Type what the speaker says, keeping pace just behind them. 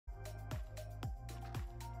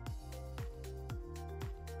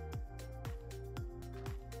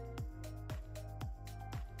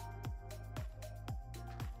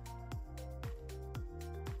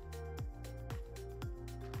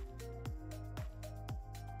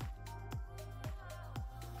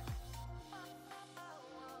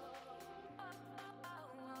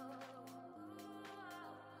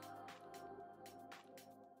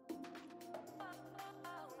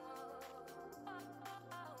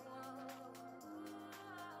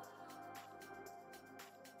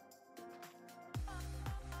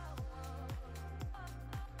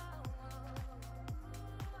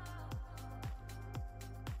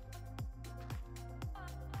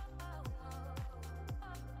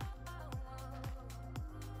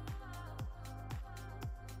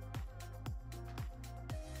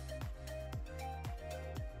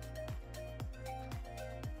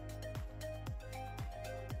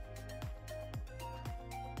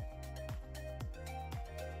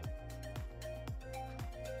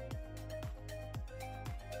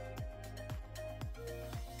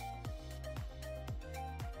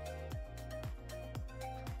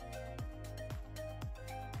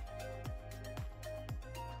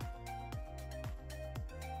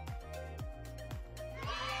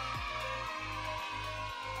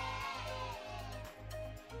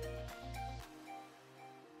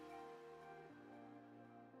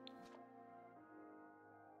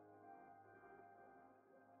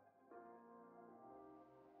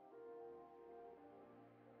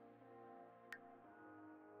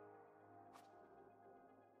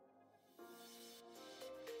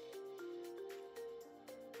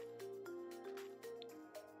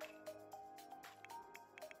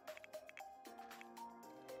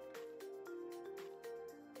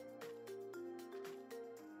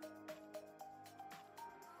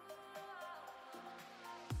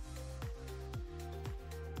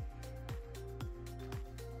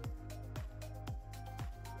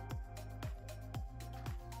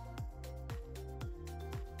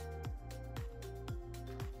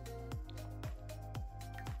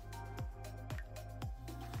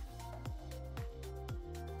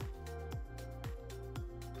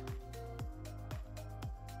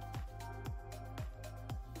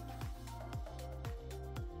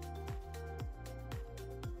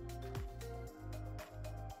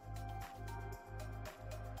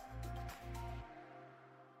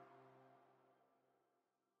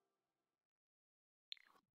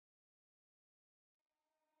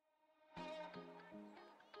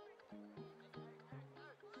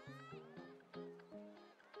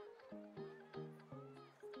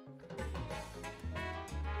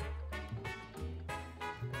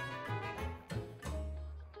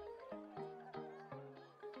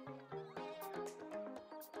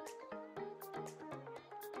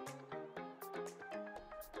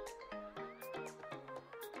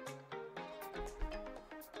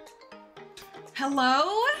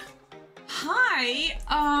Hello? Hi,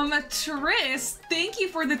 Tris, thank you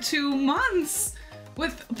for the 2 months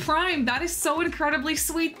with Prime. That is so incredibly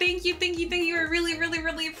sweet. Thank you, thank you, thank you. I really, really,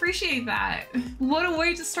 really appreciate that. What a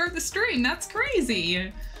way to start the stream. That's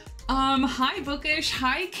crazy. Hi, Bookish.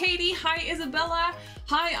 Hi, Katie. Hi, Isabella.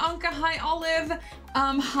 Hi, Anka. Hi, Olive.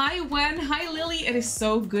 Hi, Wen. Hi, Lily. It is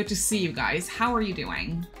so good to see you guys. How are you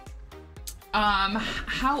doing?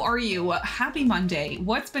 How are you? Happy Monday.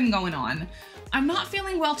 What's been going on? I'm not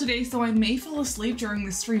feeling well today, so I may fall asleep during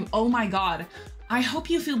the stream. Oh my God. I hope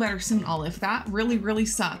you feel better soon, Olive. That really, really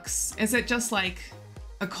sucks. Is it just like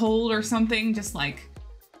a cold or something? Just like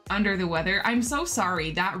under the weather? I'm so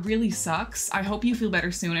sorry. That really sucks. I hope you feel better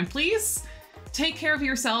soon. And please take care of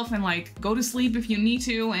yourself and like go to sleep if you need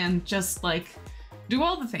to and just like do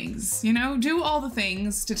all the things, you know? Do all the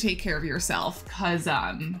things to take care of yourself because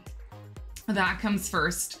that comes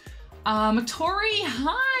first. Tori,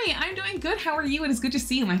 hi, I'm doing good. How are you? It is good to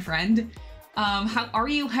see you, my friend. How are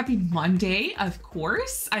you? Happy Monday, of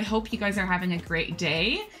course. I hope you guys are having a great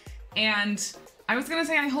day. And I was gonna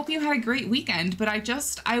say, I hope you had a great weekend, but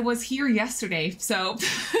I was here yesterday, so.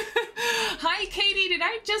 Hi, Katie, did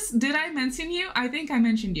I mention you? I think I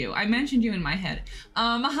mentioned you. I mentioned you in my head.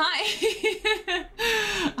 Hi.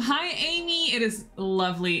 Hi, Amy. It is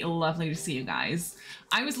lovely, lovely to see you guys.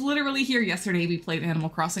 I was literally here yesterday. We played Animal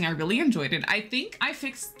Crossing. I really enjoyed it. I think I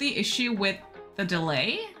fixed the issue with the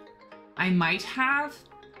delay. I might have,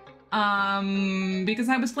 because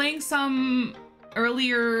I was playing some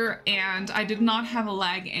earlier and I did not have a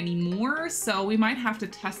lag anymore. So we might have to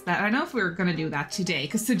test that. I don't know if we're gonna do that today,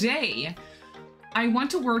 because today I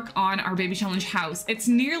want to work on our baby challenge house. It's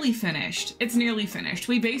nearly finished. It's nearly finished.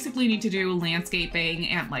 We basically need to do landscaping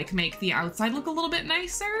and like make the outside look a little bit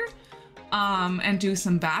nicer. And do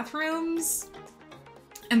some bathrooms.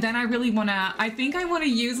 And then I think I wanna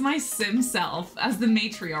use my sim self as the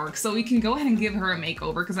matriarch so we can go ahead and give her a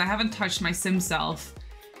makeover because I haven't touched my sim self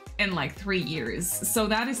in like 3 years. So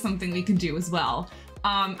that is something we can do as well.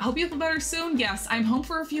 Hope you feel better soon. Yes, I'm home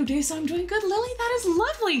for a few days, so I'm doing good. Lily, that is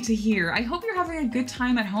lovely to hear. I hope you're having a good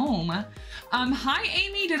time at home. Hi,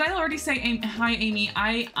 Amy. Did I already say hi, Amy?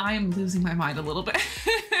 I am losing my mind a little bit.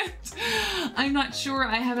 I'm not sure.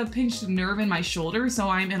 I have a pinched nerve in my shoulder, so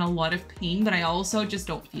I'm in a lot of pain, but I also just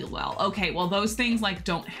don't feel well. Okay, well, those things like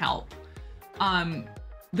don't help.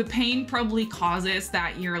 The pain probably causes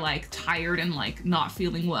that you're like tired and like not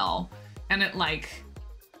feeling well. And it's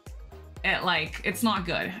not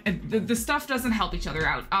good. The stuff doesn't help each other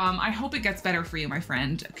out. I hope it gets better for you, my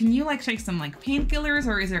friend. Can you like take some like painkillers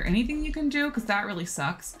or is there anything you can do? Because that really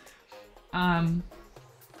sucks.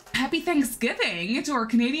 Happy Thanksgiving to our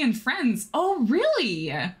Canadian friends. Oh,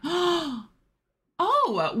 really?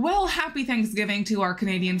 Oh, well, happy Thanksgiving to our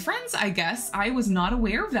Canadian friends, I guess. I was not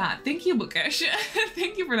aware of that. Thank you, Bookish.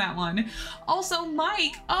 Thank you for that one. Also,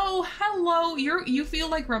 Mike, oh, hello. You feel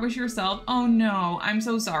like rubbish yourself? Oh no, I'm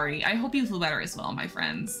so sorry. I hope you feel better as well, my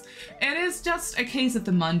friends. It is just a case of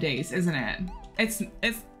the Mondays, isn't it? It's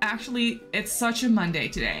actually, it's such a Monday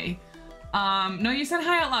today. No, you said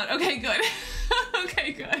hi out loud. Okay, good.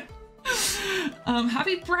 Okay, good.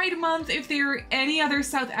 Happy Pride Month if there are any other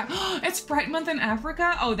it's Pride Month in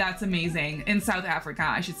Africa? Oh, that's amazing. In South Africa,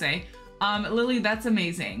 I should say. Lily, that's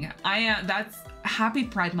amazing. That's happy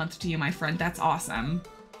Pride Month to you, my friend. That's awesome.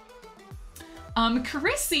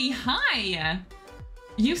 Carissy, hi.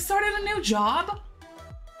 You started a new job?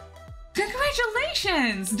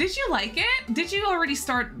 Congratulations! Did you like it? Did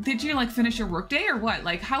you like finish your workday or what?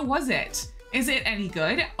 Like, how was it? Is it any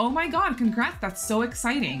good? Oh my God, congrats, that's so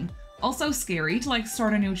exciting. Also scary to like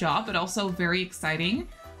start a new job, but also very exciting.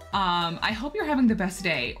 I hope you're having the best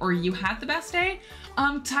day, or you had the best day.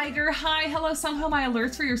 Tiger, hi, hello. Somehow my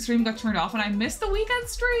alerts for your stream got turned off and I missed the weekend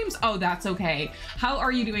streams. Oh, that's okay. How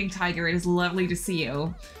are you doing, Tiger? It is lovely to see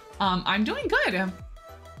you. I'm doing good.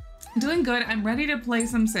 Doing good. I'm ready to play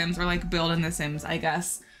some Sims or like build in the Sims, I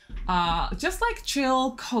guess. Just like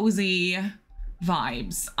chill, cozy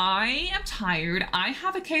vibes. I am tired. I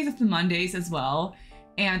have a case of the Mondays as well.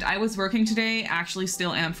 And I was working today, actually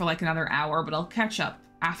still am for like another hour, but I'll catch up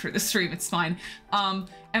after the stream, it's fine.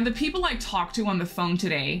 And the people I talked to on the phone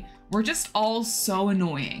today were just all so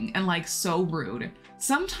annoying and like so rude.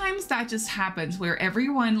 Sometimes that just happens where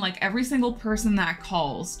everyone, like every single person that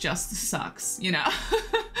calls just sucks, you know?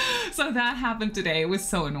 So that happened today. It was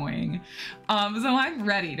so annoying. So I'm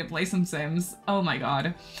ready to play some Sims. Oh my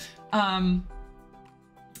God.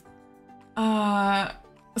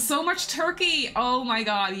 So much turkey. Oh my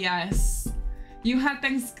God, yes. You had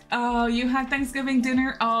Thanksgiving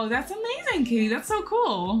dinner. Oh, that's amazing, Katie. That's so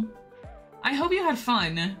cool. I hope you had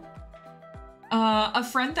fun. A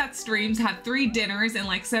friend that streams had 3 dinners in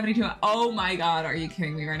like 72 hours. Oh my God, are you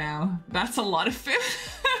kidding me right now? That's a lot of food.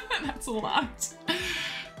 That's a lot.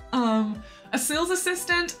 A sales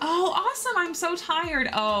assistant. Oh, awesome. I'm so tired.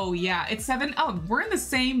 Oh yeah, it's 7. Oh, we're in the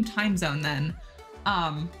same time zone then.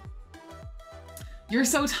 You're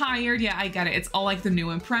so tired. Yeah, I get it. It's all like the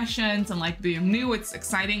new impressions and like being new. It's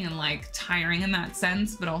exciting and like tiring in that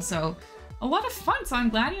sense, but also a lot of fun. So I'm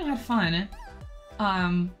glad you had fun.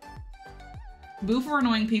 Boo for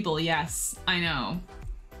annoying people. Yes, I know.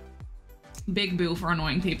 Big boo for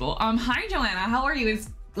annoying people. Hi Joanna, how are you? It's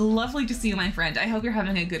lovely to see you, my friend. I hope you're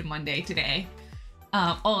having a good Monday today.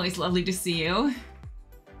 Always lovely to see you.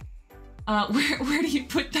 Where do you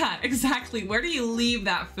put that? Exactly. Where do you leave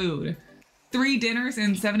that food? 3 dinners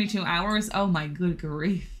in 72 hours? Oh my good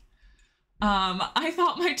grief. I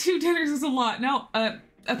thought my 2 dinners was a lot. No,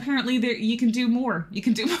 apparently there you can do more. You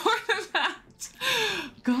can do more than that.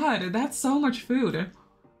 God, that's so much food.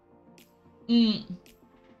 And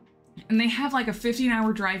they have like a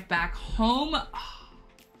 15-hour drive back home. Oh,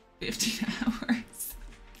 15 hours.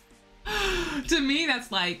 To me,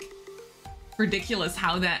 that's like ridiculous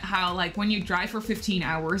how like when you drive for 15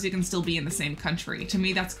 hours, you can still be in the same country. To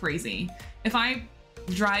me, that's crazy. If I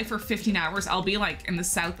drive for 15 hours, I'll be like in the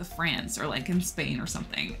south of France or like in Spain or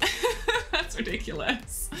something. That's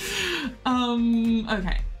ridiculous.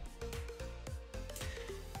 Okay.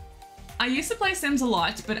 I used to play Sims a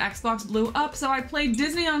lot, but Xbox blew up, so I played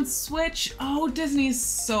Disney on Switch. Oh, Disney is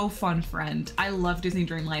so fun, friend. I love Disney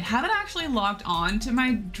Dreamlight. Haven't actually logged on to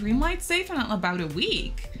my Dreamlight save in about a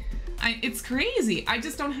week. It's crazy. I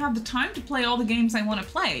just don't have the time to play all the games I want to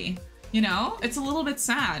play. You know, it's a little bit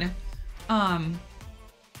sad. I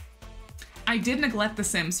did neglect The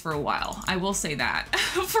Sims for a while. I will say that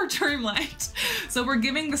for Dreamlight. So we're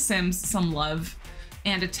giving The Sims some love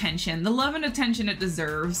and attention. The love and attention it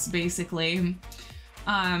deserves, basically.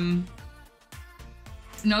 No,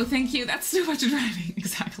 thank you. That's too much driving.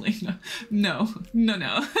 Exactly. No.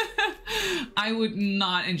 I would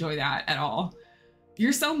not enjoy that at all.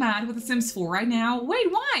 You're so mad with The Sims 4 right now.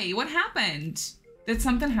 Wait, why? What happened? Did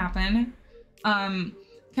something happen?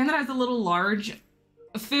 Canada's a little large.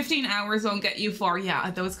 15 hours won't get you far.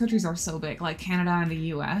 Yeah, those countries are so big, like Canada and the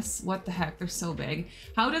US. What the heck? They're so big.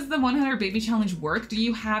 How does the 100 baby challenge work? Do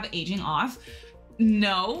you have aging off?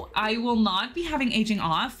 No, I will not be having aging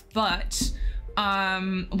off, but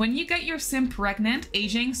when you get your sim pregnant,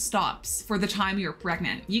 aging stops for the time you're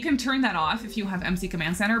pregnant. You can turn that off if you have MC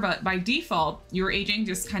Command Center, but by default, your aging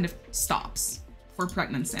just kind of stops for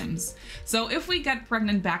pregnant sims. So if we get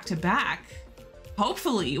pregnant back to back,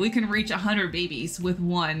 hopefully we can reach 100 babies with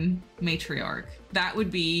one matriarch. That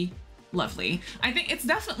would be lovely. I think it's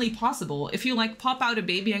definitely possible. If you like pop out a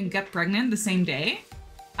baby and get pregnant the same day,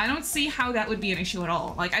 I don't see how that would be an issue at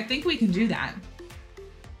all. Like, I think we can do that.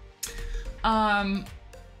 I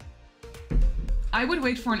would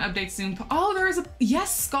wait for an update soon. Oh, there is a,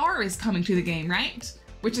 yes, Scar is coming to the game, right?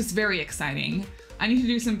 Which is very exciting. I need to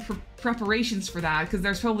do some preparations for that because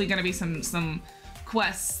there's probably going to be some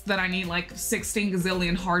quests that I need like 16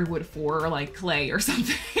 gazillion hardwood for, or like clay or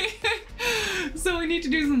something. So we need to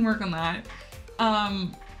do some work on that.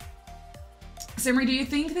 Simmery, do you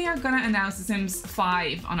think they are gonna announce The Sims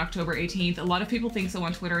 5 on October 18th? A lot of people think so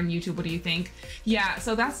on Twitter and YouTube. What do you think? Yeah,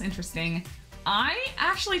 so that's interesting. I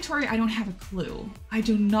actually, Tori, I don't have a clue. I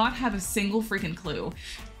do not have a single freaking clue.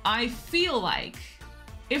 I feel like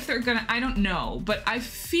if they're gonna, I don't know, but I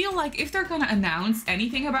feel like if they're gonna announce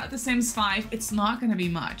anything about The Sims 5, it's not gonna be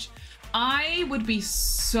much. I would be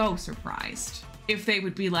so surprised if they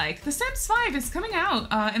would be like, The Sims 5 is coming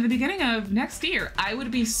out in the beginning of next year. I would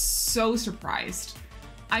be so surprised.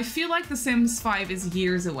 I feel like The Sims 5 is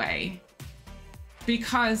years away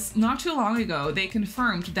because not too long ago, they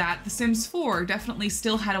confirmed that The Sims 4 definitely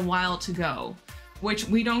still had a while to go, which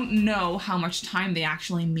we don't know how much time they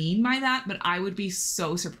actually mean by that, but I would be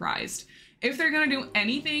so surprised. If they're gonna do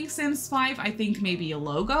anything Sims 5, I think maybe a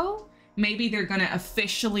logo. Maybe they're gonna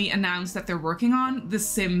officially announce that they're working on The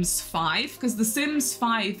Sims 5, because The Sims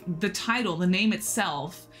 5, the title, the name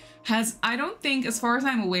itself, has, I don't think, as far as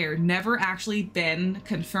I'm aware, never actually been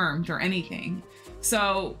confirmed or anything.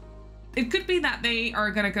 So it could be that they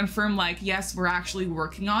are gonna confirm like, yes, we're actually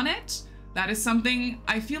working on it. That is something,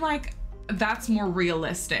 I feel like that's more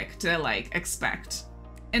realistic to like expect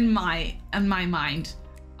in my mind.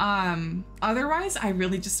 Otherwise, I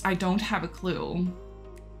really just, I don't have a clue.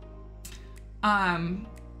 I'm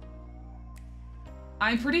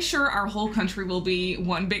pretty sure our whole country will be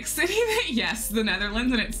one big city. Yes, the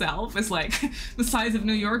Netherlands in itself is like the size of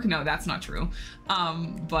New York. No, that's not true.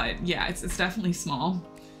 But yeah, it's definitely small.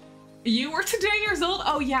 You were today years old?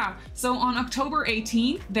 Oh yeah. So on October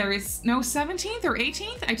 18th, there is no 17th or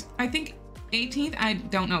 18th? I think 18th, I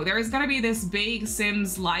don't know. There is gonna be this big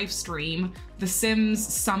Sims live stream, the Sims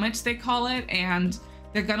Summit they call it, and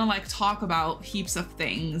they're gonna like talk about heaps of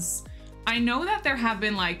things. I know that there have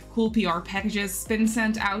been like cool PR packages been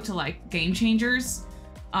sent out to like game changers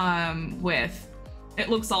with, it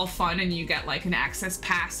looks all fun and you get like an access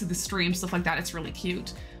pass to the stream, stuff like that. It's really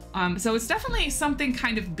cute. So it's definitely something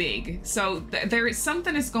kind of big. So there is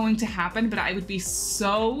something is going to happen, but I would be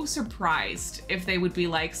so surprised if they would be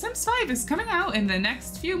like, Sims 5 is coming out in the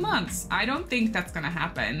next few months. I don't think that's gonna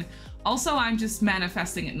happen. Also, I'm just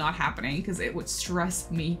manifesting it not happening because it would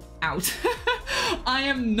stress me out. I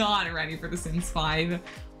am not ready for The Sims 5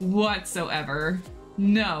 whatsoever.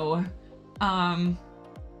 No. I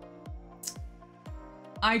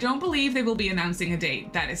don't believe they will be announcing a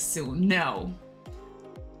date that is soon. No.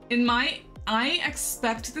 I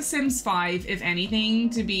expect The Sims 5, if anything,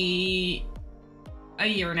 to be a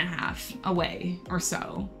year and a half away or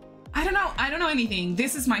so. I don't know anything.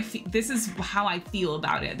 This is how I feel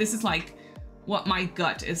about it. This is like what my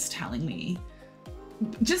gut is telling me.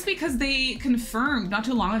 Just because they confirmed not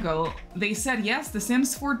too long ago, they said, yes, The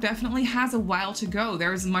Sims 4 definitely has a while to go.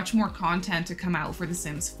 There's much more content to come out for The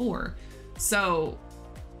Sims 4. So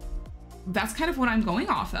that's kind of what I'm going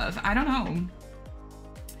off of. I don't know.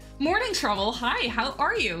 Morning Trouble, hi, how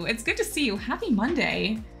are you? It's good to see you. Happy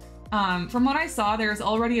Monday. From what I saw, there's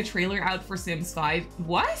already a trailer out for Sims 5.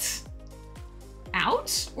 What?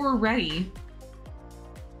 Out or ready?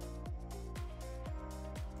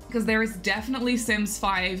 Because there is definitely Sims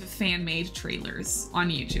 5 fan-made trailers on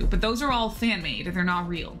YouTube, but those are all fan-made, they're not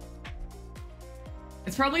real.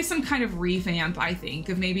 It's probably some kind of revamp, I think,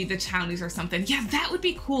 of maybe the townies or something. Yeah, that would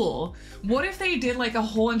be cool. What if they did like a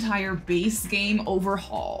whole entire base game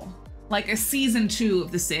overhaul? Like a season 2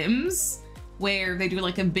 of The Sims, where they do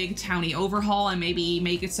like a big townie overhaul and maybe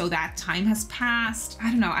make it so that time has passed. I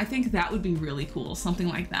don't know, I think that would be really cool, something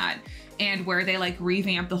like that. And where they like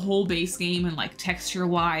revamp the whole base game and like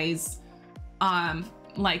texture-wise,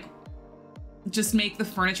 like just make the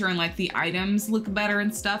furniture and like the items look better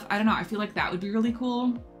and stuff. I don't know, I feel like that would be really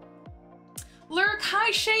cool. Lurk,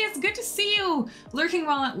 hi Shay, it's good to see you. Lurking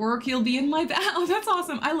while at work, you'll be in my bag. Oh, that's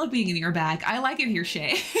awesome. I love being in your bag. I like it here,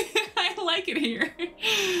 Shay. I like it here.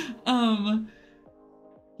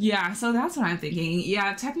 Yeah, so that's what I'm thinking.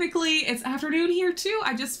 Yeah, technically it's afternoon here too.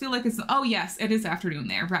 I just feel like it's, oh yes, it is afternoon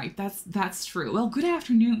there. Right, that's true. Well, good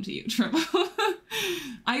afternoon to you, Trim.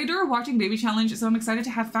 I adore watching Baby Challenge, so I'm excited to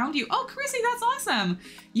have found you. Oh, Chrissy, that's awesome.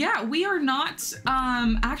 Yeah, we are not,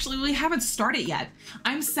 actually, we haven't started yet.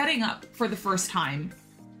 I'm setting up for the first time.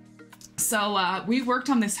 So we worked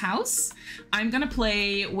on this house. I'm gonna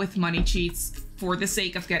play with money cheats for the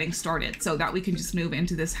sake of getting started so that we can just move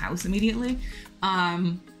into this house immediately.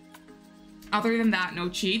 Other than that, no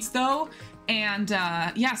cheats though. And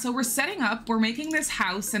yeah, so we're setting up, we're making this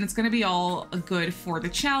house and it's gonna be all good for the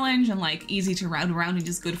challenge and like easy to round around and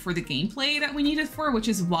just good for the gameplay that we need it for, which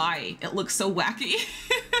is why it looks so wacky.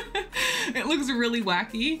 It looks really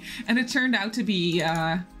wacky and it turned out to be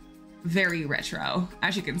very retro,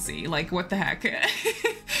 as you can see. Like, what the heck?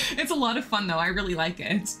 It's a lot of fun though, I really like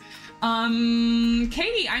it.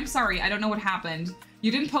 Katie, I'm sorry, I don't know what happened.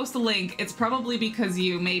 You didn't post a link. It's probably because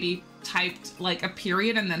you maybe typed like a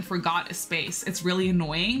period and then forgot a space. It's really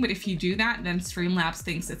annoying, but if you do that, then Streamlabs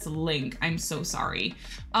thinks it's a link. I'm so sorry.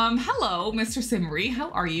 Hello, Mr. Simmary, how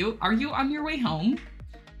are you? Are you on your way home?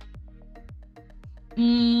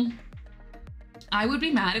 I would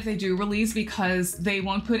be mad if they do release because they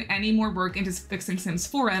won't put any more work into fixing Sims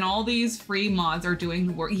 4 and all these free mods are doing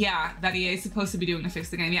the work. Yeah, that EA is supposed to be doing to fix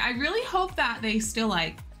the game. Yeah, I really hope that they still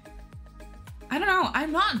like, I don't know,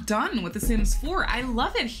 I'm not done with The Sims 4. I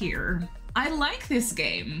love it here. I like this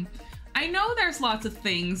game. I know there's lots of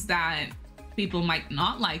things that people might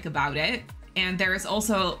not like about it, and there's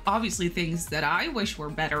also obviously things that I wish were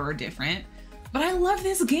better or different, but I love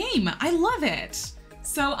this game. I love it.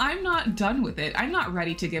 So I'm not done with it. I'm not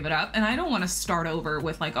ready to give it up, and I don't want to start over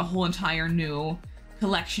with like a whole entire new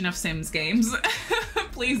collection of Sims games.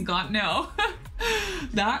 Please God, no.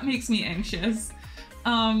 That makes me anxious.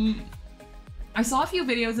 I saw a few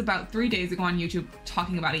videos about 3 days ago on YouTube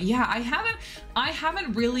talking about it. Yeah, I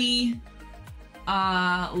haven't really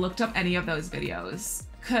looked up any of those videos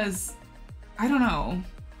because I don't know.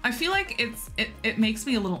 I feel like it makes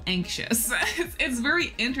me a little anxious. It's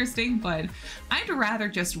very interesting, but I'd rather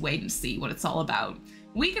just wait and see what it's all about.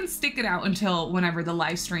 We can stick it out until whenever the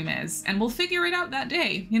live stream is, and we'll figure it out that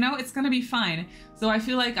day. You know, it's gonna be fine. So I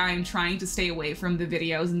feel like I'm trying to stay away from the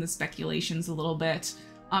videos and the speculations a little bit.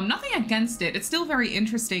 Nothing against it. It's still very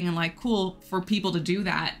interesting and like cool for people to do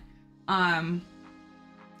that.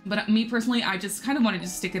 But me personally, I just kind of wanted to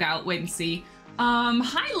stick it out, wait and see.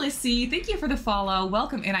 Hi Lissy, thank you for the follow.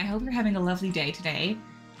 Welcome in. I hope you're having a lovely day today.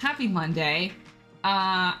 Happy Monday.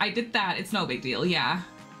 I did that. It's no big deal. Yeah.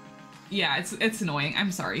 Yeah, it's annoying.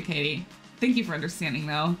 I'm sorry, Katie. Thank you for understanding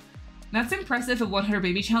though. That's impressive. A 100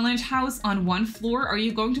 baby challenge house on one floor. Are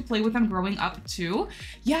you going to play with them growing up too?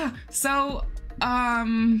 Yeah, so,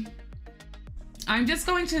 I'm just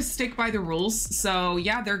going to stick by the rules. So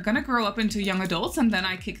yeah, they're gonna grow up into young adults and then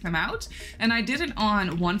I kick them out. And I did it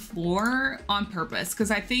on one floor on purpose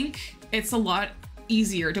because I think it's a lot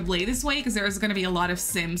easier to play this way because there's gonna be a lot of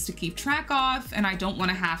Sims to keep track of and I don't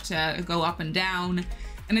wanna have to go up and down.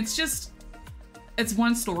 And it's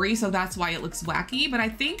one story, so that's why it looks wacky. But I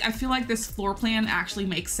feel like this floor plan actually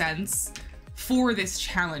makes sense for this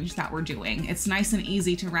challenge that we're doing. It's nice and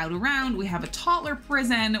easy to route around. We have a toddler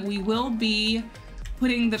prison. We will be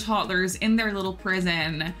putting the toddlers in their little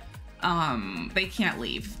prison. They can't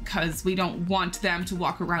leave because we don't want them to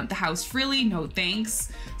walk around the house freely. No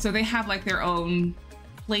thanks. So they have like their own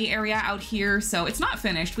play area out here. So it's not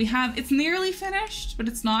finished. It's nearly finished, but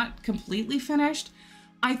it's not completely finished.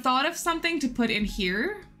 I thought of something to put in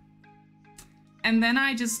here and then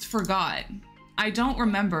I just forgot. I don't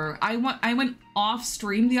remember. I went off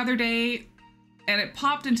stream the other day and it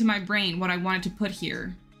popped into my brain what I wanted to put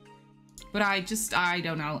here. But I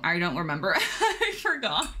don't know. I don't remember. I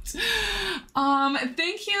forgot.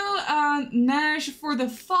 Thank you, Nash, for the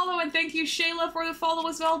follow, and thank you, Shayla, for the follow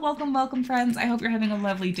as well. Welcome, welcome, friends. I hope you're having a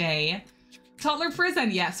lovely day. Toddler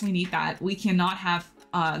prison. Yes, we need that. We cannot have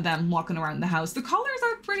them walking around the house. The colors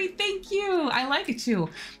are pretty. Thank you. I like it too.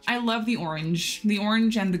 I love the orange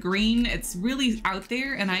and the green. It's really out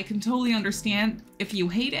there and I can totally understand if you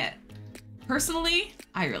hate it. Personally,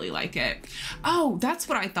 I really like it. Oh, that's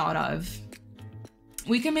what I thought of.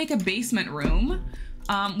 We can make a basement room.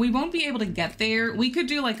 We won't be able to get there. We could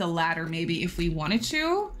do like a ladder maybe if we wanted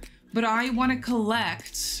to, but I want to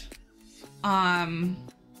collect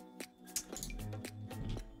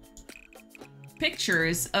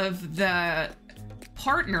pictures of the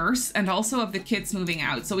partners and also of the kids moving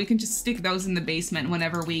out, so we can just stick those in the basement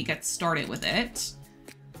whenever we get started with it.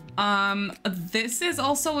 This is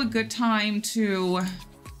also a good time to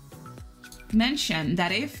mention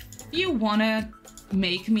that if you want to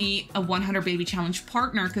make me a 100 baby challenge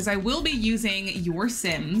partner, because I will be using your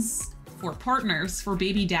Sims for partners, for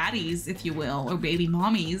baby daddies, if you will, or baby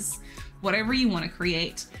mommies, whatever you want to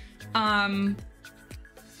create.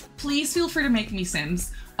 Please feel free to make me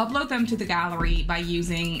Sims. Upload them to the gallery by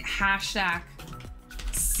using hashtag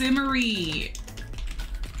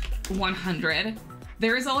Simmary100.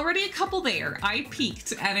 There is already a couple there. I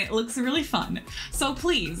peeked and it looks really fun. So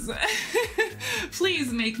please,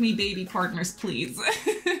 please make me baby partners, please.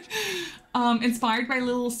 Inspired by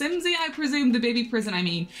Little Simsy, I presume, the baby prison, I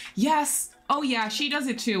mean. Yes, oh yeah, she does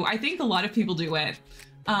it too. I think a lot of people do it.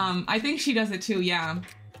 I think she does it too, yeah.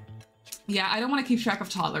 Yeah, I don't want to keep track of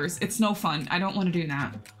toddlers. It's no fun. I don't want to do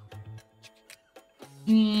that.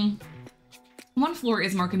 One floor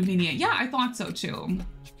is more convenient. Yeah, I thought so too.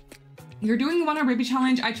 You're doing the 100 baby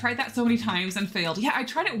challenge. I tried that so many times and failed. Yeah, I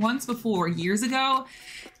tried it once before, years ago,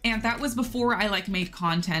 and that was before I like made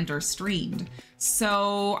content or streamed.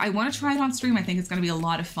 So I want to try it on stream. I think it's going to be a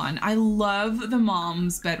lot of fun. I love the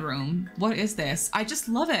mom's bedroom. What is this? I just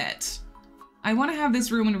love it. I want to have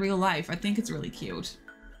this room in real life. I think it's really cute.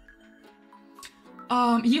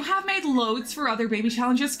 You have made loads for other baby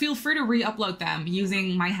challenges. Feel free to re-upload them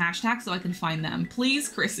using my hashtag so I can find them. Please,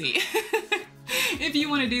 Chrissy. If you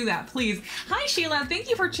want to do that, please. Hi, Sheila. Thank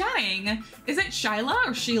you for chatting. Is it Shyla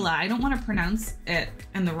or Sheila? I don't want to pronounce it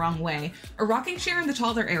in the wrong way. A rocking chair in the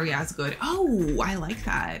toddler area is good. Oh, I like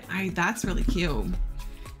that. That's really cute.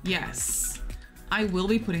 Yes, I will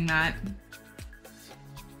be putting that.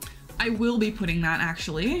 I will be putting that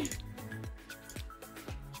actually.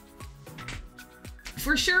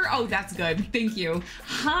 For sure. Oh, that's good. Thank you.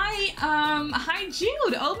 Hi, hi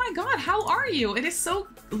Jude. Oh my God, how are you? It is so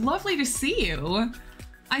lovely to see you.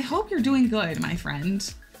 I hope you're doing good, my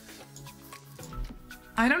friend.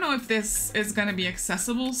 I don't know if this is gonna be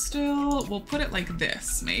accessible still. We'll put it like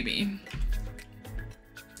this, maybe.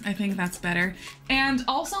 I think that's better. And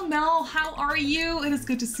also, Mel, how are you? It is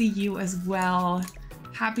good to see you as well.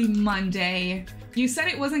 Happy Monday. You said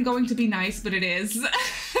it wasn't going to be nice, but it is.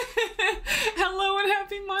 Hello and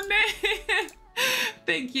happy Monday.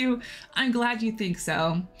 Thank you. I'm glad you think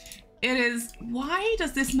so. It is. Why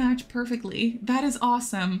does this match perfectly? That is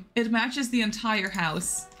awesome. It matches the entire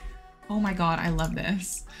house. Oh my God, I love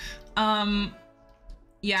this.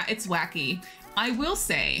 Yeah, it's wacky. I will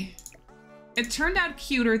say, it turned out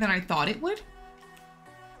cuter than I thought it would.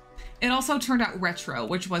 It also turned out retro,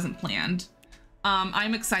 which wasn't planned.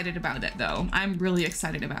 I'm excited about it though. I'm really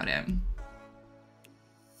excited about it.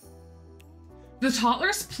 The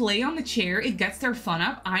toddlers play on the chair. It gets their fun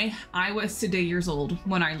up. I was today years old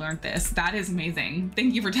when I learned this. That is amazing.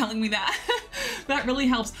 Thank you for telling me that. That really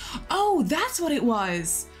helps. Oh, that's what it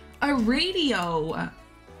was. A radio.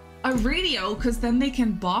 A radio, because then they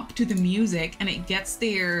can bop to the music and it gets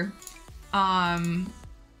their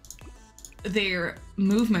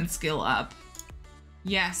movement skill up.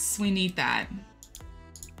 Yes, we need that.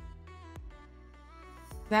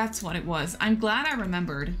 That's what it was. I'm glad I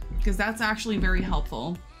remembered, because that's actually very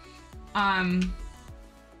helpful.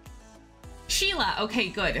 Sheila, okay,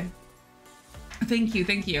 good. Thank you,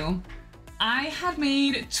 thank you. I had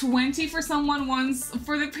made 20 for someone once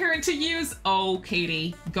for the parent to use. Oh,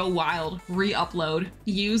 Katie, go wild, re-upload.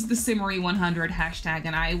 Use the Simmary100 hashtag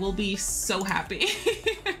and I will be so happy.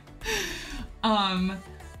 I'm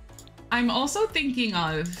also thinking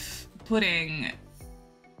of putting,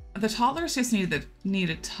 the toddlers just need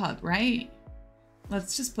a tub, right?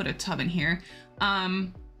 Let's just put a tub in here.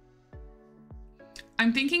 I'm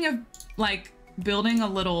thinking of like building a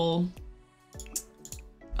little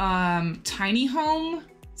tiny home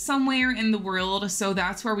somewhere in the world, so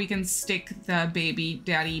that's where we can stick the baby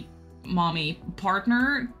daddy mommy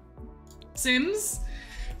partner Sims,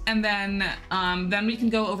 and then we can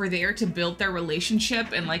go over there to build their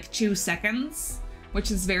relationship in like 2 seconds, which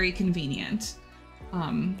is very convenient.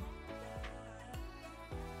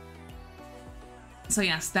 So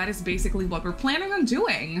yes, that is basically what we're planning on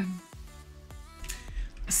doing.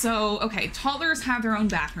 So, okay, toddlers have their own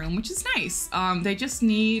bathroom, which is nice. They just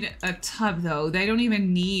need a tub though. They don't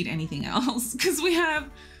even need anything else because we have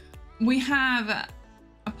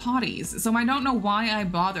potties. So I don't know why I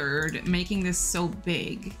bothered making this so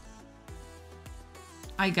big.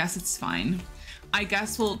 I guess it's fine. I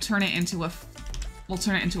guess we'll turn it into a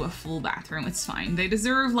full bathroom. It's fine. They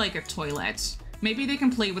deserve like a toilet. Maybe they can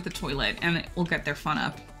play with the toilet and it will get their fun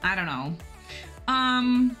up. I don't know.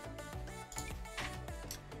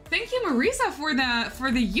 Thank you, Marisa,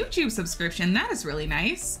 for the YouTube subscription. That is really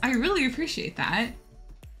nice. I really appreciate that.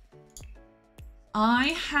 I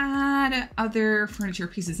had other furniture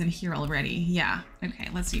pieces in here already. Yeah, okay,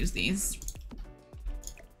 let's use these.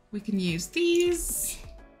 We can use these.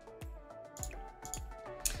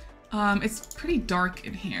 It's pretty dark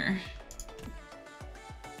in here.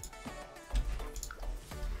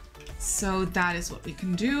 So that is what we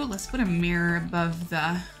can do. Let's put a mirror above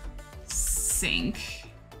the sink.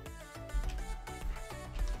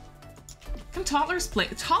 Can toddlers play?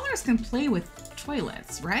 Toddlers can play with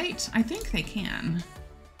toilets, right? I think they can,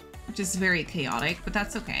 which is very chaotic, but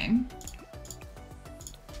that's okay.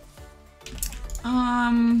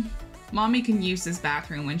 Mommy can use this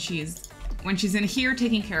bathroom when she's in here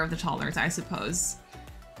taking care of the toddlers, I suppose.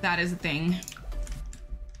 That is a thing.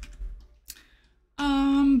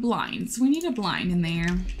 Blinds. We need a blind in there.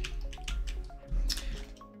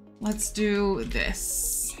 Let's do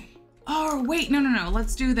this. Oh, wait, no.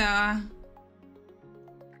 Let's do the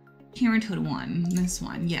Parenthood one. This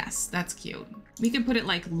one. Yes, that's cute. We could put it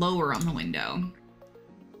like lower on the window.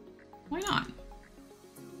 Why not?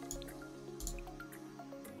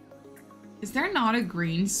 Is there not a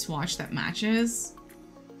green swatch that matches?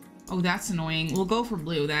 Oh, that's annoying. We'll go for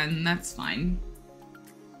blue then. That's fine.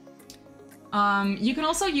 You can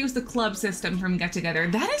also use the club system from Get Together.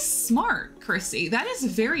 That is smart, Chrissy. That is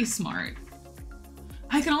very smart.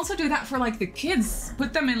 I can also do that for like the kids.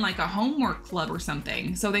 Put them in like a homework club or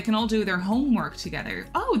something so they can all do their homework together.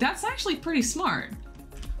 Oh, that's actually pretty smart.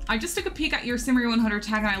 I just took a peek at your Simmary100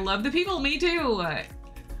 tag and I love the people. Me too.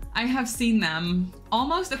 I have seen them.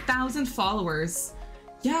 Almost 1,000 followers.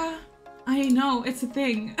 Yeah, I know, it's a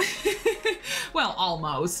thing. Well,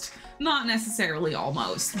 almost. Not necessarily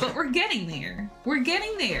almost, but we're getting there. We're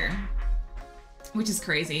getting there. Which is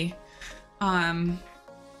crazy.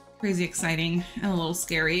 Crazy exciting and a little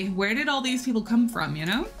scary. Where did all these people come from, you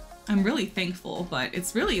know? I'm really thankful, but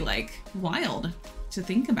it's really like wild to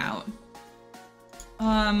think about.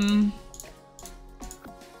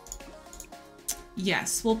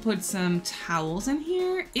 Yes, we'll put some towels in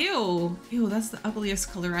here. Ew, that's the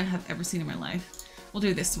ugliest color I have ever seen in my life. We'll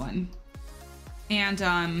do this one.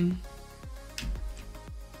 And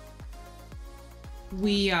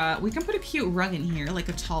we can put a cute rug in here, like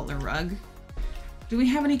a toddler rug. Do we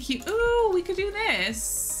have any cute? Ooh, we could do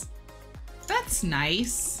this. That's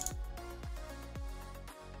nice.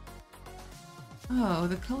 Oh,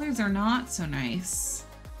 the colors are not so nice.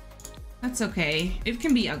 That's okay. It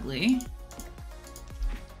can be ugly.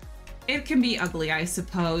 it can be ugly, I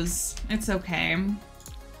suppose. It's okay.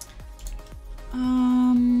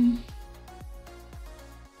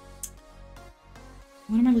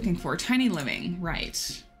 What am I looking for? Tiny living,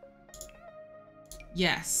 right.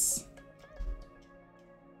 Yes.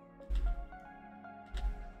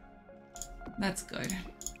 That's good.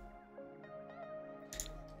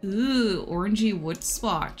 Ooh, orangey wood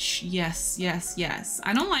splotch. Yes, yes, yes.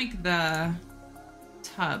 I don't like the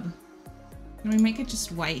tub. Can we make it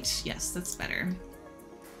just white? Yes, that's better.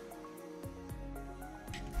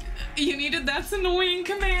 You needed that's annoying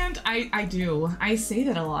command. I do. I say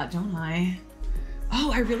that a lot, don't I?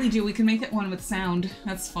 Oh, I really do. We can make it one with sound.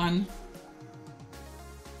 That's fun.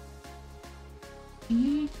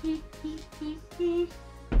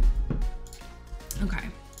 Okay.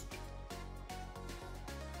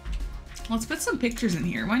 Let's put some pictures in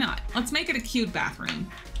here. Why not? Let's make it a cute bathroom.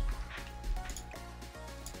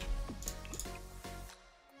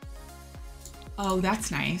 Oh,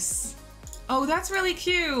 that's nice. Oh, that's really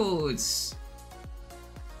cute.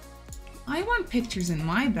 I want pictures in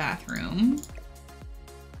my bathroom.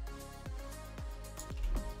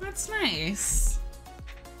 That's nice.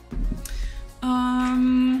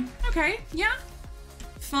 Okay, yeah.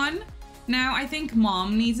 Fun. Now, I think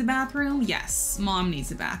mom needs a bathroom. Yes, mom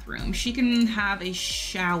needs a bathroom. She can have a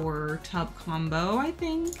shower tub combo, I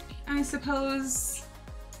think, I suppose.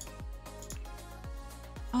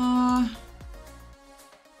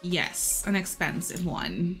 Yes, an expensive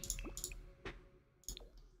one.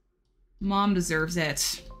 Mom deserves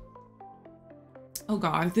it. Oh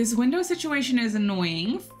god, this window situation is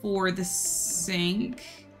annoying for the sink.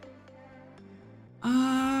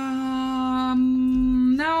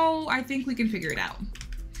 No, I think we can figure it out.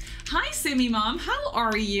 Hi, Simmy Mom. How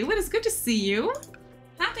are you? It is good to see you.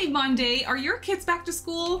 Happy Monday. Are your kids back to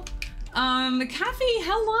school? Kathy,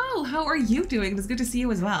 hello. How are you doing? It is good to see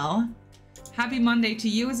you as well. Happy Monday to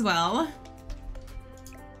you as well.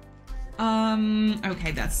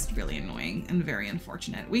 Okay, that's really annoying and very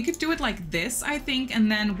unfortunate. We could do it like this, I think,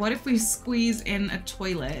 and then what if we squeeze in a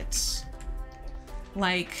toilet?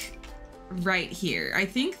 Like, right here. I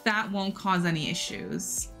think that won't cause any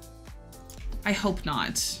issues. I hope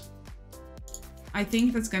not. I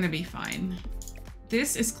think that's gonna be fine.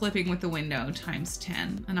 This is clipping with the window times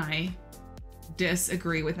 10, and I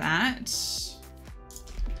disagree with that.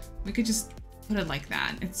 We could just put it like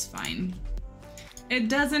that. It's fine. It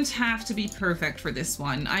doesn't have to be perfect for this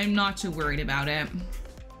one. I'm not too worried about it.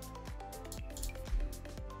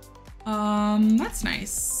 That's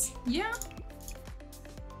nice. Yeah.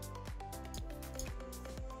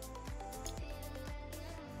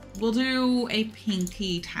 We'll do a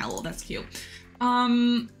pinky towel. That's cute.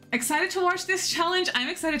 Excited to watch this challenge. I'm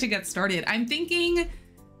excited to get started. I'm thinking,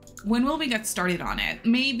 when will we get started on it?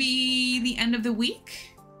 Maybe the end of the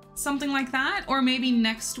week? Something like that? Or maybe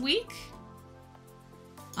next week?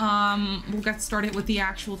 We'll get started with the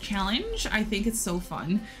actual challenge. I think it's so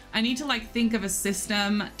fun. I need to like think of a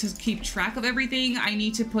system to keep track of everything. I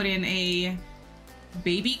need to put in a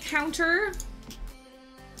baby counter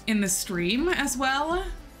in the stream as well.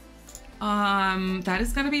 That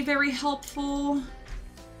is going to be very helpful.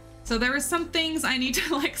 So there are some things I need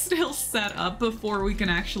to like still set up before we can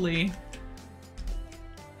actually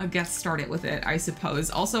get started with it, I suppose.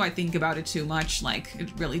 Also, I think about it too much, like it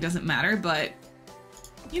really doesn't matter, but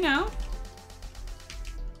you know,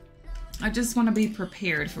 I just want to be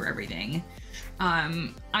prepared for everything.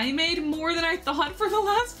 I made more than I thought for the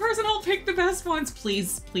last person. I'll pick the best ones.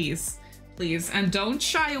 Please, please, please. And don't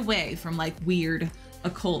shy away from like weird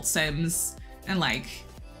occult sims and like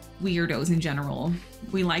weirdos in general.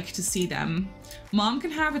 We like to see them. Mom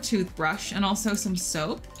can have a toothbrush and also some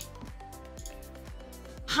soap.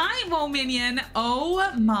 Hi, Mo Minion. Oh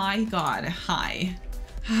my god. Hi.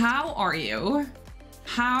 How are you?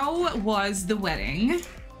 How was the wedding?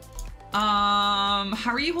 How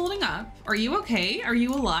are you holding up? Are you okay? Are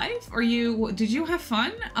you alive? Did you have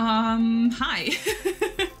fun? Hi.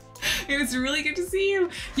 It was really good to see you.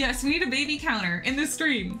 Yes, we need a baby counter in the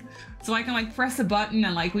stream. So I can like press a button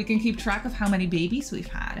and like we can keep track of how many babies we've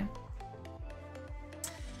had.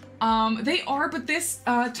 They are, but this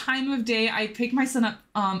time of day, I pick my son up.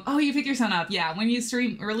 Oh, you pick your son up. Yeah, when you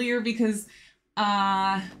stream earlier because,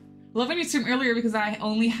 love when you stream earlier because I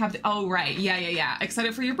only have the, oh, right. Yeah.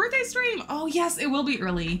 Excited for your birthday stream. Oh, yes, it will be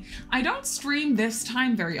early. I don't stream this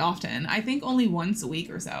time very often. I think only once a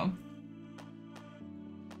week or so.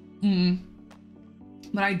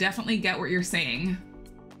 But I definitely get what you're saying.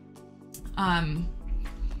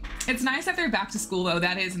 It's nice that they're back to school though.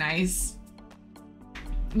 That is nice.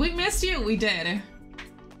 We missed you. We did.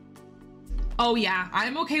 Oh yeah,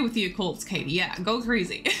 I'm okay with the occults, Katie. Yeah, go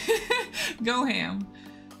crazy. Go ham.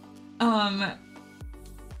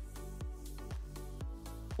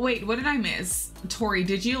 Wait, what did I miss? Tori,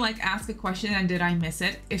 did you like ask a question and did I miss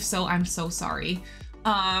it? If so, I'm so sorry.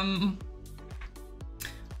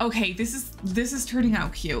 Okay, this is turning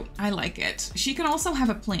out cute. I like it. She can also have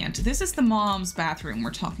a plant. This is the mom's bathroom we're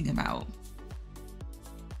talking about.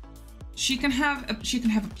 She can have a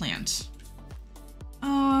plant.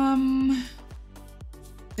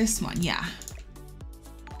 This one, yeah.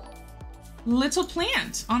 Little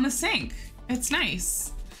plant on the sink. It's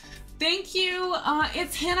nice. Thank you.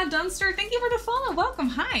 It's Hannah Dunster. Thank you for the follow. Welcome.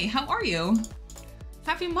 Hi, how are you?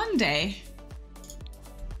 Happy Monday.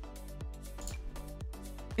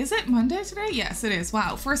 Is it Monday today? Yes, it is.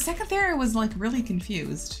 Wow. For a second there, I was like really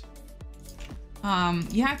confused.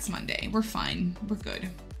 Yeah, it's Monday. We're fine. We're good.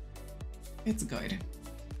 It's good.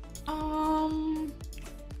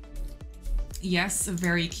 Yes,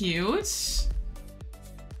 very cute.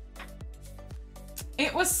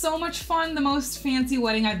 It was so much fun. The most fancy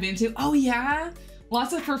wedding I've been to. Oh yeah.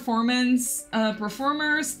 Lots of performers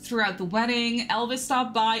throughout the wedding. Elvis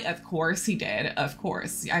stopped by. Of course he did. Of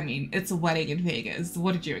course. I mean, it's a wedding in Vegas.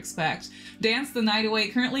 What did you expect? Danced the night away.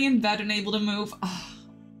 Currently in bed, unable to move. Oh,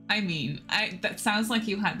 I mean, that sounds like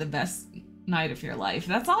you had the best night of your life.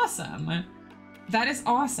 That's awesome. That is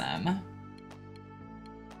awesome.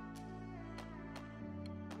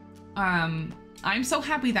 I'm so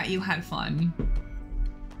happy that you had fun.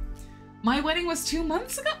 My wedding was 2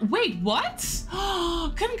 months ago? Wait, what?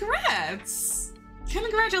 Oh, congrats!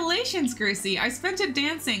 Congratulations, Gracie. I spent it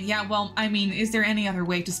dancing. Yeah, well, I mean, is there any other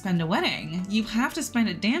way to spend a wedding? You have to spend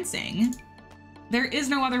it dancing. There is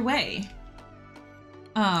no other way.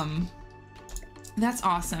 That's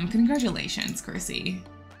awesome. Congratulations, Gracie.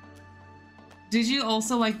 Did you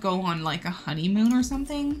also like go on like a honeymoon or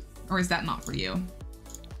something? Or is that not for you?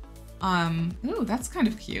 Ooh, that's kind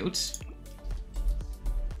of cute.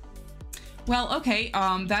 Well, okay,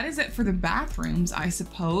 that is it for the bathrooms, I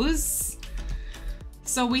suppose.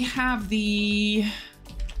 So we have the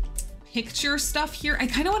picture stuff here. I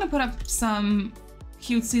kind of want to put up some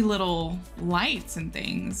cutesy little lights and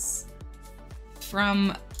things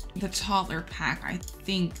from the toddler pack. I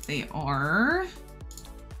think they are.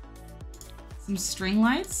 Some string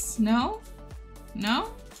lights? No?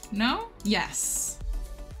 No? No? Yes,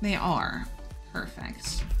 they are.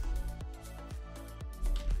 Perfect.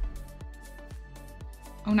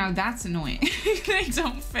 Oh, now that's annoying. They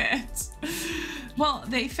don't fit. Well,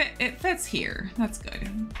 they fit. It fits here. That's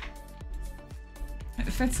good.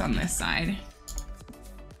 It fits on this side.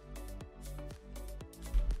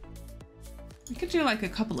 We could do like a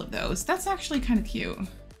couple of those. That's actually kind of cute.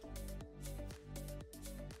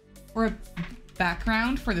 Or a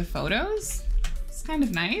background for the photos. It's kind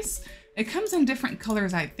of nice. It comes in different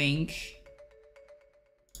colors, I think.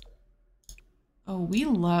 Oh, we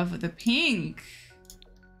love the pink.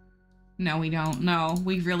 No, we don't. No,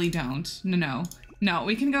 we really don't. No, no. No,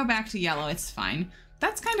 we can go back to yellow. It's fine.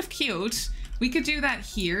 That's kind of cute. We could do that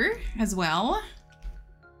here as well.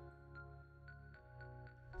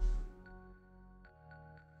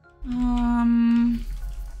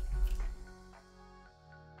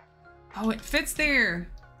 Oh, it fits there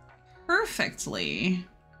perfectly.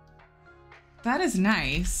 That is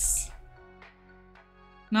nice.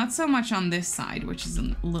 Not so much on this side, which is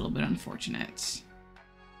a little bit unfortunate.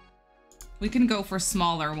 We can go for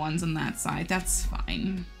smaller ones on that side. That's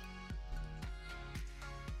fine.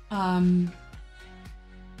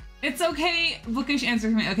 It's okay. Bookish answer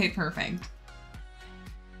for me. Okay, perfect.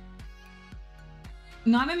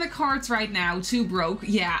 Not in the cards right now. Too broke.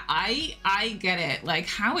 Yeah, I get it. Like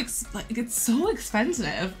like it's so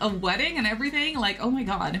expensive. A wedding and everything. Like, oh my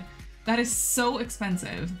god, that is so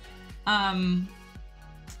expensive. I'm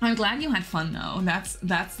glad you had fun though.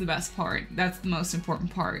 That's the best part. That's the most important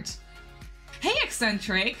part. Hey,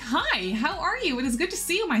 Eccentric. Hi, how are you? It is good to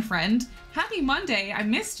see you, my friend. Happy Monday. I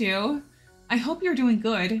missed you. I hope you're doing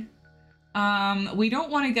good. We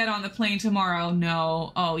don't want to get on the plane tomorrow.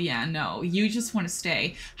 No. Oh, yeah, no. You just want to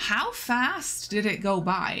stay. How fast did it go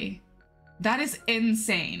by? That is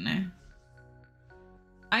insane.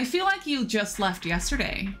 I feel like you just left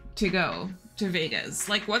yesterday to go to Vegas.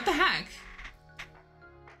 Like, what the heck?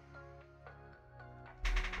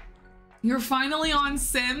 You're finally on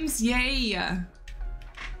Sims? Yay!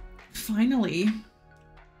 Finally.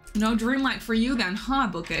 No Dreamlight for you then, huh,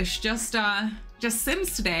 Bookish? Just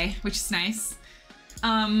Sims today, which is nice.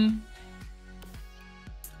 Love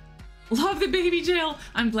the baby jail.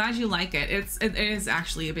 I'm glad you like it. It is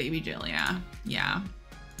actually a baby jail, yeah. Yeah.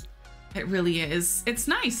 It really is. It's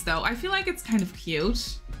nice though. I feel like it's kind of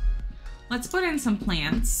cute. Let's put in some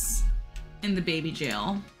plants in the baby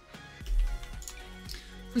jail.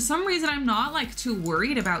 For some reason, I'm not like too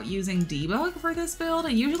worried about using debug for this build.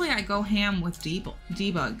 Usually I go ham with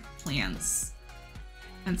debug plants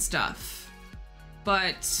and stuff.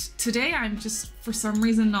 But today I'm just, for some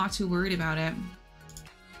reason, not too worried about it.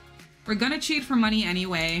 We're gonna cheat for money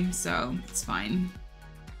anyway, so it's fine.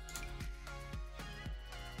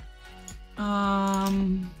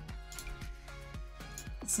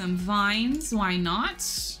 Some vines, why not?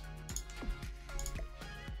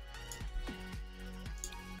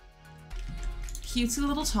 Cutesy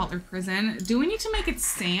little toddler prison. Do we need to make it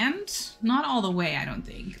sand? Not all the way, I don't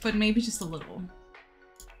think, but maybe just a little.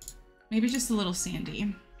 Maybe just a little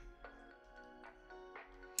sandy.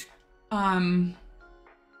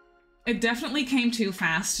 It definitely came too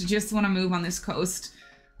fast. Just want to move on this coast.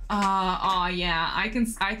 Yeah, I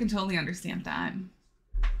can totally understand that.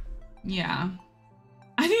 Yeah.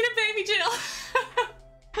 I need a baby Jill.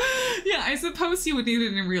 Yeah, I suppose you would need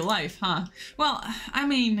it in real life, huh? Well, I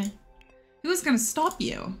mean, who's gonna stop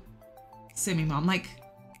you? Simmy mom, like,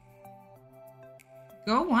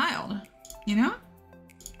 go wild, you know?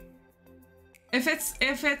 If it's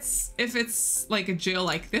like a Jill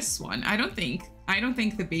like this one, I don't think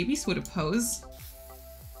the babies would oppose.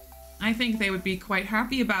 I think they would be quite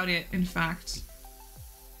happy about it, in fact.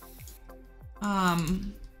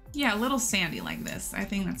 Yeah, a little sandy like this. I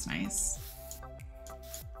think that's nice.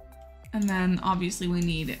 And then obviously we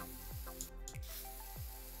need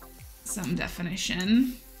some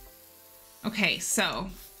definition. Okay, so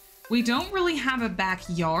we don't really have a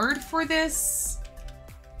backyard for this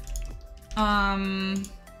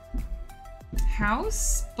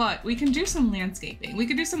house, but we can do some landscaping. We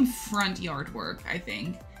could do some front yard work, I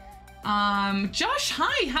think. Josh,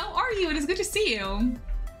 hi, how are you? It is good to see you.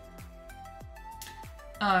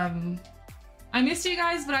 I missed you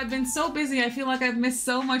guys, but I've been so busy. I feel like I've missed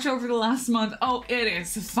so much over the last month. Oh, it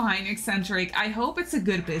is fine, eccentric. I hope it's a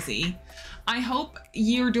good busy. I hope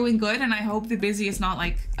you're doing good, and I hope the busy is not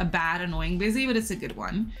like a bad, annoying busy, but it's a good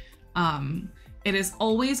one. It is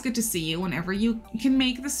always good to see you whenever you can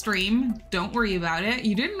make the stream. Don't worry about it.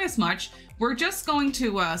 You didn't miss much. We're just going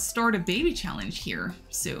to start a baby challenge here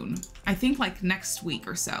soon. I think like next week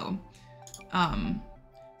or so.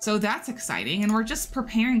 So that's exciting, and we're just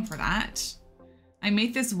preparing for that. I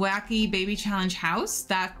made this wacky baby challenge house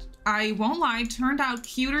that, I won't lie, turned out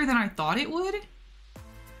cuter than I thought it would.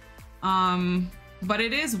 But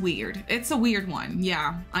it is weird. It's a weird one.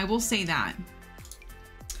 Yeah, I will say that.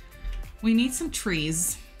 We need some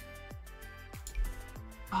trees.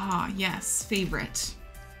 Ah, yes, favorite.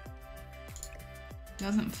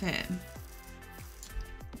 Doesn't fit.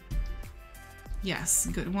 Yes,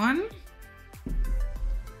 good one.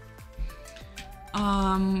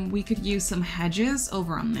 We could use some hedges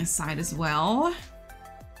over on this side as well,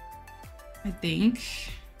 I think.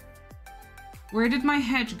 Where did my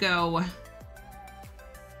hedge go?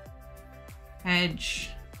 Hedge,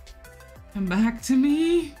 come back to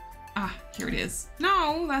me. Ah, here it is.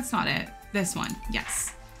 No, that's not it. This one,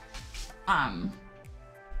 yes.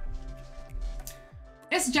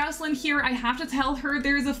 Is Jocelyn here? I have to tell her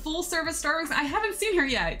there's a full service Starbucks. I haven't seen her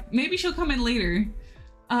yet. Maybe she'll come in later.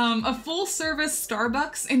 A full service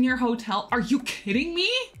Starbucks in your hotel? Are you kidding me?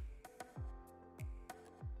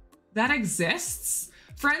 That exists?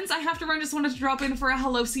 Friends, I have to run. Just wanted to drop in for a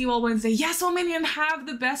hello, see you all Wednesday. Yes, oh Minion, have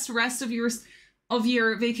the best rest of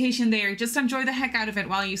your vacation there. Just enjoy the heck out of it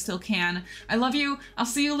while you still can. I love you. I'll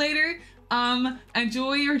see you later.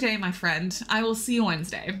 Enjoy your day, my friend. I will see you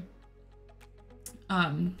Wednesday.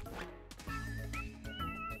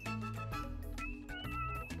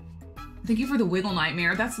 Thank you for the wiggle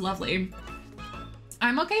nightmare. That's lovely.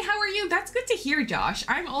 I'm okay. How are you? That's good to hear, Josh.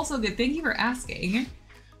 I'm also good. Thank you for asking.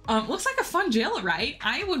 Looks like a fun jail, right?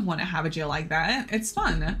 I would want to have a jail like that. It's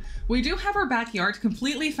fun. We do have our backyard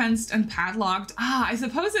completely fenced and padlocked. Ah, I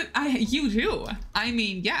suppose you do. I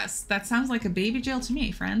mean, yes, that sounds like a baby jail to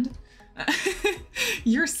me, friend.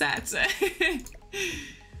 You're set.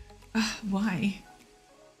 Why?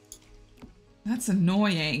 That's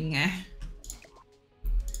annoying.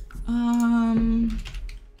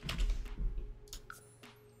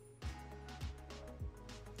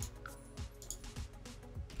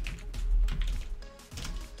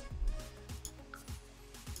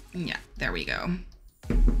 Yeah, there we go.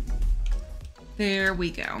 There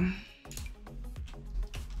we go.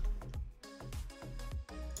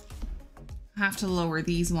 I have to lower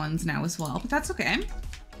these ones now as well, but that's okay.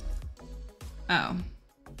 Oh.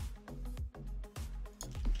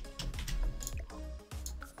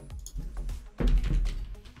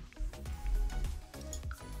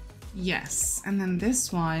 Yes, and then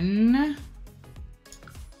this one.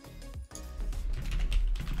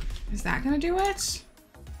 Is that gonna do it?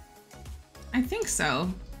 I think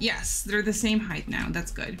so. Yes, they're the same height now.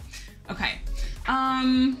 That's good. Okay.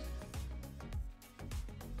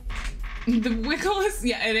 The wiggle is,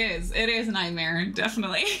 yeah, it is. It is a nightmare,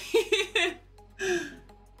 definitely.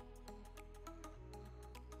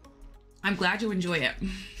 I'm glad you enjoy it.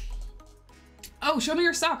 Oh, show me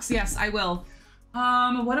your socks. Yes, I will.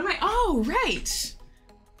 What am I? Oh, right.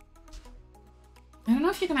 I don't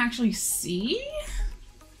know if you can actually see.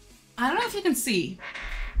 I don't know if you can see.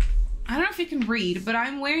 I don't know if you can read, but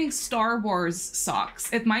I'm wearing Star Wars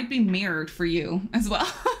socks. It might be mirrored for you as well.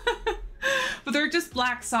 But they're just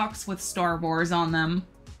black socks with Star Wars on them.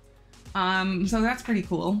 So that's pretty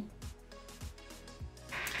cool.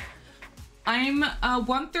 I'm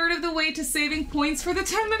 1/3 of the way to saving points for the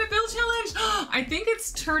 10-minute build challenge. I think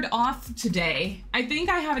it's turned off today. I think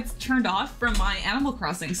I have it turned off from my Animal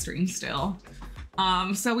Crossing stream still.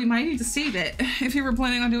 So we might need to save it if you were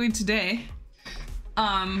planning on doing today.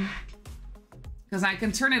 Because I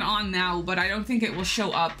can turn it on now, but I don't think it will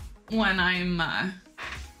show up when I'm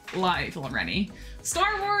live already.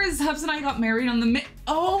 Star Wars, Hubs and I got married on the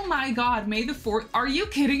oh my god, May the 4th. Are you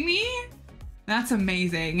kidding me? That's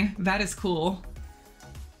amazing. That is cool.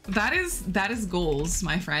 That is goals,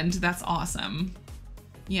 my friend. That's awesome.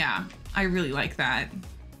 Yeah, I really like that.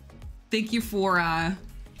 Thank you for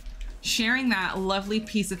sharing that lovely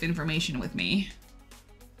piece of information with me.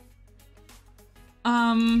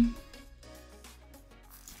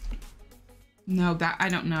 No, that I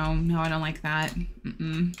don't know. No, I don't like that.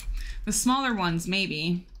 The smaller ones,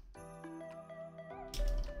 maybe.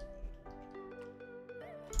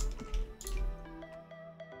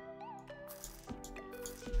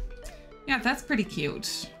 Yeah, that's pretty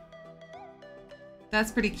cute.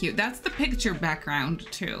 That's pretty cute. That's the picture background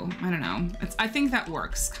too. I don't know. I think that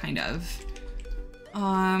works kind of.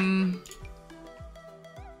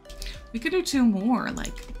 We could do 2 more,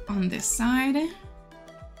 like on this side.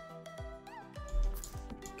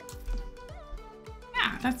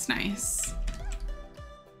 Yeah, that's nice.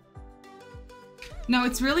 No,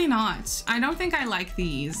 it's really not. I don't think I like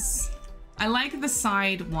these. I like the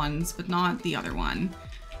side ones, but not the other one.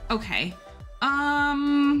 Okay.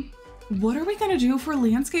 What are we gonna do for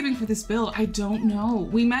landscaping for this build? I don't know.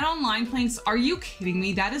 We met online playing. Are you kidding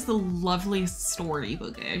me? That is the loveliest story,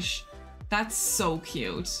 Bookish. That's so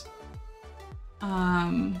cute.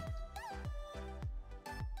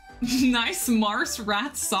 Nice Mars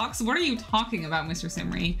rat socks. What are you talking about, Mr.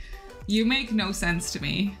 Simmery? You make no sense to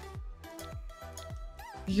me.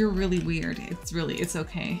 You're really weird. It's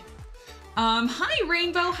okay. Hi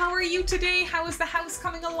Rainbow, how are you today? How is the house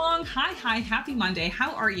coming along? Hi, happy Monday.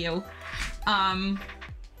 How are you? How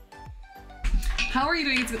are you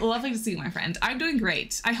doing? It's lovely to see you, my friend. I'm doing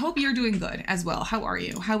great. I hope you're doing good as well. How are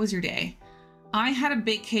you? How was your day? I had a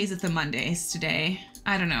big case at the Mondays today.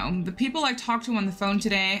 I don't know. The people I talked to on the phone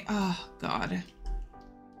today, oh God,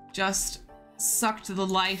 just sucked the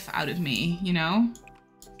life out of me, you know?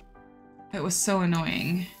 It was so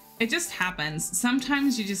annoying. It just happens.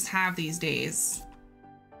 Sometimes you just have these days.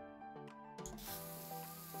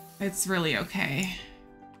 It's really okay.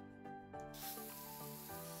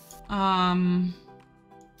 I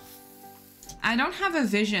don't have a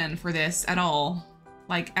vision for this at all.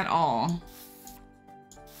 Like, at all.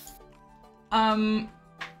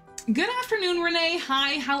 Good afternoon, Renee.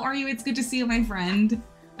 Hi, how are you? It's good to see you, my friend.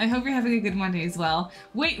 I hope you're having a good Monday as well.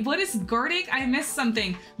 Wait, what is Gardic? I missed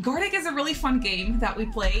something. Gardic is a really fun game that we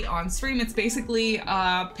play on stream. It's basically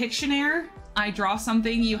Pictionary. I draw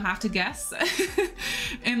something, you have to guess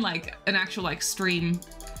in like an actual like stream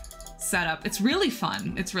setup. It's really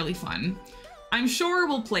fun. It's really fun. I'm sure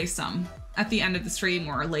we'll play some at the end of the stream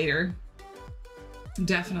or later.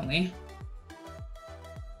 Definitely.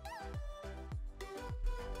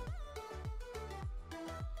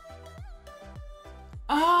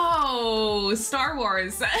 Oh, Star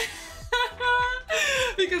Wars.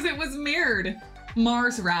 Because it was mirrored.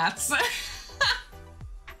 Mars rats.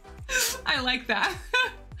 I like that.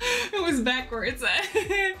 It was backwards.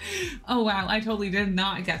 Oh wow, I totally did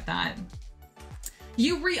not get that.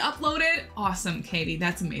 You re-uploaded? Awesome, Katie.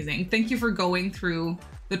 That's amazing. Thank you for going through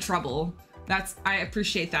the trouble. I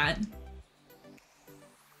appreciate that.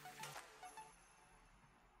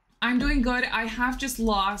 I'm doing good. I have just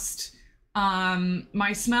lost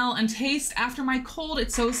my smell and taste after my cold.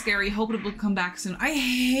 It's so scary. Hope it will come back soon. I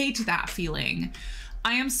hate that feeling.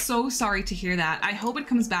 I am so sorry to hear that. I hope it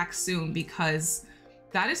comes back soon because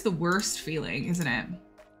that is the worst feeling, isn't it?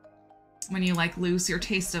 When you like lose your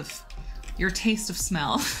taste of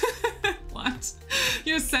smell. What?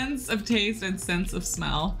 Your sense of taste and sense of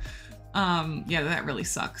smell. Yeah, that really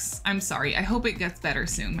sucks. I'm sorry. I hope it gets better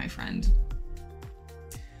soon, my friend.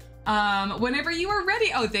 Whenever you are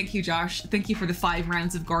ready. Oh, thank you, Josh. Thank you for the 5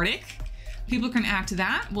 rounds of Gartic. People can add to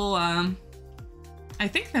that. Well, I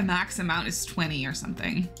think the max amount is 20 or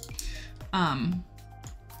something. I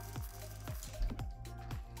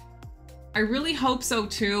really hope so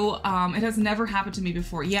too. It has never happened to me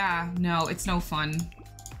before. Yeah, no, it's no fun.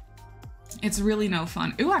 It's really no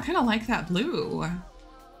fun. Ooh, I kind of like that blue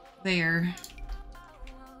there.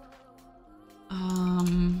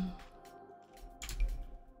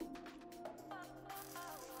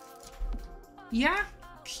 Yeah,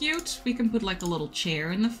 cute. We can put like a little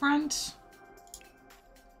chair in the front.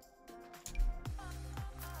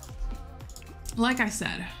 Like I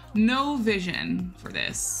said, no vision for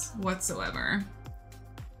this whatsoever.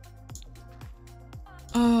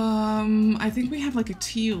 I think we have like a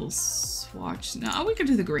teal swatch. No, we could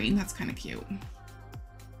do the green. That's kind of cute.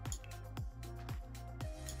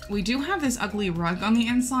 We do have this ugly rug on the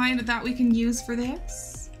inside that we can use for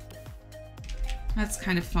this. That's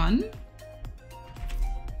kind of fun.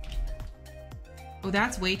 Oh,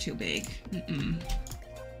 that's way too big.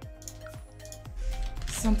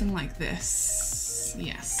 Something like this.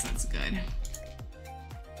 Yes, that's good.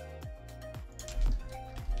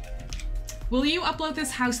 Will you upload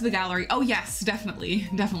this house to the gallery? Oh yes, definitely,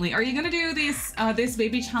 definitely. Are you gonna do this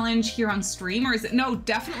baby challenge here on stream, or is it? No,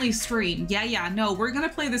 definitely stream. Yeah, no, we're gonna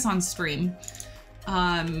play this on stream.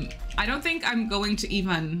 I don't think I'm going to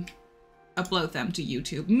even upload them to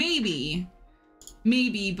YouTube. Maybe,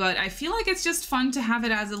 but I feel like it's just fun to have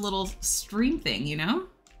it as a little stream thing, you know?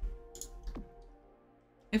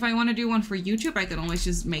 If I want to do one for YouTube, I can always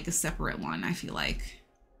just make a separate one, I feel like.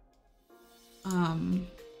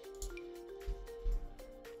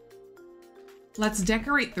 Let's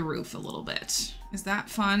decorate the roof a little bit. Is that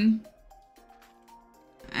fun?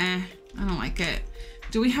 I don't like it.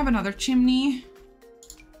 Do we have another chimney?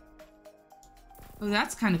 Oh,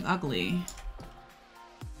 that's kind of ugly.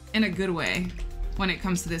 In a good way, when it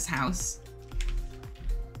comes to this house.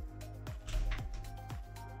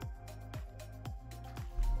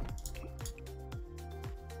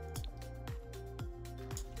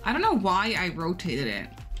 I don't know why I rotated it,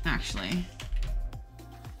 actually.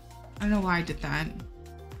 I don't know why I did that.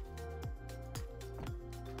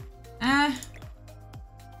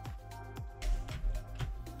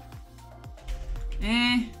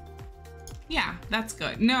 Yeah, that's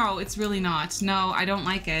good. No, it's really not. No, I don't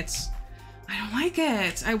like it. I don't like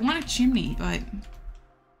it. I want a chimney, but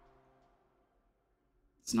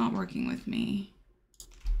it's not working with me.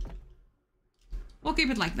 We'll keep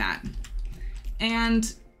it like that.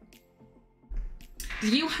 And do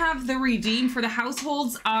you have the redeem for the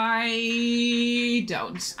households? I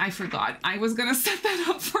don't. I forgot. I was gonna set that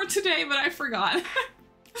up for today, but I forgot.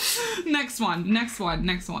 Next one.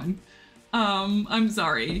 I'm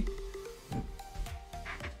sorry.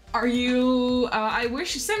 Are you, I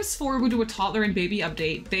wish Sims 4 would do a toddler and baby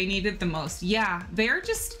update. They need it the most. Yeah, they're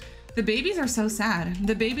just, the babies are so sad.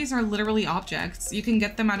 The babies are literally objects. You can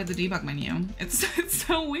get them out of the debug menu. It's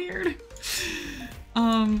so weird.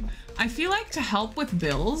 I feel like to help with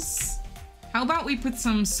bills, how about we put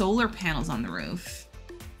some solar panels on the roof?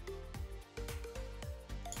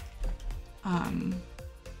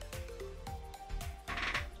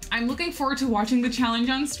 I'm looking forward to watching the challenge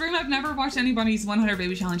on stream. I've never watched anybody's 100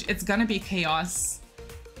 baby challenge. It's gonna be chaos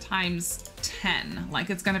times 10. Like,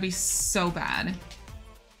 it's gonna be so bad.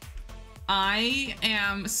 I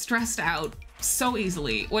am stressed out so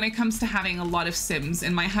easily when it comes to having a lot of Sims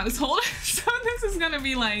in my household. So this is gonna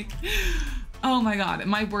be like, oh my god,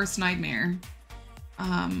 my worst nightmare.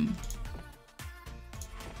 But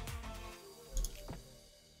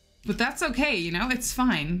that's okay, you know, it's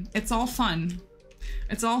fine. It's all fun.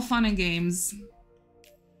 It's all fun and games.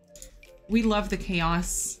 We love the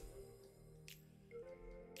chaos.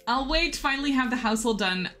 I'll wait to finally have the household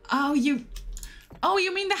done. Oh, you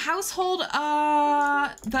mean the household,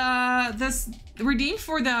 this redeem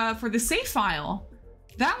for the save file.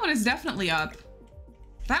 That one is definitely up.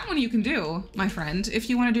 That one you can do, my friend. If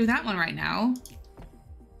you want to do that one right now,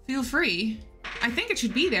 feel free. I think it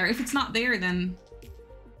should be there. If it's not there, then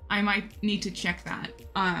I might need to check that.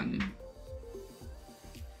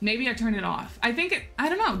 Maybe I turned it off. I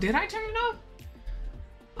don't know, did I turn it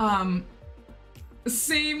off?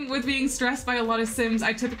 Same with being stressed by a lot of Sims.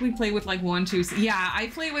 I typically play with like 1, 2, yeah, I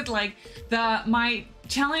play with like my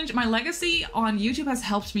challenge, my legacy on YouTube has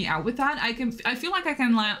helped me out with that. I feel like I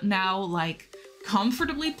can now like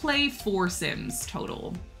comfortably play 4 Sims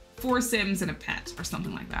total. 4 Sims and a pet or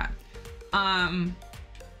something like that.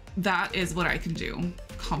 That is what I can do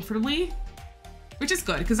comfortably, which is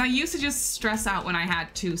good because I used to just stress out when I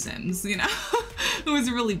had 2 Sims, you know? It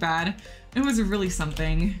was really bad. It was really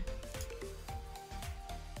something.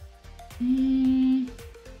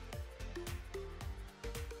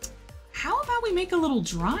 How about we make a little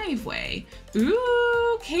driveway?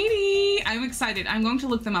 Ooh, Katie, I'm excited. I'm going to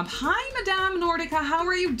look them up. Hi, Madame Nordica. How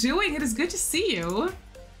are you doing? It is good to see you.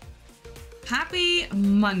 Happy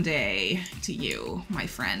Monday to you, my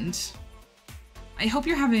friend. I hope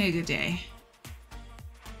you're having a good day.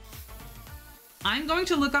 I'm going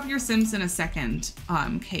to look up your Sims in a second,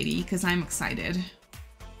 Katie, because I'm excited.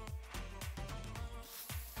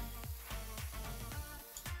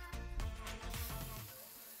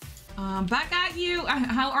 Back at you.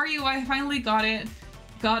 How are you? I finally got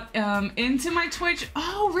into my Twitch.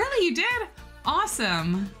 Oh, really? You did?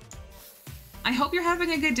 Awesome. I hope you're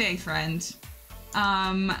having a good day, friend.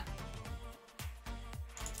 Then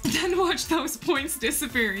watch those points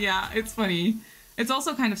disappear. Yeah, it's funny. It's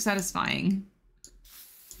also kind of satisfying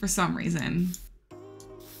for some reason.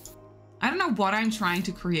 I don't know what I'm trying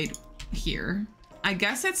to create here. I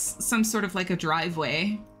guess it's some sort of like a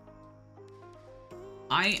driveway.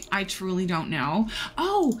 I truly don't know.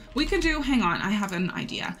 Oh, we can do, hang on, I have an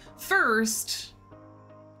idea. First,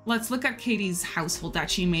 let's look at Katie's household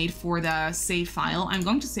that she made for the save file. I'm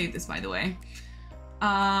going to save this, by the way.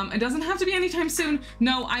 It doesn't have to be anytime soon.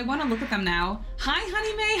 No, I want to look at them now. Hi,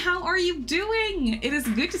 Honey May, how are you doing? It is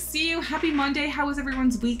good to see you. Happy Monday. How was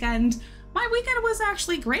everyone's weekend? My weekend was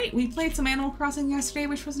actually great. We played some Animal Crossing yesterday,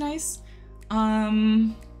 which was nice.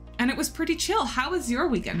 And it was pretty chill. How has your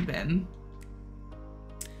weekend been?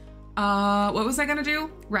 What was I gonna do?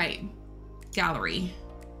 Right. Gallery.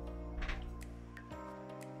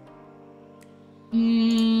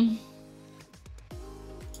 EA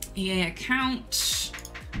account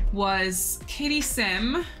was Katie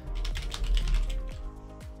Sim.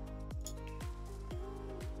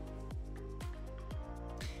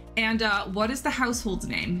 And what is the household's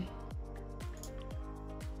name?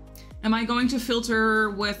 Am I going to filter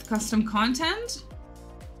with custom content?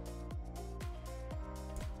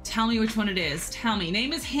 Tell me which one it is. Tell me.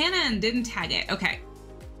 Name is Hannah and didn't tag it. Okay.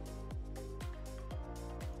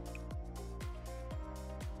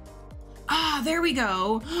 Ah, there we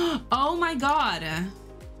go. Oh my God.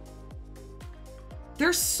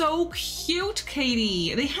 They're so cute,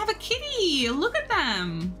 Katie. They have a kitty. Look at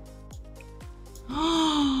them.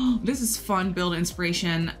 Oh, this is fun build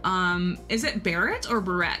inspiration. Is it Barrett or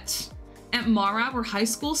Barrett? And Mara were high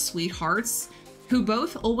school sweethearts who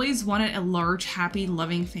both always wanted a large, happy,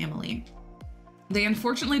 loving family. They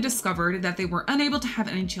unfortunately discovered that they were unable to have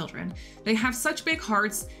any children. They have such big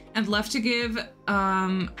hearts and love to give,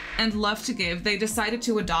 They decided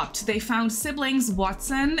to adopt. They found siblings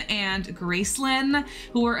Watson and Gracelyn,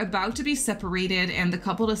 who were about to be separated, and the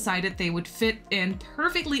couple decided they would fit in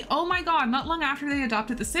perfectly. Oh my God, not long after they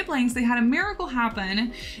adopted the siblings, they had a miracle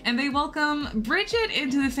happen, and they welcome Bridget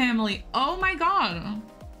into the family. Oh my God.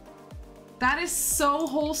 That is so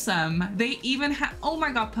wholesome. They even have, oh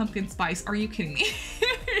my God, pumpkin spice. Are you kidding me?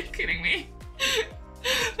 Are you kidding me?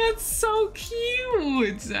 That's so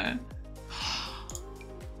cute.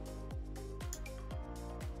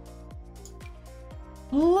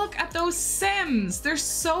 Look at those Sims. They're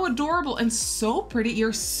so adorable and so pretty.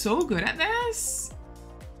 You're so good at this.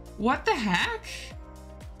 What the heck?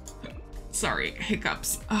 Sorry,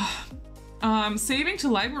 hiccups. Saving to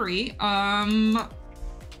library.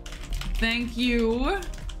 Thank you.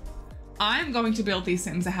 I'm going to build these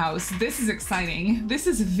Sims a house. This is exciting. This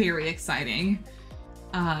is very exciting.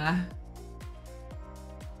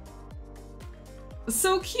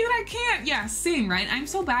 So cute, I can't. Yeah, same, right? I'm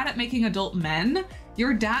so bad at making adult men.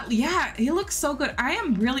 Your dad, yeah, he looks so good.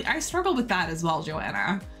 I struggle with that as well,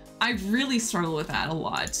 Joanna. I really struggle with that a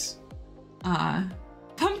lot.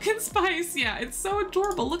 Pumpkin spice, yeah, it's so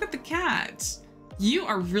adorable. Look at the cat. You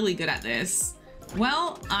are really good at this.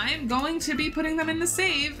 Well, I'm going to be putting them in the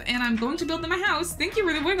save, and I'm going to build them a house. Thank you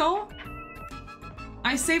for the wiggle.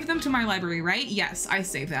 I saved them to my library, right? Yes, I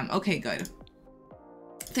saved them. Okay, good.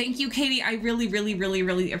 Thank you, Katie. I really, really, really,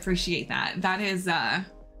 really appreciate that. That is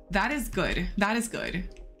good. That is good.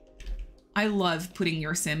 I love putting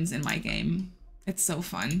your Sims in my game. It's so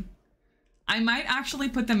fun. I might actually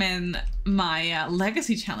put them in my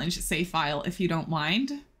Legacy Challenge save file if you don't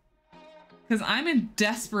mind. Because I'm in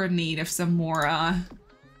desperate need of some more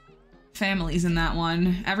families in that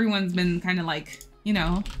one. Everyone's been kind of like, you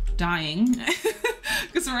know, dying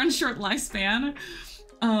because we're on short lifespan.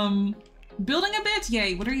 Building a bit?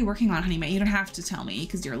 Yay. What are you working on, Honey May? You don't have to tell me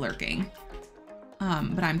because you're lurking.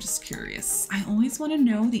 But I'm just curious. I always want to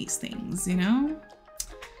know these things, you know?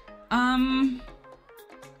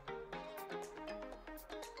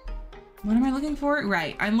 What am I looking for?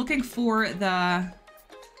 Right. I'm looking for the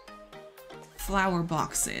flower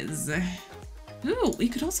boxes. Ooh, we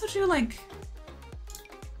could also do like,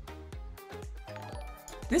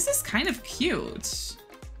 this is kind of cute.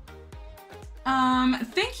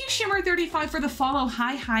 Thank you Shimmer35 for the follow.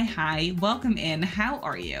 Hi, hi, hi. Welcome in. How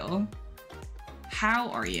are you? How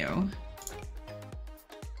are you?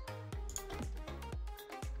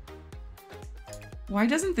 Why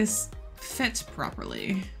doesn't this fit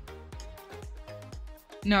properly?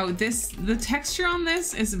 No, the texture on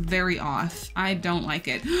this is very off. I don't like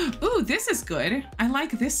it. Ooh, this is good. I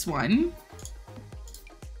like this one.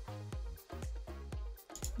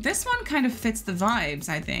 This one kind of fits the vibes,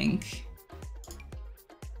 I think.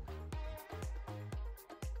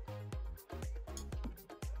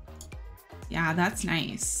 Yeah, that's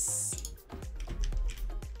nice.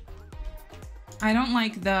 I don't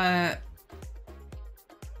like the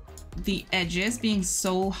edges being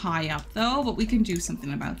so high up though, but we can do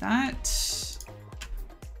something about that.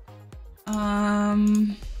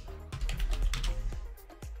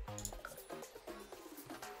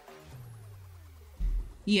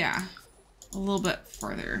 Yeah, a little bit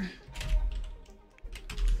further.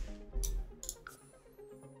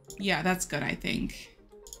 Yeah, that's good, I think.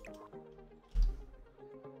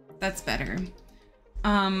 That's better.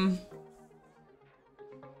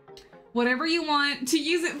 Whatever you want to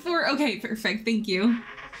use it for. Okay, perfect, thank you.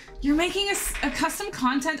 You're making a custom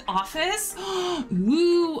content office?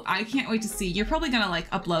 Woo, I can't wait to see. You're probably gonna like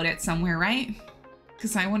upload it somewhere, right?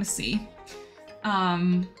 Because I want to see.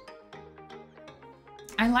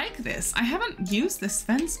 I like this. I haven't used this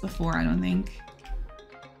fence before, I don't think.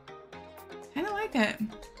 Kind of like it.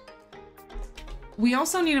 We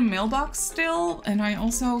also need a mailbox still, and I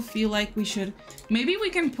also feel like we should, maybe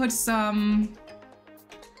we can put some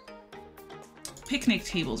picnic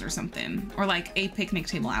tables or something, or like a picnic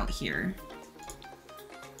table out here.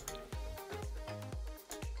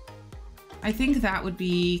 I think that would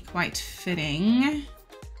be quite fitting.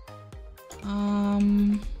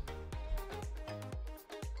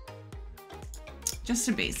 Just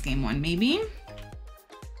a base game one, maybe.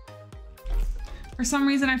 For some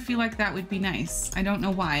reason, I feel like that would be nice. I don't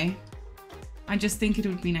know why. I just think it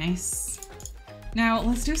would be nice. Now,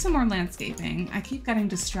 let's do some more landscaping. I keep getting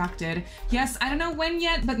distracted. Yes, I don't know when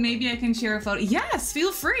yet, but maybe I can share a photo. Yes,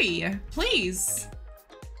 feel free, please.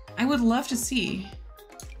 I would love to see.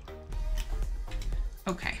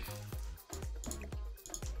 Okay.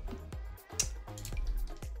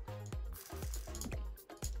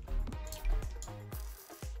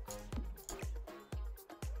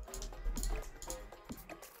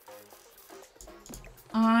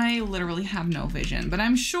 I literally have no vision, but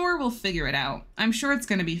I'm sure we'll figure it out. I'm sure it's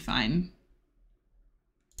gonna be fine.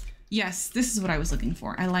 Yes, this is what I was looking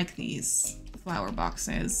for. I like these flower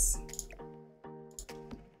boxes.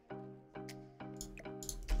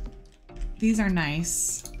 These are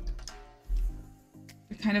nice.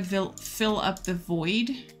 They kind of fill up the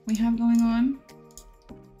void we have going on.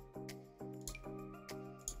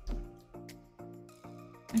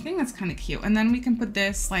 I think that's kind of cute. And then we can put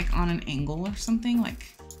this like on an angle or something,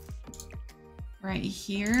 like right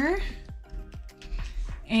here.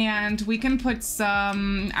 And we can put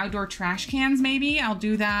some outdoor trash cans maybe. I'll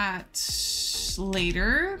do that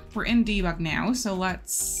later. We're in debug now, so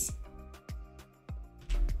let's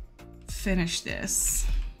finish this.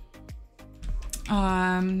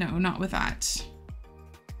 No, not with that.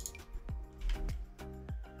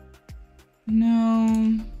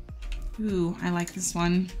 No. Ooh, I like this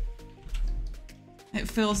one. It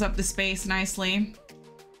fills up the space nicely.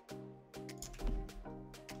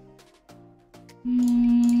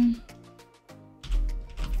 Do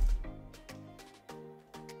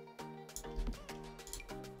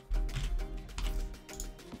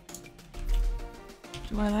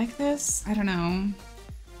I like this? I don't know.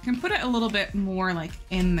 I can put it a little bit more like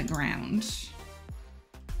in the ground.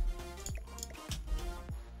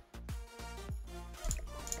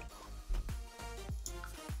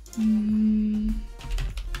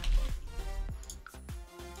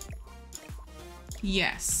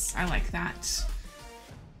 Yes, I like that.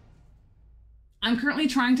 I'm currently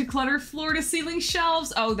trying to clutter floor to ceiling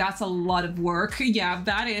shelves. Oh, that's a lot of work. Yeah,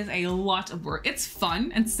 that is a lot of work. It's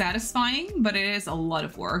fun and satisfying, but it is a lot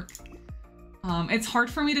of work. It's hard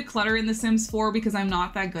for me to clutter in The Sims 4 because I'm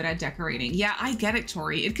not that good at decorating. Yeah, I get it,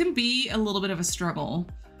 Tori. It can be a little bit of a struggle.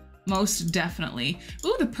 Most definitely.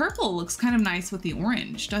 Ooh, the purple looks kind of nice with the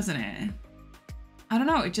orange, doesn't it? I don't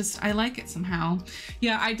know, I like it somehow.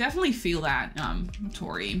 Yeah, I definitely feel that,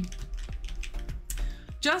 Tori.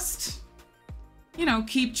 Just, you know,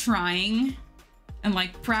 keep trying, and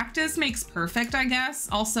like practice makes perfect, I guess.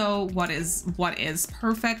 Also, what is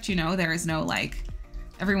perfect, you know, there is no like,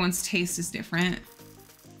 everyone's taste is different.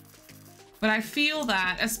 But I feel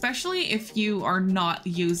that, especially if you are not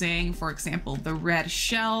using, for example, the red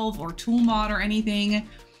shelf or tool mod or anything,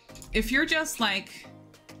 if you're just like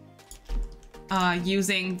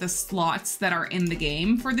using the slots that are in the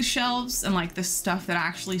game for the shelves and like the stuff that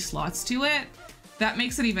actually slots to it, that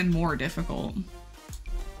makes it even more difficult.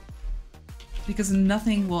 Because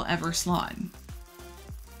nothing will ever slot.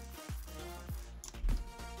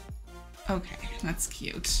 Okay, that's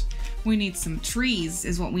cute. We need some trees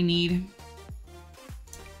is what we need.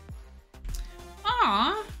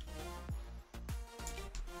 Aww.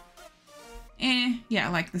 Yeah,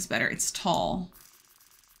 I like this better. It's tall.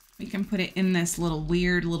 We can put it in this little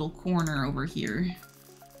weird little corner over here.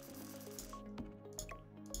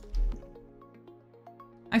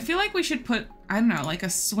 I feel like we should put, I don't know, like a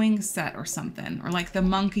swing set or something, or like the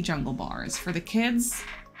monkey jungle bars for the kids.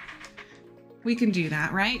 We can do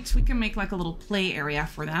that, right? We can make like a little play area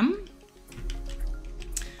for them.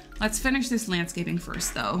 Let's finish this landscaping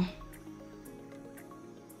first though.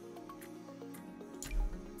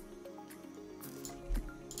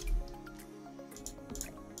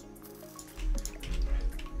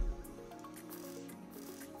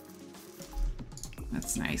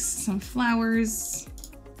 That's nice. Some flowers.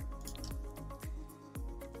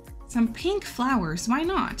 Some pink flowers, why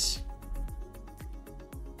not?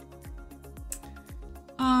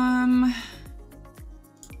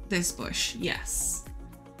 This bush, yes.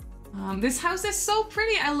 This house is so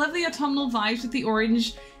pretty. I love the autumnal vibes with the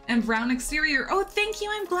orange and brown exterior. Oh, thank you.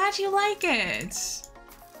 I'm glad you like it.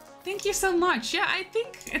 Thank you so much. Yeah, I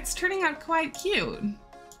think it's turning out quite cute.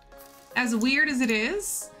 As weird as it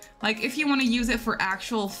is, like if you want to use it for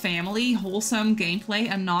actual family, wholesome gameplay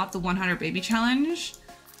and not the 100 baby challenge,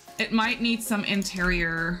 it might need some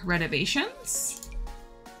interior renovations.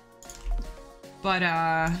 But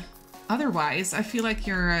otherwise, I feel like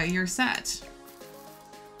you're set.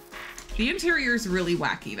 The interior is really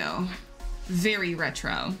wacky though. Very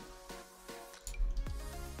retro.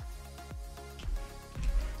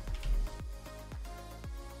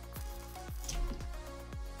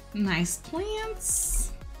 Nice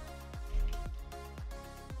plants.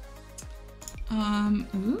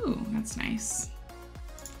 Ooh, that's nice.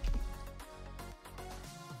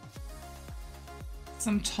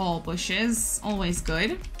 Some tall bushes, always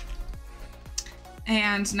good.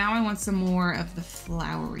 And now I want some more of the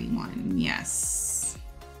flowery one, yes.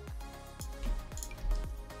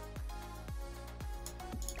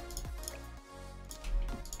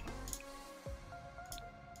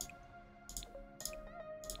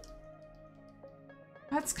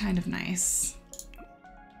 That's kind of nice.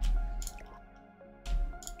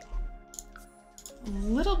 A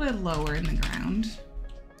little bit lower in the ground.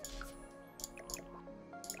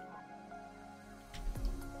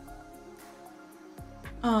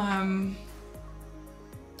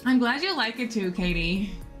 I'm glad you like it too,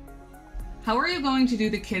 Katie. How are you going to do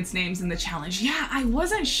the kids' names in the challenge? Yeah, I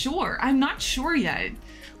wasn't sure. I'm not sure yet.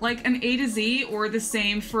 Like an A to Z or the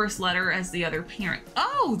same first letter as the other parent.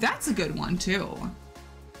 Oh, that's a good one too.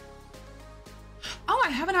 Oh, I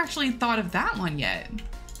haven't actually thought of that one yet.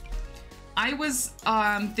 I was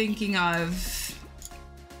thinking of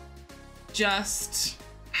just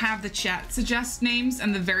have the chat suggest names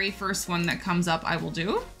and the very first one that comes up I will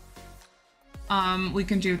do. We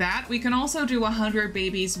can do that. We can also do 100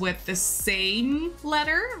 babies with the same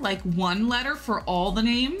letter, like one letter for all the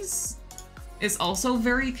names is also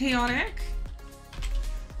very chaotic.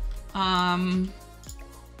 The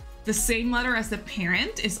same letter as the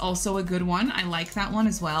parent is also a good one. I like that one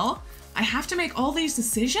as well. I have to make all these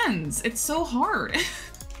decisions. It's so hard.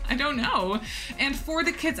 I don't know. And for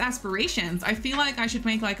the kids' aspirations, I feel like I should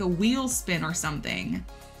make like a wheel spin or something.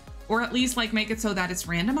 Or at least like make it so that it's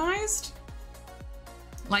randomized.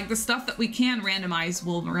 Like the stuff that we can randomize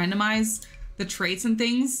will randomize the traits and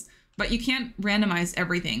things, but you can't randomize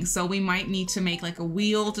everything. So we might need to make like a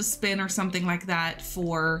wheel to spin or something like that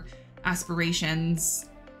for aspirations.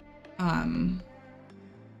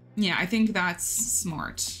 Yeah, I think that's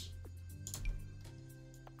smart.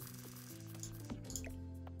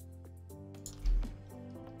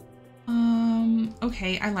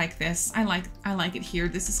 Okay, I like this. I like it here.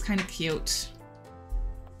 This is kind of cute.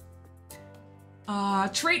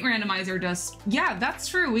 Trait randomizer does, yeah, that's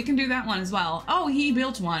true. We can do that one as well. Oh, he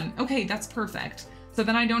built one. Okay, that's perfect. So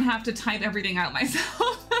then I don't have to type everything out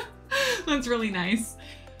myself. That's really nice.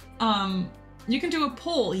 You can do a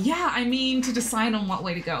poll. Yeah, I mean to decide on what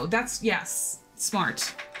way to go. That's, yes,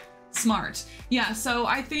 smart. Smart. Yeah, so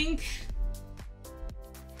I think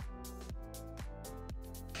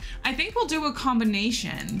we'll do a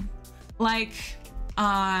combination. Like,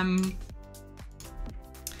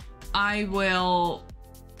 I will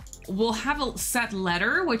we'll have a set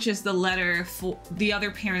letter, which is the letter for the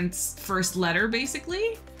other parent's first letter,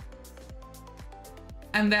 basically.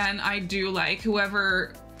 And then I do like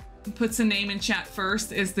whoever puts a name in chat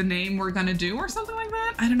first is the name we're gonna do or something like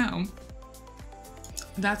that. I don't know.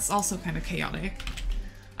 That's also kind of chaotic.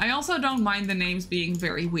 I also don't mind the names being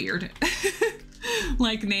very weird.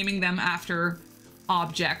 Like naming them after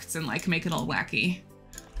objects and like make it all wacky.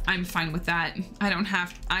 I'm fine with that. I don't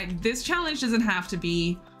have, this challenge doesn't have to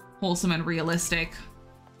be wholesome and realistic.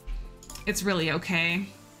 It's really okay.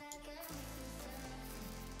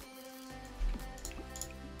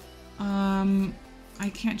 I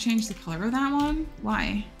can't change the color of that one.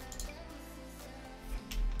 Why?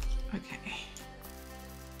 Okay.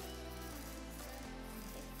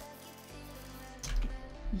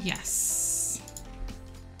 Yes.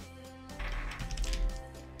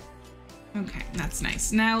 Okay, that's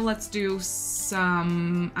nice. Now let's do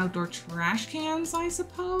some outdoor trash cans, I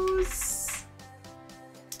suppose.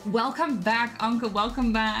 Welcome back, Uncle.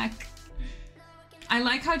 Welcome back. I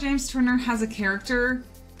like how James Turner has a character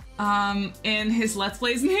in his Let's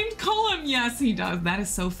Plays named Colum. Yes, he does. That is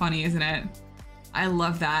so funny, isn't it? I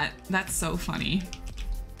love that. That's so funny.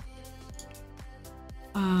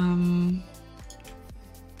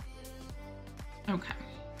 Okay.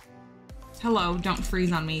 Hello, don't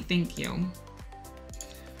freeze on me. Thank you.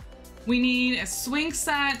 We need a swing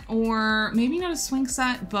set, or maybe not a swing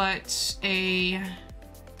set, but a...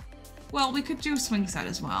 Well, we could do a swing set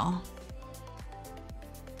as well.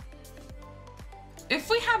 If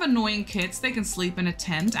we have annoying kids, they can sleep in a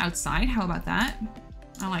tent outside. How about that?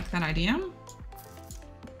 I like that idea.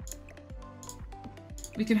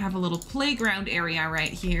 We can have a little playground area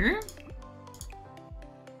right here.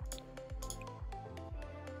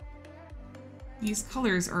 These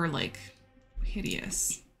colors are like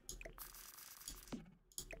hideous.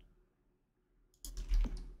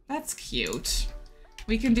 That's cute.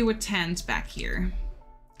 We can do a tent back here.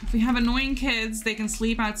 If we have annoying kids, they can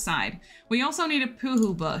sleep outside. We also need a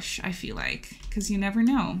poohoo bush, I feel like, because you never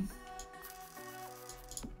know.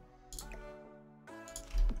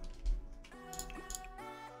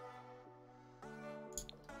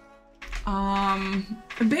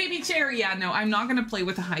 Baby chair, yeah, no, I'm not gonna play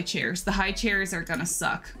with the high chairs. The high chairs are gonna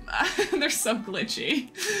suck. They're so glitchy.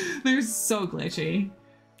 They're so glitchy.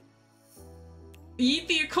 Yeet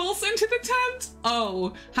the occults into the tent?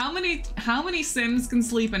 Oh, how many Sims can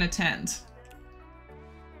sleep in a tent?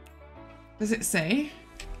 Does it say?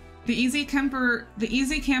 The Easy Camper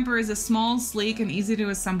is a small, sleek, and easy to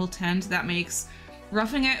assemble tent that makes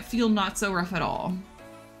roughing it feel not so rough at all.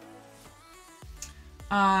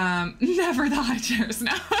 Never the high chairs,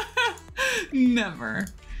 no. Never.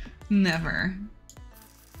 Never.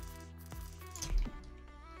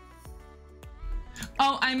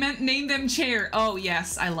 Oh, I meant name them chair. Oh,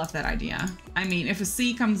 yes, I love that idea. I mean, if a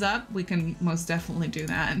C comes up, we can most definitely do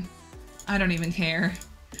that. I don't even care.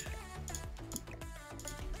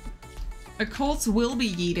 Occults will be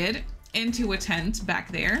yeeted into a tent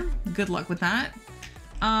back there. Good luck with that.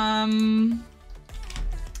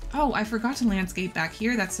 Oh, I forgot to landscape back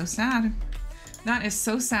here. That's so sad. That is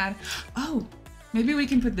so sad. Oh, maybe we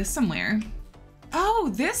can put this somewhere.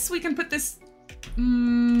 Oh, we can put this...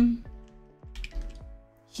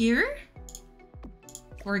 Here?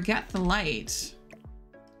 Forget the light.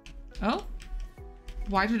 Oh.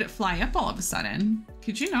 Why did it fly up all of a sudden?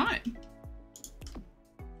 Could you not?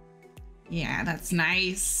 Yeah, that's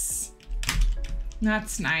nice.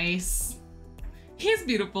 That's nice. He's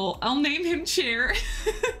beautiful. I'll name him Chair.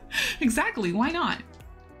 Exactly, why not?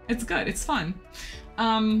 It's good, it's fun.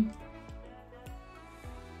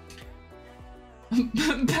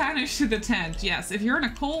 Banish to the tent. Yes, if you're in a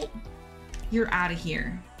cult, you're out of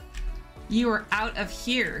here. You are out of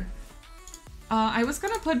here. I was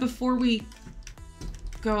gonna put, before we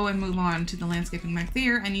go and move on to the landscaping back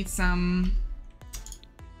there, I need some,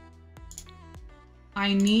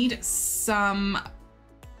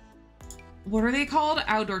 what are they called?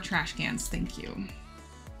 Outdoor trash cans, thank you.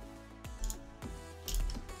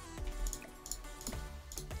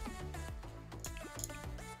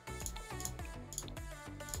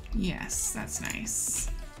 Yes, that's nice.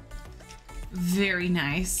 Very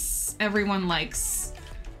nice. Everyone likes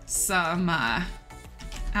some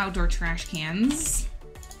outdoor trash cans.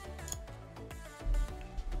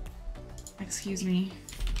 Excuse me.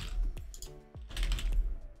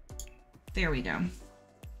 There we go.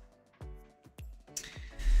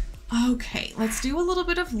 Okay, let's do a little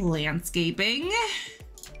bit of landscaping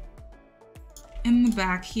in the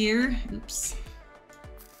back here. Oops.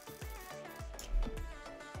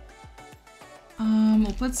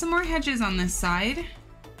 We'll put some more hedges on this side.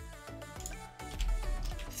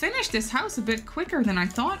 finished this house a bit quicker than I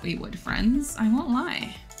thought we would, friends. I won't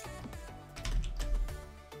lie.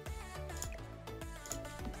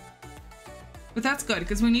 But that's good,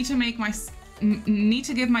 because we need to make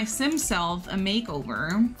give my sim self a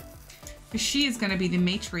makeover. Because she is gonna be the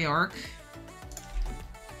matriarch.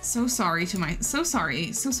 So sorry to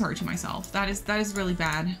myself. That is really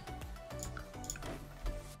bad.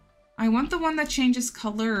 I want the one that changes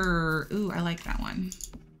color. Ooh, I like that one.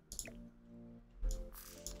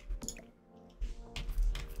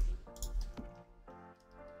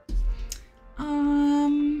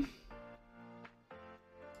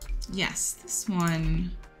 Yes, this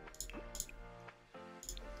one.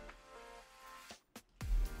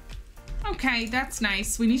 Okay, that's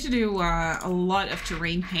nice. We need to do a lot of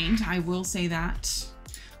terrain paint, I will say that.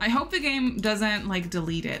 I hope the game doesn't like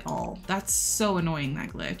delete it all. That's so annoying,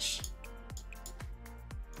 that glitch.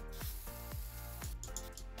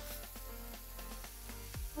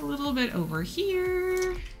 A little bit over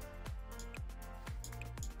here.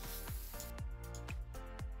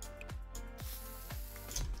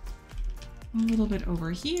 A little bit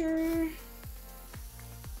over here.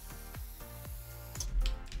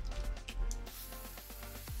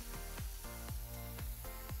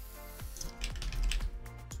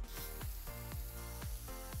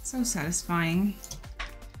 So satisfying.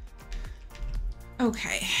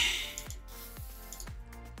 Okay.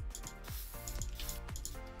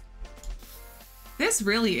 This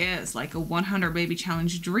really is like a 100 baby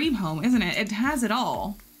challenge dream home, isn't it? It has it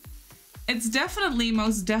all. It's definitely,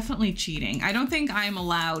 most definitely cheating. I don't think I'm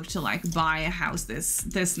allowed to like buy a house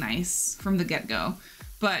this nice from the get-go.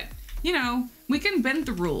 But, you know, we can bend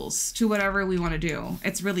the rules to whatever we want to do.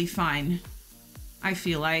 It's really fine, I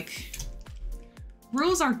feel like.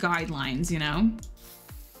 Rules are guidelines, you know?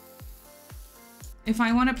 If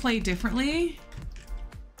I want to play differently,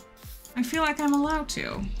 I feel like I'm allowed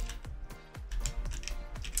to.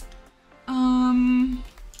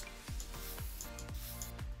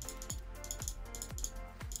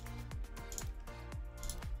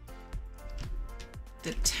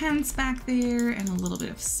 The tents back there and a little bit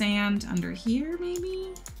of sand under here,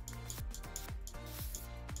 maybe?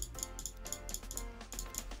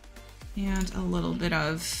 And a little bit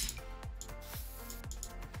of,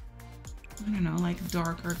 I don't know, like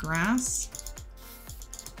darker grass.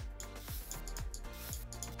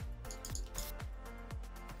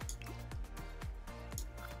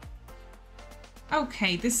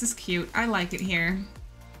 Okay, this is cute. I like it here.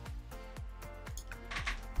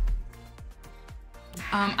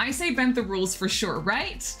 I say bend the rules for sure,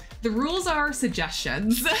 right? The rules are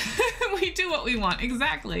suggestions. We do what we want,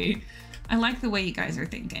 exactly. I like the way you guys are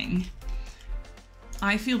thinking.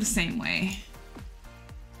 I feel the same way.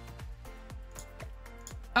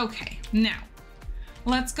 Okay, now,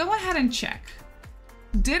 let's go ahead and check.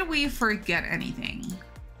 Did we forget anything?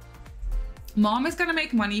 Mom is gonna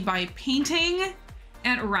make money by painting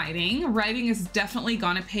and writing. Writing is definitely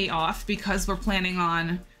gonna pay off because we're planning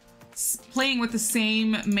on playing with the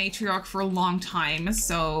same matriarch for a long time.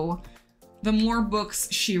 So the more books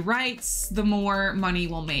she writes, the more money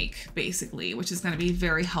we'll make, basically, which is gonna be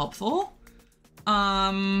very helpful.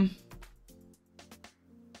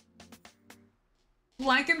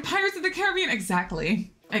 Like in Pirates of the Caribbean,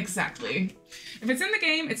 exactly. Exactly. If it's in the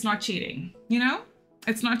game, it's not cheating, you know?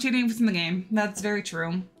 It's not cheating if it's in the game. That's very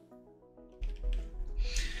true.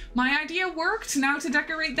 My idea worked. Now to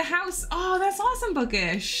decorate the house. Oh, that's awesome,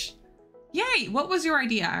 Bookish. Yay. What was your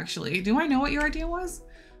idea, actually? Do I know what your idea was?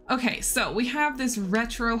 Okay, so we have this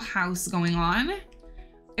retro house going on.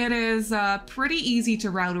 It is pretty easy to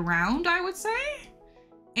route around, I would say.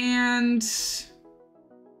 And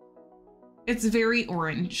it's very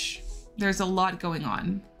orange. There's a lot going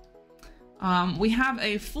on. We have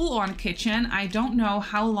a full-on kitchen. I don't know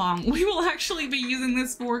how long we will actually be using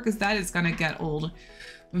this for because that is gonna get old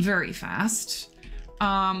very fast.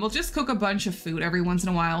 We'll just cook a bunch of food every once in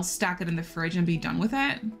a while, stack it in the fridge and be done with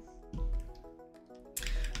it.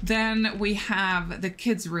 Then we have the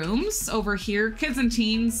kids' rooms over here. Kids and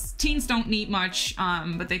teens. Teens don't need much,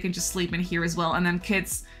 but they can just sleep in here as well. And then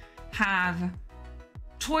kids have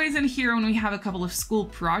toys in here, and we have a couple of school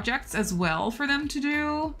projects as well for them to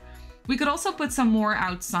do. We could also put some more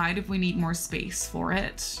outside if we need more space for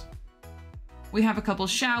it. We have a couple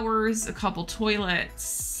showers, a couple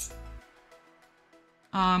toilets.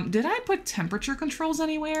 Did I put temperature controls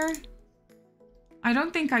anywhere? I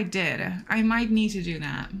don't think I did. I might need to do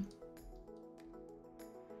that.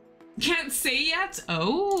 Can't say yet?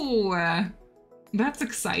 Oh, that's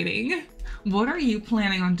exciting. What are you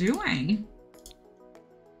planning on doing?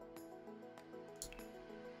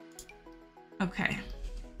 Okay.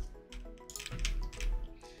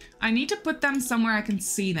 I need to put them somewhere I can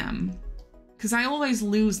see them, because I always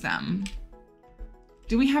lose them.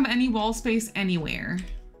 Do we have any wall space anywhere?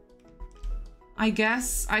 I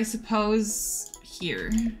suppose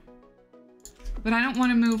here. But I don't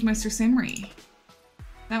want to move Mr. Simmery.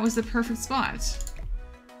 That was the perfect spot.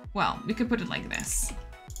 Well, we could put it like this.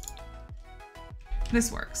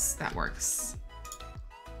 This works, that works.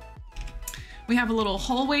 We have a little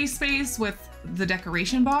hallway space with the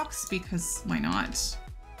decoration box, because why not?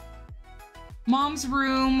 Mom's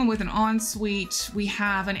room with an ensuite. We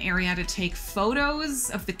have an area to take photos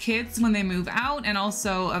of the kids when they move out and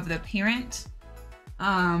also of the parent.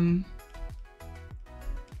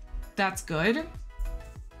 That's good.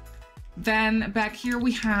 Then back here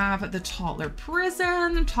we have the toddler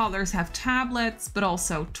prison. Toddlers have tablets, but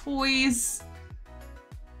also toys.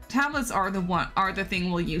 Tablets are the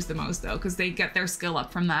thing we'll use the most though, because they get their skill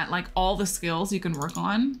up from that, like all the skills you can work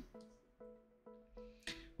on.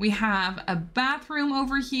 We have a bathroom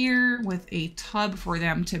over here with a tub for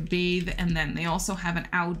them to bathe, and then they also have an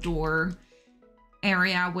outdoor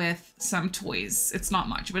area with some toys. It's not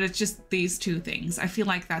much, but it's just these two things. I feel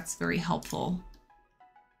like that's very helpful.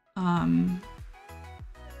 I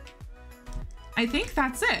think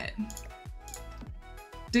that's it.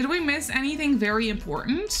 Did we miss anything very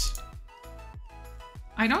important?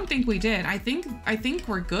 I don't think we did. I think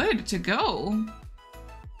we're good to go,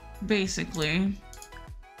 basically.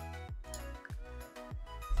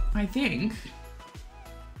 I think.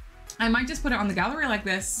 I might just put it on the gallery like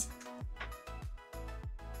this.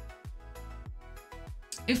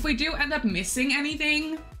 If we do end up missing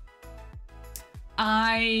anything,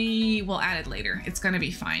 I will add it later. It's gonna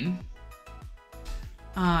be fine.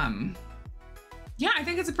 Yeah, I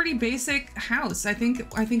think it's a pretty basic house. I think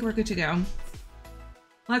we're good to go.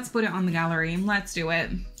 Let's put it on the gallery. Let's do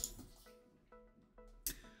it.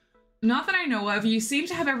 Not that I know of. You seem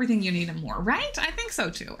to have everything you need and more, right? I think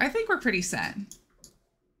so too. I think we're pretty set.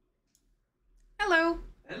 Hello.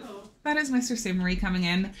 Hello. That is Mr. Simmery coming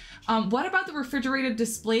in. What about the refrigerated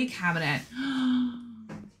display cabinet?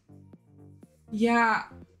 Yeah,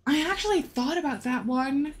 I actually thought about that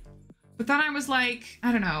one, but then I was like,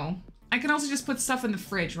 I don't know. I can also just put stuff in the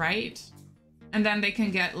fridge, right? And then they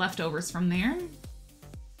can get leftovers from there.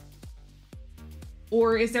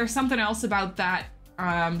 Or is there something else about that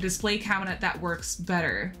display cabinet that works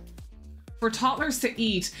better? For toddlers to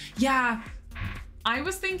eat. Yeah, I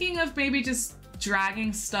was thinking of maybe just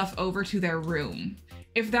dragging stuff over to their room.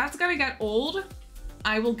 If that's gonna get old,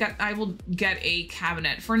 I will get a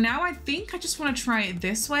cabinet. For now, I think I just want to try it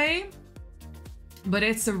this way. But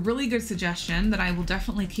it's a really good suggestion that I will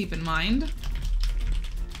definitely keep in mind.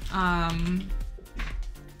 I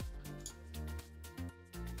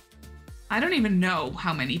don't even know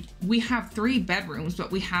how many. We have 3 bedrooms,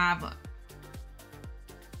 but we have,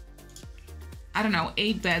 I don't know,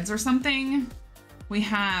 8 beds or something. We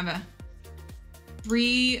have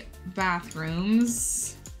 3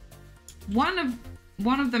 bathrooms. One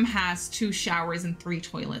of them has 2 showers and 3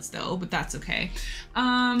 toilets though, but that's okay.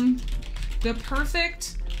 The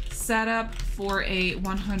perfect setup for a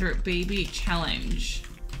 100 baby challenge,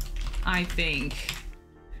 I think.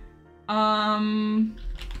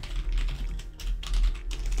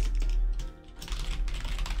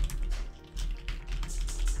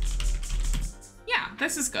 Yeah,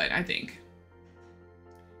 this is good, I think.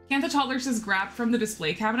 Can't the toddlers just grab from the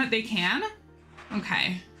display cabinet? They can?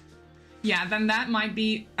 Okay. Yeah, then that might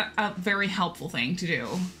be a very helpful thing to do.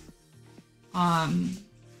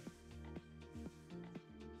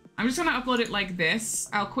 I'm just gonna upload it like this.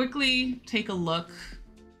 I'll quickly take a look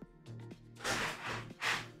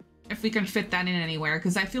if we can fit that in anywhere,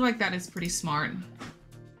 because I feel like that is pretty smart.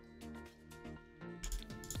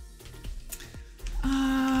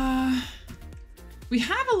 We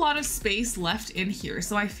have a lot of space left in here,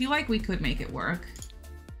 so I feel like we could make it work.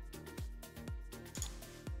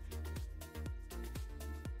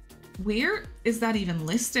 Where is that even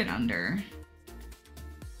listed under?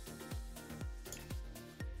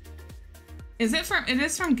 Is it from, it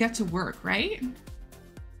is from Get to Work, right?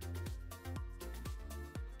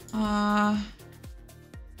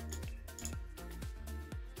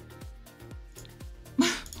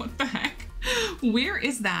 What the heck? Where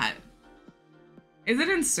is that? Is it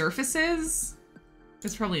in Surfaces?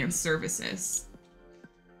 It's probably in Services.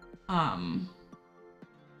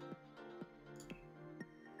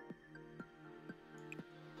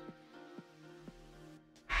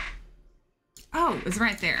 Oh, it's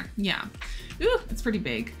right there. Yeah. Ooh, it's pretty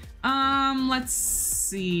big. Let's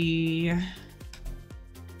see.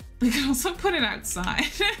 We can also put it outside.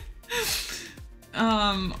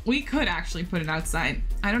 We could actually put it outside.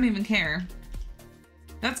 I don't even care.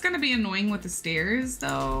 That's gonna be annoying with the stairs,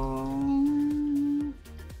 though.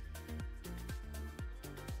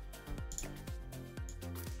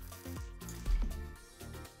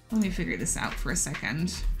 Let me figure this out for a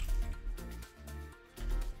second.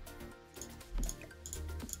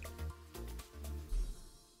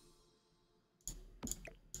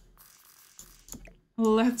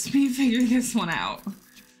 Let me figure this one out.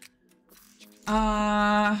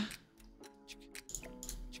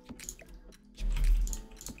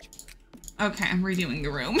 Okay, I'm redoing the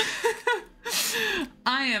room.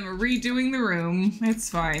 I am redoing the room. It's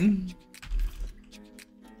fine.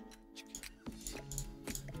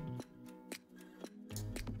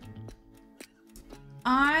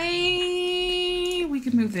 We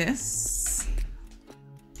could move this.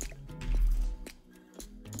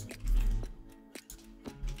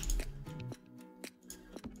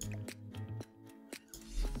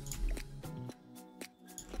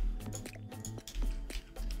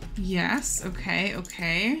 Yes, okay,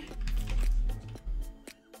 okay.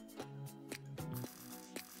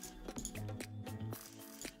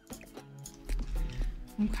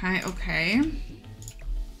 Okay, okay.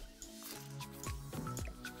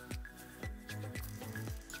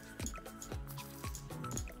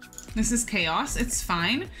 This is chaos, it's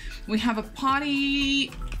fine. We have a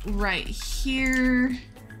potty right here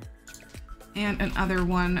and another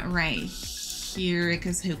one right here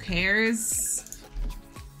because who cares?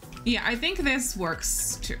 Yeah, I think this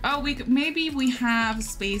works too. Oh, maybe we have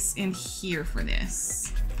space in here for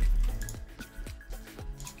this.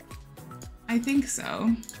 I think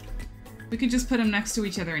so. We could just put them next to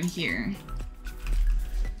each other in here.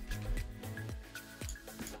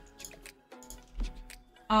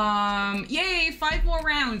 Yay, 5 more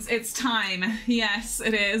rounds. It's time. Yes,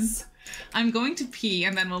 it is. I'm going to pee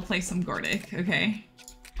and then we'll play some Gordic, okay?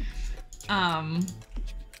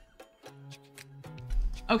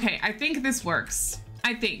 Okay, I think this works.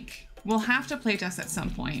 I think. We'll have to playtest at some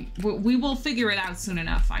point. We will figure it out soon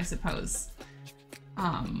enough, I suppose.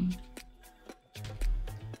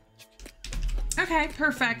 Okay,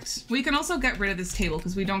 perfect. We can also get rid of this table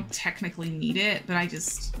because we don't technically need it, but I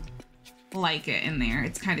just like it in there.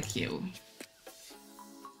 It's kind of cute.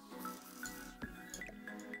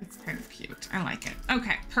 It's kind of cute. I like it.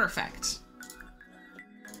 Okay, perfect.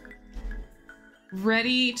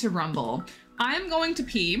 Ready to rumble. I'm going to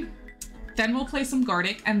pee, then we'll play some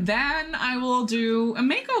Gartic, and then I will do a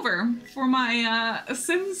makeover for my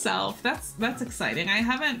sim self. That's exciting. I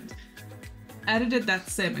haven't edited that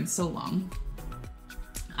sim in so long.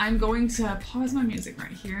 I'm going to pause my music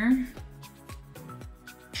right here.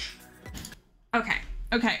 Okay,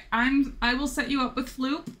 okay. I will set you up with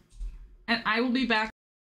Floop, and I will be back.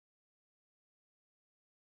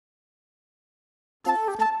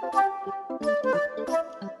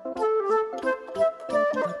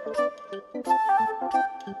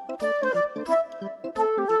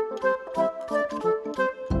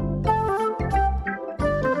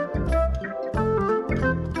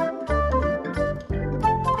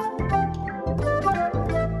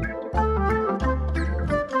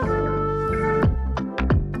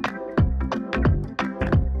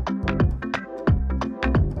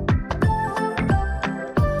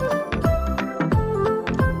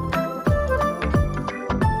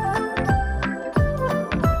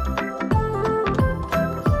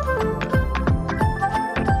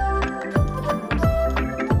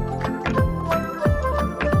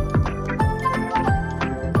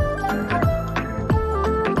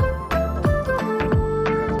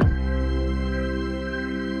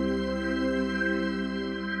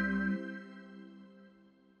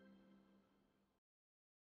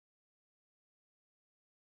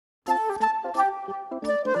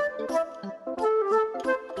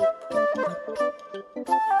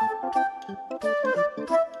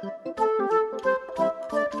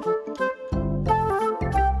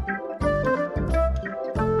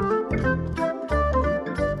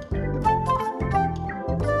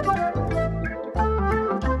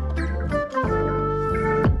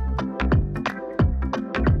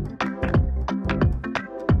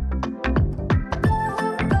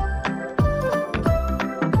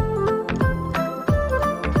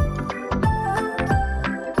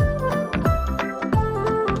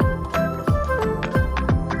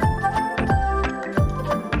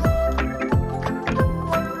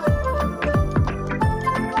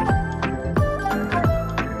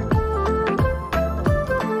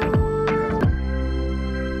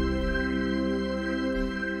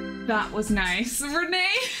 That was nice. Renee,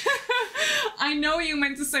 I know you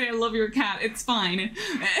meant to say I love your cat. It's fine.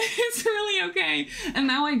 It's really okay. And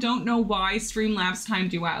now I don't know why Streamlabs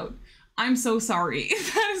timed you out. I'm so sorry.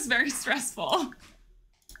 That is very stressful.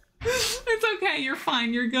 It's okay. You're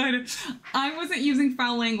fine. You're good. I wasn't using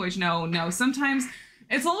foul language. No, no. Sometimes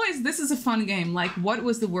it's always, this is a fun game. Like, what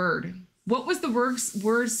was the word? What was the word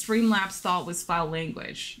Streamlabs thought was foul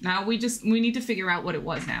language? Now we need to figure out what it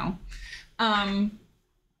was now.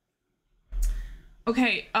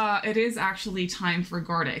 Okay, it is actually time for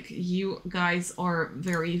Gardic. You guys are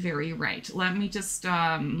very, very right. Let me just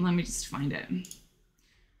find it.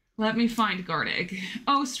 Let me find Gardic.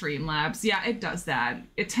 Oh, Streamlabs. Yeah, it does that.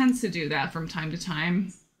 It tends to do that from time to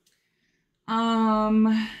time.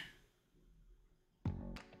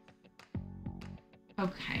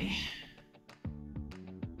 Okay.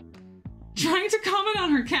 Trying to comment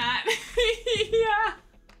on her cat. Yeah.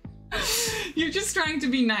 You're just trying to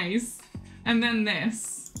be nice. And then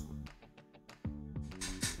this.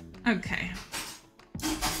 Okay.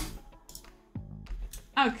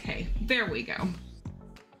 Okay, there we go.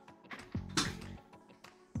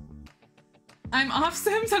 I'm off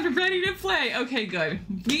Sims and ready to play. Okay, good.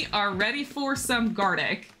 We are ready for some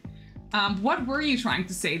Gardic. What were you trying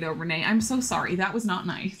to say though, Renee? I'm so sorry, that was not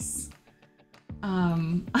nice.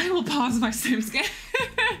 I will pause my Sims game.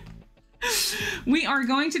 We are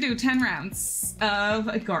going to do 10 rounds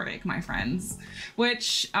of Gardic, my friends,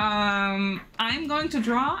 which I'm going to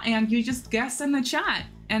draw and you just guess in the chat.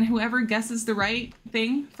 And whoever guesses the right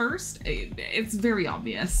thing first, it's very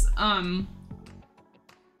obvious.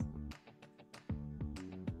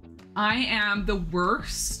 I am the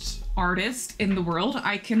worst artist in the world.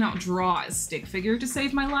 I cannot draw a stick figure to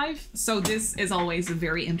save my life. So this is always a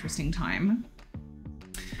very interesting time.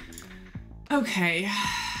 Okay.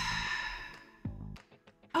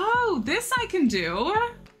 Oh, this I can do.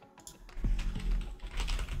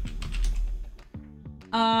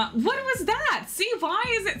 What was that? See, why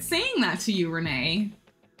is it saying that to you, Renee?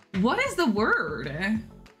 What is the word?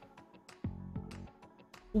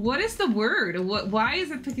 What is the word? Why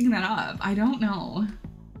is it picking that up? I don't know.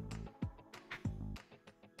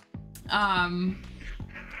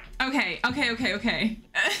 Okay.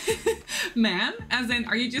 Man, as in,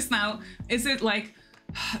 are you just now, is it like,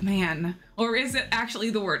 man, or is it actually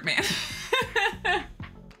the word man?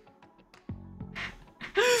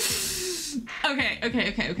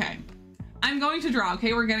 Okay. I'm going to draw,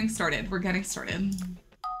 okay? We're getting started.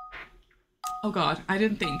 Oh God, I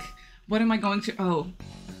didn't think. What am I going to, oh.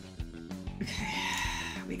 Okay,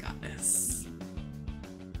 we got this.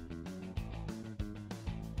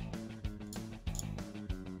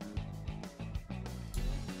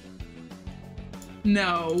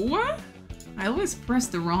 No, I always press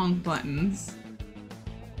the wrong buttons.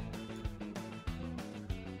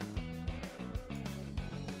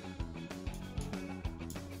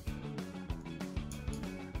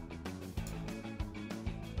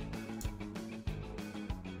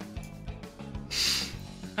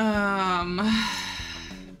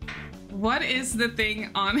 What is the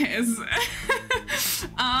thing on his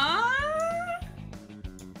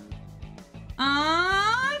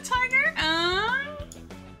tiger?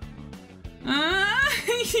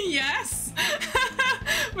 Yes.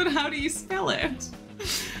 But how do you spell it?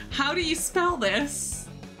 How do you spell this?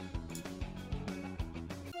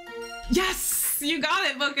 Yes, you got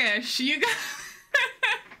it, Bookish. You got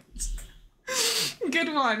it.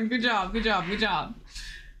 Good one. Good job.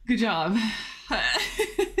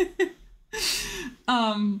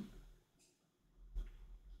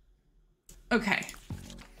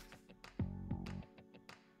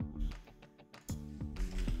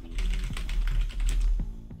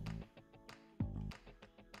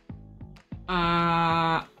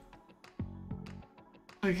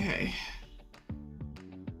 Okay.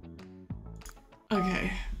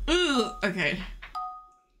 Okay. Ooh, okay.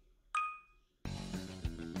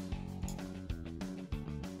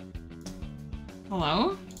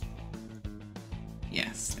 Hello?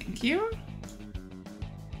 Yes, thank you.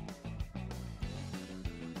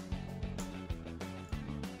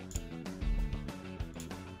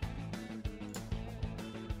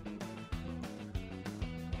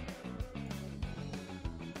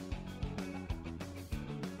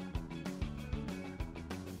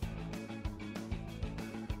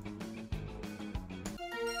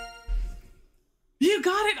 You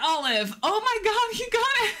got it, Olive! Oh my God, you got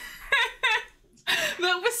it!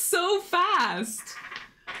 That was so fast.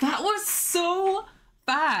 That was so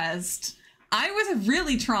fast. I was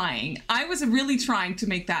really trying to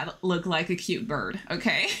make that look like a cute bird,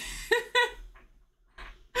 okay?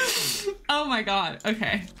 Oh my God,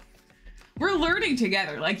 okay. We're learning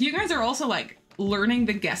together. Like, you guys are also like learning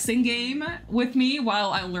the guessing game with me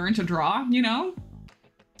while I learn to draw, you know?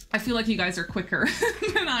 I feel like you guys are quicker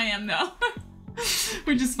than I am though.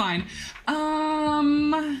 Which is fine.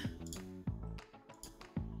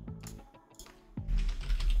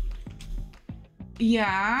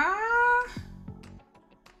 Yeah.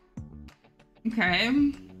 Okay.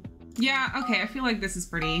 Yeah, okay, I feel like this is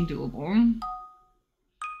pretty doable.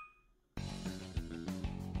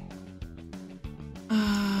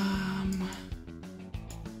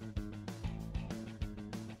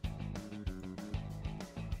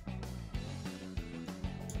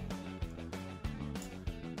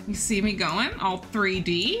 You see me going all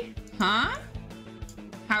 3D? Huh?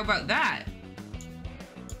 How about that?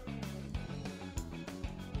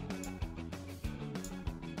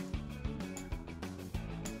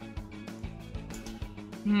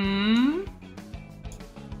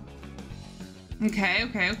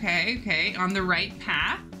 Okay. On the right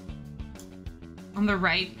path. On the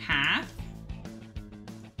right path.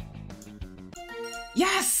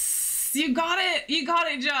 Yes! You got it! You got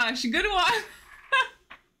it, Josh. Good one.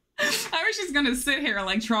 I was just gonna sit here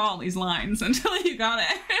like draw all these lines until you got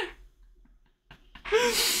it.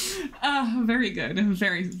 Very good.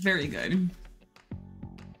 Very, very good.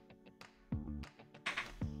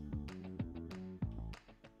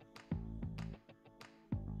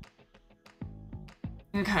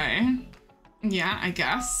 Okay. Yeah, I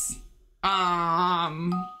guess.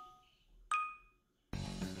 Oh.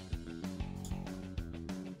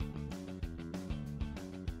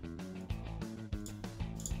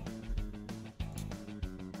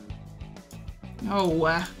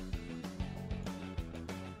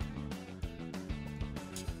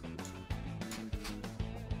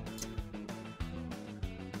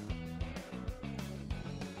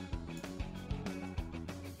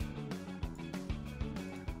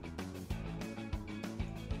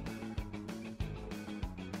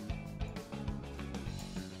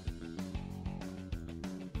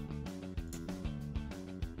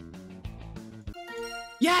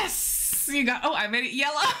 Yes! You got, oh, I made it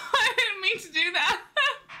yellow. I didn't mean to do that.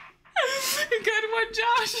 Good one,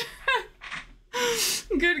 Josh.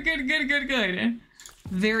 Good.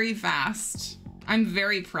 Very fast. I'm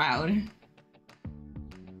very proud.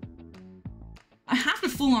 I have to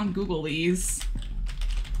full on Google these.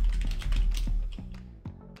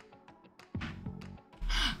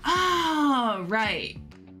 Oh, right.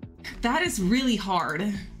 That is really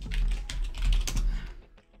hard.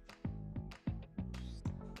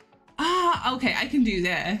 Okay, I can do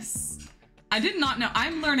this. I did not know.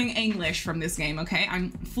 I'm learning English from this game, okay?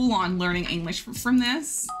 I'm full on learning English from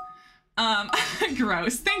this.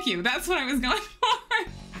 Gross. Thank you. That's what I was going for.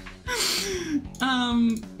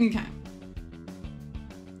 Okay.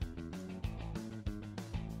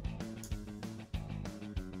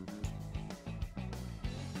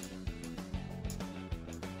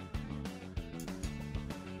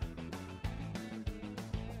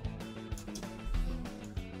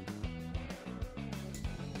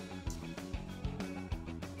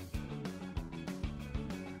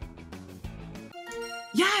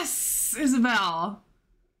 Yes, Isabel.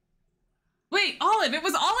 Wait, Olive. It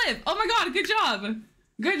was Olive. Oh my God. Good job.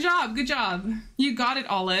 Good job. You got it,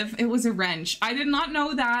 Olive. It was a wrench. I did not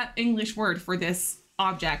know that English word for this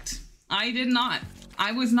object. I did not.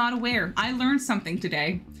 I was not aware. I learned something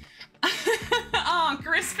today. Oh,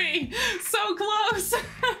 crispy. So close.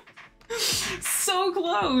 So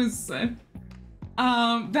close.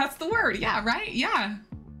 That's the word. Yeah, right? Yeah.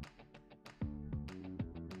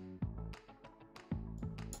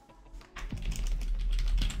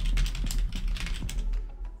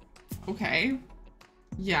 Okay.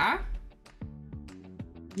 Yeah.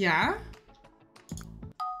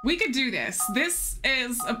 We could do this. This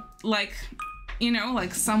is like, you know,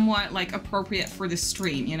 like somewhat like appropriate for the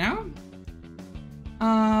stream, you know?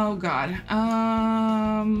 Oh God.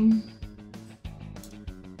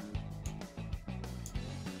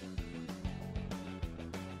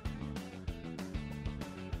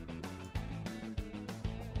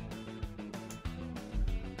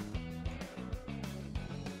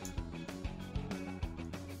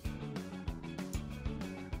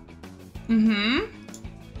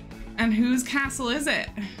 And whose castle is it?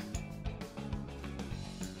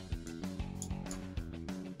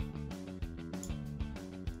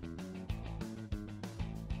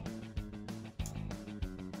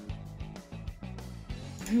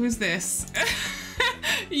 Who is this?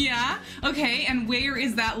 Yeah, okay, and where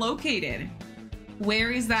is that located?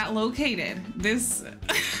 Where is that located? This,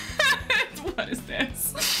 what is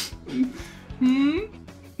this?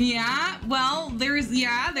 Yeah, well, there's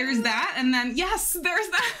that, and then, yes, there's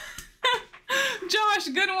that. Josh,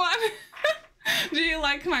 good one. Do you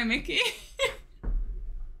like my Mickey?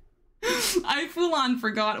 I full on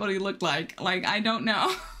forgot what he looked like. Like, I don't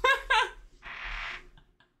know.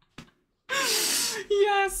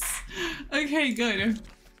 Yes. Okay, good.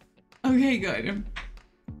 Okay, good.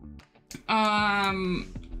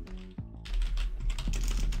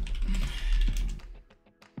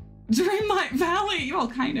 Dreamlight Valley. Well,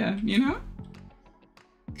 kind of, you know?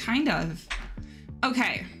 Kind of.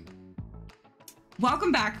 Okay.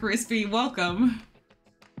 Welcome back, Crispy. Welcome.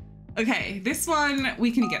 Okay, this one,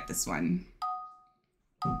 we can get this one.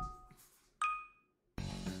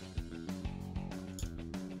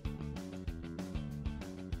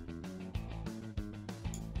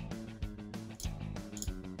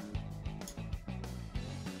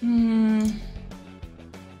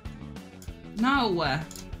 No.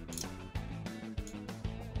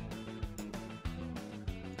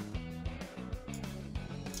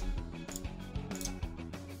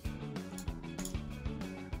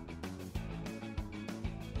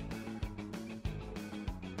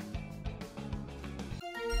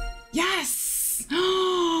 Yes!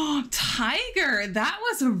 Oh, Tiger! That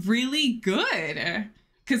was really good.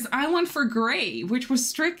 Because I went for gray, which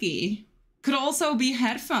was tricky. Could also be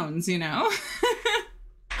headphones, you know?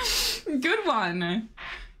 Good one.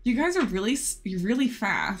 You guys are really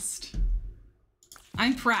fast.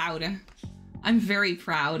 I'm proud. I'm very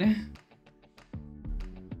proud.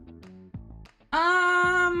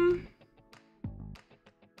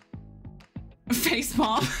 Face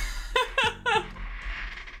palm.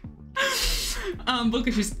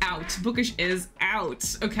 Bookish is out. Bookish is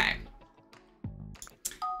out. Okay.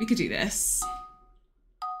 We could do this.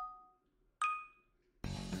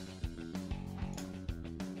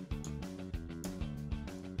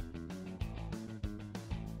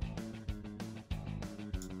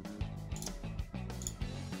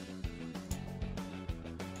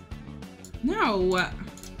 No.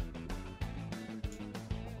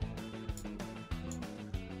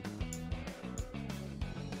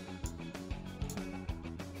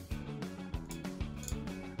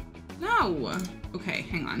 No. Okay,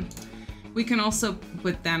 hang on. We can also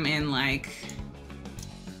put them in like...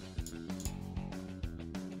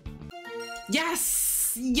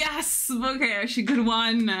 Yes! Yes! Okay, actually good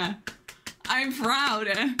one. I'm proud.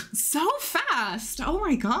 So fast! Oh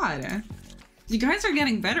my god. You guys are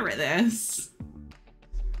getting better at this.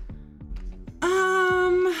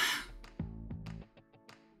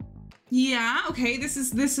 Yeah, okay, this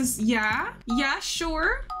is, yeah,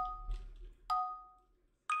 sure.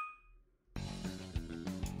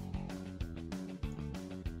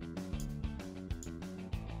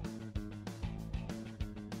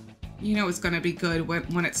 You know it's gonna be good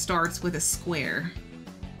when it starts with a square.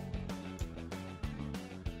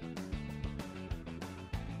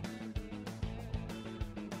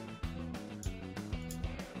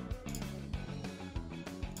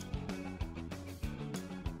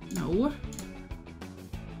 No.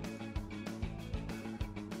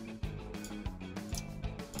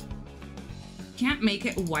 Can't make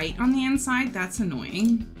it white on the inside? That's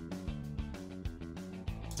annoying.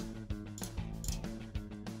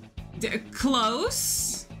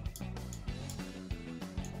 Close.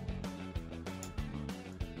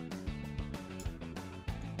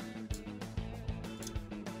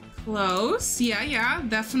 Close. Yeah,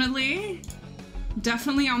 definitely.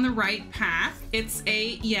 Definitely on the right path. It's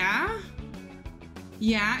a, yeah,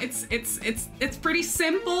 it's pretty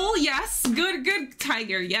simple. Yes, good,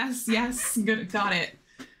 Tiger. Yes, good, got it.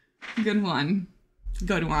 Good one.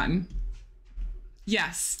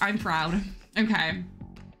 Yes, I'm proud. Okay.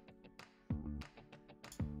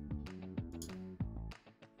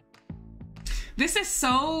 This is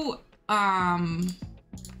so,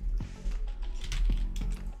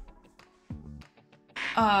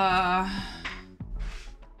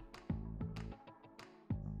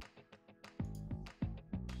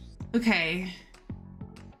 okay.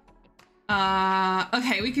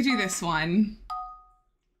 Okay, we could do this one.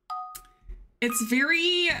 It's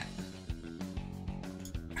very...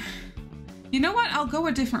 You know what? I'll go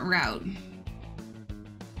a different route.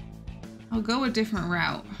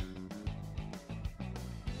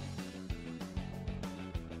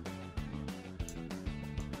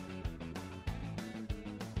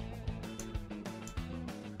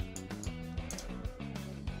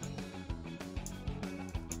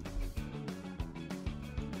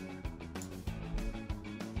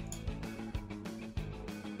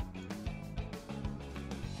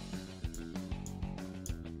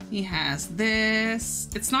 He has this.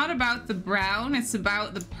 It's not about the brown, it's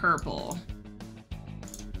about the purple.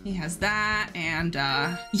 He has that, and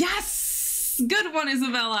yes! Good one,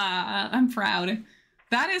 Isabella! I'm proud.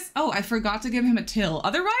 That is, oh, I forgot to give him a till.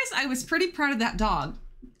 Otherwise, I was pretty proud of that dog.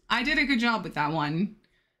 I did a good job with that one.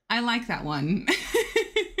 I like that one.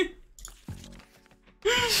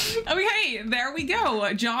 Okay, there we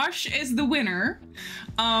go. Josh is the winner.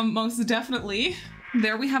 Most definitely.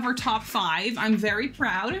 There we have our top 5. I'm very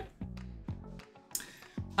proud.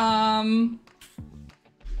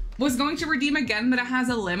 Was going to redeem again, but it has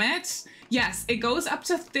a limit. Yes, it goes up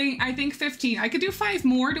to I think 15. I could do 5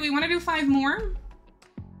 more. Do we want to do 5 more?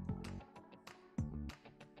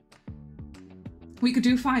 We could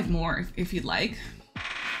do 5 more if you'd like.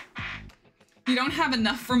 You don't have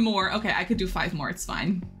enough for more. Okay, I could do 5 more. It's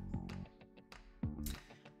fine.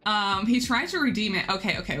 He tried to redeem it.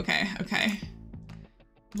 Okay.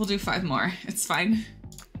 We'll do 5 more. It's fine.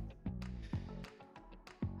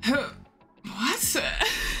 What?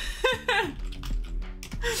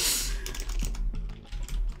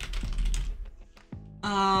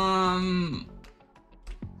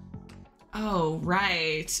 Oh,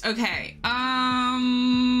 right. Okay.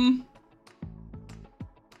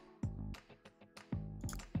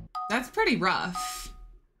 That's pretty rough.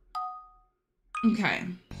 Okay.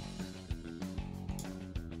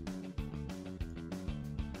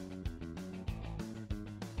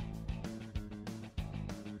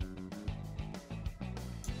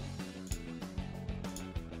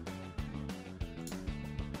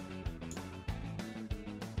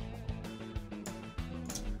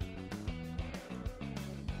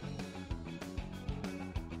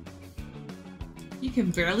 You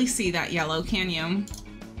can barely see that yellow, can you?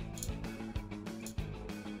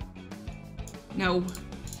 No.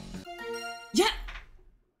 Yeah.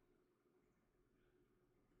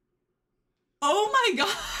 Oh my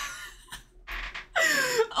god.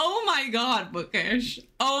 Oh my god, Bookish.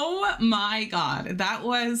 Oh my god. That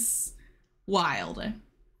was wild.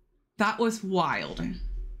 That was wild.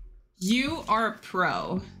 You are a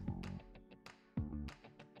pro.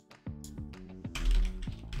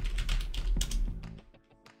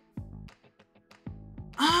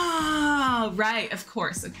 Ah, right, of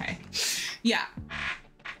course, okay. Yeah.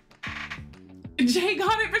 Jay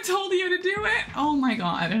got it but told you to do it? Oh my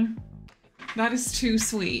god. That is too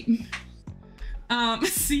sweet.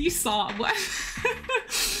 Seesaw, what?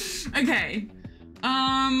 Okay.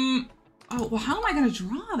 Oh, well, how am I gonna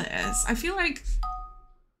draw this? I feel like...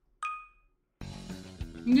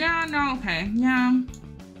 Yeah, no, okay, yeah.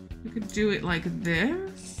 You could do it like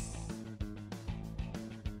this.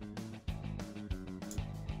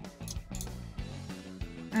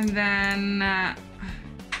 And then,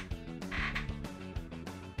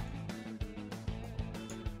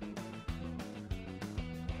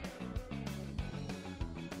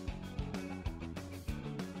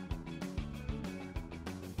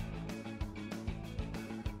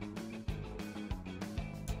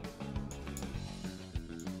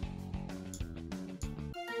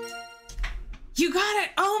 you got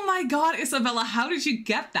it! Oh my god, Isabella, how did you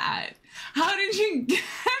get that? How did you get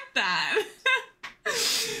that?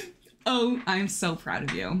 Oh, I'm so proud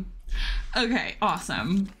of you. Okay,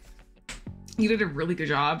 awesome. You did a really good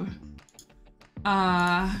job.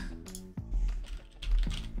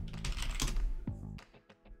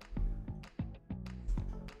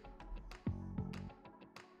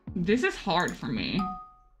 This is hard for me.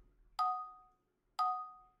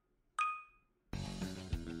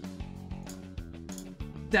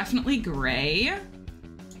 Definitely gray.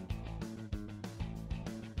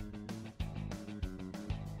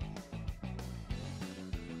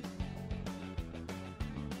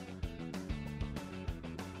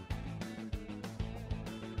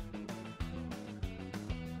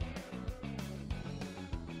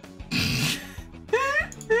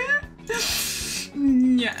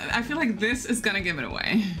 Yeah, I feel like this is gonna give it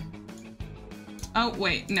away. Oh,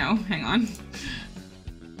 wait, no, hang on.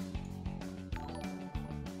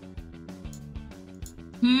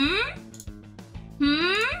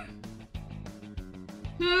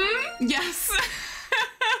 Yes.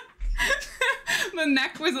 The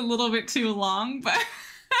neck was a little bit too long, but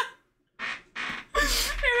it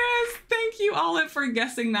is. Thank you, Olive, for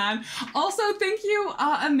guessing that. Also, thank you,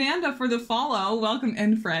 Amanda, for the follow. Welcome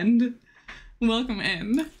in, friend. Welcome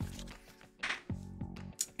in.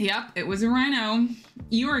 Yep, it was a rhino.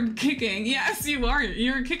 You are kicking. Yes, you are.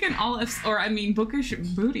 You're kicking Olive's, or I mean, Bookish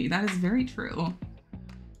booty. That is very true.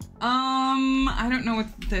 I don't know what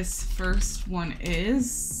this first one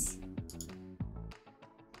is.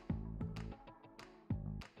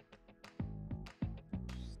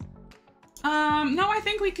 No, I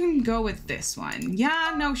think we can go with this one.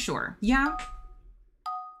 Yeah, no, sure. Yeah.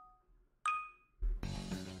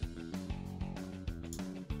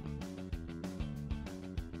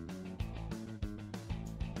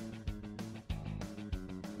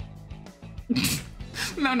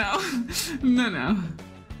 No.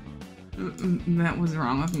 That was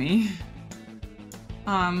wrong with me.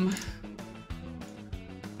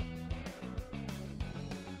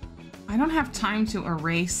 I don't have time to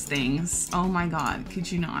erase things. Oh my god,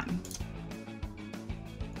 could you not?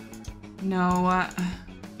 No.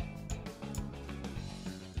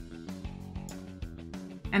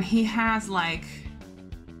 And he has like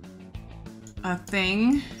a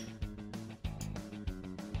thing.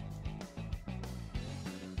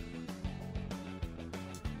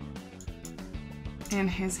 In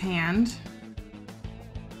his hand.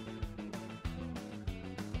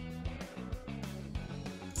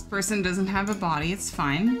 This person doesn't have a body, it's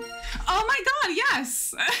fine. Oh my god,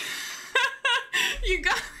 yes! You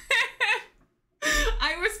got it!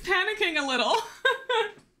 I was panicking a little.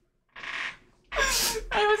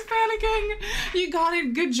 I was panicking. You got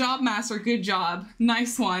it. Good job, Master. Good job.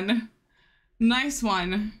 Nice one. Nice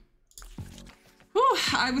one. Whew,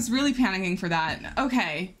 I was really panicking for that.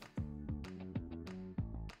 Okay.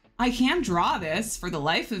 I can't draw this for the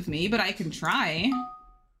life of me, but I can try.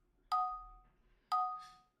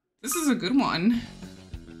 This is a good one.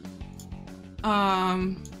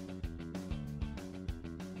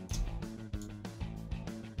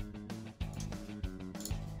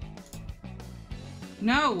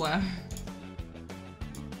 No.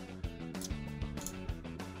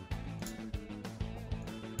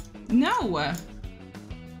 No.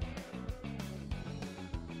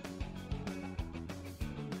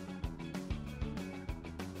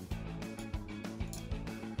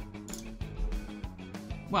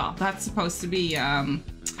 Well, that's supposed to be,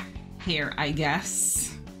 here, I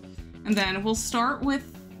guess. And then we'll start with...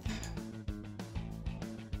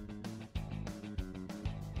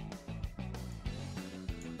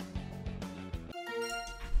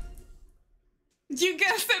 You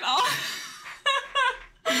guessed it all!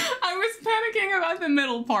 I was panicking about the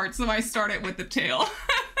middle part, so I started with the tail.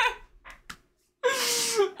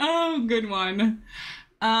 Oh, good one.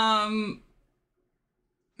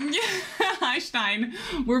 Hi, Stein.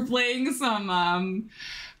 We're playing some,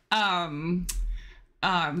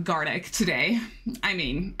 Gardic today. I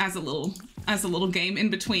mean, as a little game in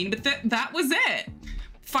between, but that was it.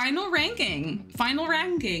 Final ranking. Final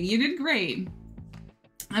ranking. You did great.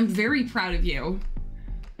 I'm very proud of you.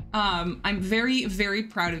 I'm very, very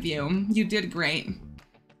proud of you. You did great.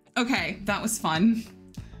 Okay, that was fun.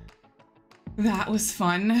 That was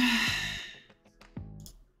fun.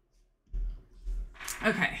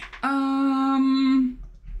 Okay,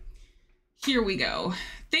 here we go.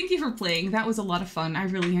 Thank you for playing. That was a lot of fun. I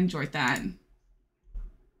really enjoyed that.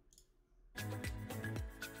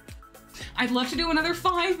 I'd love to do another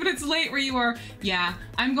 5, but it's late where you are. Yeah,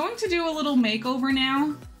 I'm going to do a little makeover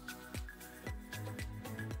now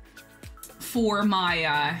for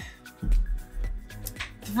my,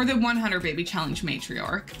 for the 100 Baby Challenge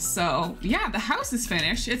Matriarch. So yeah, the house is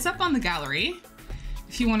finished. It's up on the gallery.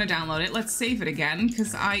 If you want to download it, let's save it again,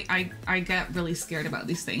 because I get really scared about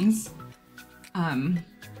these things.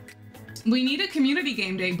 We need a community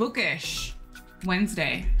game day, bookish.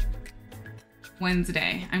 Wednesday,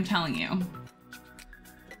 I'm telling you.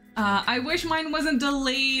 I wish mine wasn't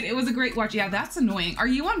delayed. It was a great watch. Yeah, that's annoying. Are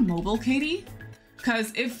you on mobile, Katie?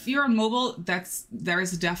 Because if you're on mobile,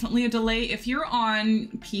 there's definitely a delay. If you're on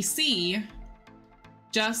PC,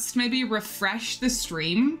 just maybe refresh the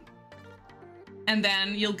stream, and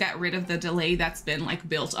then you'll get rid of the delay that's been like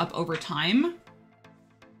built up over time.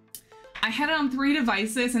 I had it on 3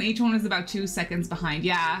 devices and each one is about 2 seconds behind.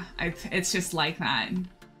 Yeah, it's just like that.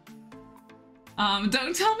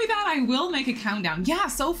 Don't tell me that. I will make a countdown. Yeah,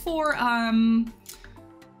 so for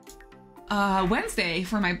Wednesday,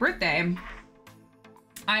 for my birthday,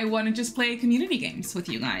 I want to just play community games with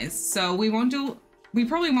you guys. So we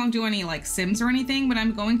probably won't do any like Sims or anything, but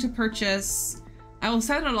I'm going to purchase... I will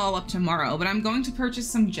set it all up tomorrow, but I'm going to purchase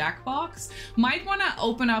some Jackbox. Might want to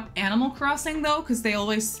open up Animal Crossing though, because they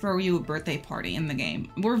always throw you a birthday party in the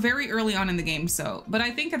game. We're very early on in the game, so, but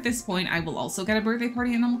I think at this point I will also get a birthday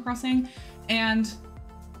party in Animal Crossing. And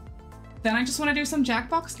then I just want to do some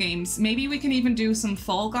Jackbox games. Maybe we can even do some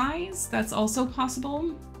Fall Guys. That's also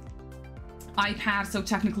possible. iPad, so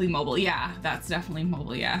technically mobile. Yeah, that's definitely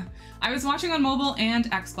mobile, yeah. I was watching on mobile and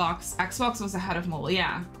Xbox. Xbox was ahead of mobile,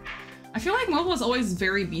 yeah. I feel like mobile is always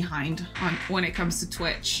very behind on when it comes to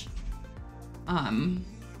Twitch.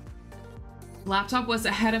 Laptop was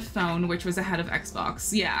ahead of phone, which was ahead of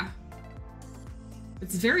Xbox. Yeah.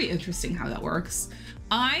 It's very interesting how that works.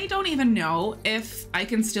 I don't even know if I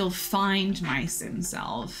can still find my Sim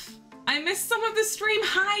self. I missed some of the stream.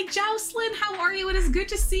 Hi, Jocelyn. How are you? It is good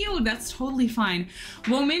to see you. That's totally fine.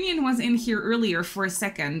 Well, Minion was in here earlier for a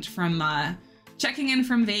second from checking in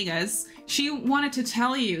from Vegas. She wanted to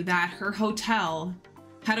tell you that her hotel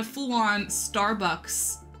had a full-on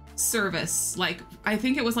Starbucks service. Like, I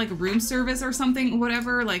think it was like room service or something,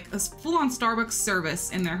 whatever, like a full-on Starbucks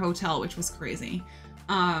service in their hotel, which was crazy.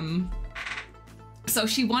 So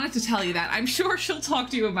she wanted to tell you that. I'm sure she'll talk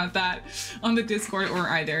to you about that on the Discord or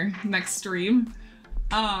either next stream.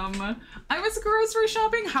 I was grocery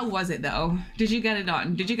shopping. How was it though? Did you get it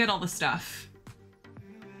done? Did you get all the stuff?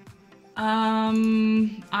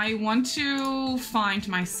 I want to find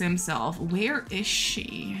my sim self. Where is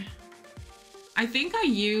she? I think I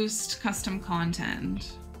used custom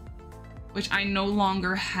content, which I no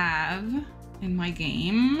longer have in my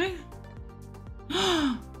game.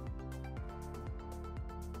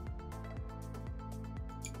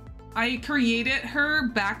 I created her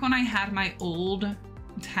back when I had my old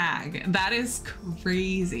tag. That is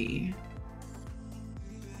crazy.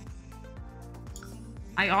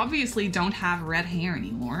 I obviously don't have red hair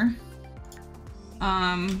anymore.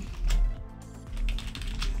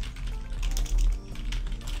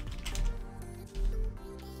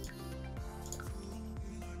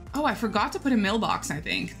 Oh, I forgot to put a mailbox, I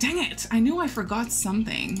think. Dang it, I knew I forgot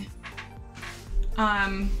something.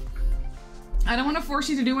 I don't want to force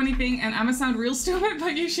you to do anything, and I'm gonna sound real stupid,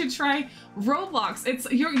 but you should try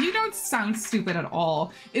Roblox. You don't sound stupid at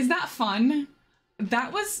all. Is that fun?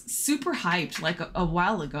 That was super hyped like a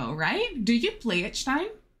while ago, right? Do you play it, Stein?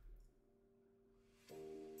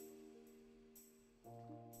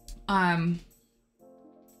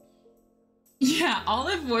 Yeah,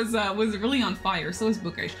 Olive was really on fire. So was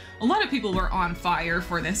Bookish. A lot of people were on fire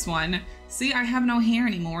for this one. See, I have no hair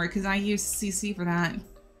anymore because I used CC for that.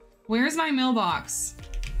 Where's my mailbox?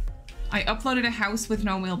 I uploaded a house with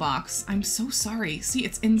no mailbox. I'm so sorry. See,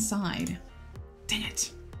 it's inside. Dang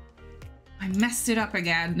it. I messed it up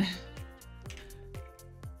again.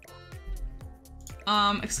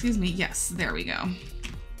 Excuse me. Yes, there we go.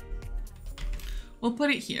 We'll put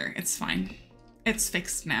it here. It's fine. It's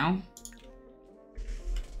fixed now.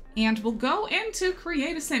 And we'll go into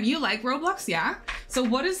create a sim. You like Roblox? Yeah. So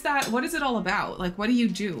what is that? What is it all about? Like, what do you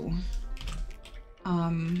do?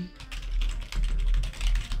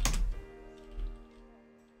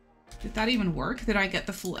 Did that even work? Did I get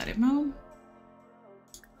the full edit mode?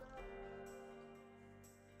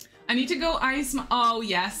 I need to go ice. Oh,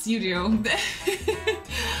 yes, you do.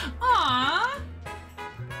 Aww.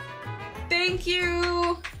 Thank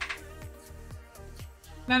you.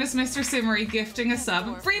 That is Mr. Simmary gifting a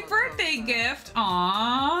sub. Free birthday gift.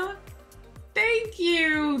 Aww. Thank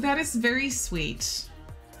you. That is very sweet.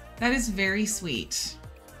 That is very sweet.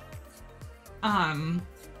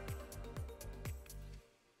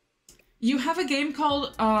 You have a game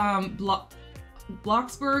called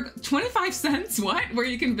Bloxburg, 25 cents, what? Where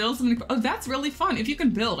you can build something. Oh, that's really fun. If you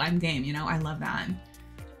can build, I'm game, you know, I love that.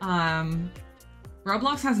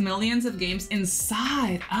 Roblox has millions of games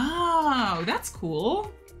inside. Oh, that's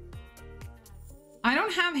cool. I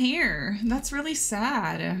don't have hair. That's really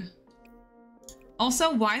sad.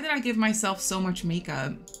 Also, why did I give myself so much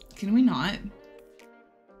makeup? Can we not?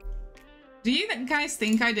 Do you guys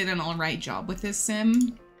think I did an all right job with this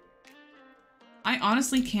sim? I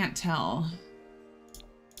honestly can't tell.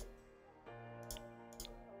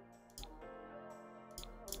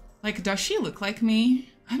 Like, does she look like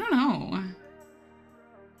me? I don't know.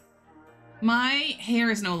 My hair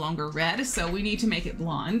is no longer red, so we need to make it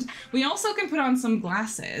blonde. We also can put on some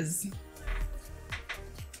glasses.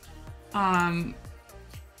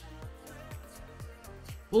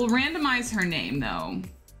 We'll randomize her name though.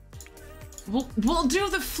 We'll do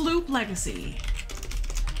the Floop Legacy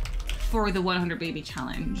for the 100 baby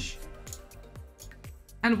challenge.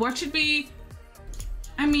 And what should be,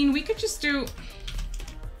 I mean, we could just do,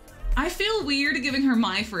 I feel weird giving her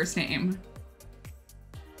my first name,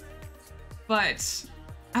 but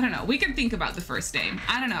I don't know. We can think about the first name.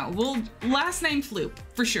 I don't know. We'll last name Floop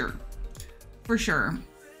for sure. For sure.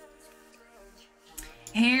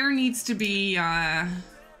 Hair needs to be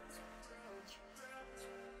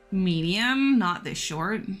medium, not this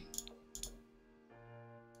short.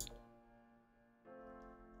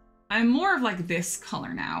 I'm more of like this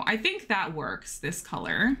color now. I think that works, this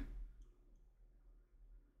color.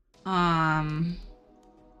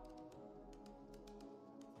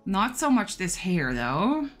 Not so much this hair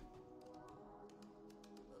though.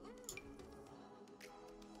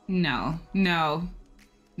 No, no,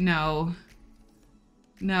 no,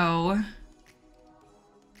 no.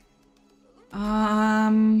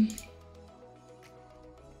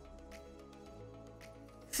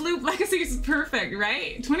 Floop Legacy is perfect,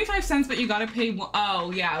 right? 25 cents, but you gotta pay one.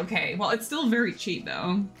 Oh, yeah, okay. Well, it's still very cheap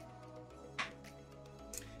though.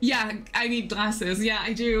 Yeah, I need glasses. Yeah,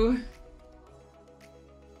 I do.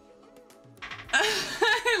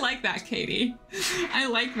 I like that, Katie. I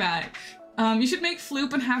like that. You should make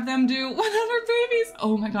Floop and have them do 100 babies.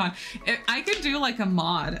 Oh my god. I could do like a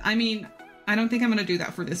mod. I mean, I don't think I'm gonna do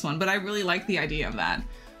that for this one, but I really like the idea of that.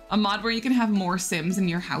 A mod where you can have more Sims in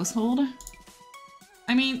your household.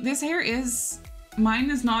 I mean, this hair is... Mine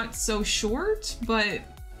is not so short, but...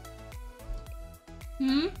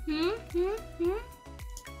 We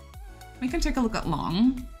can take a look at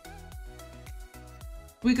long.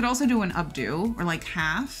 We could also do an updo, or like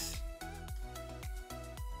half.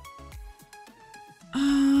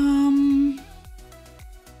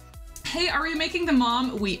 Hey, are we making the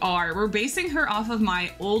mom? We are. We're basing her off of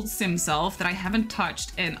my old Sim self that I haven't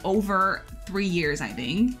touched in over 3 years, I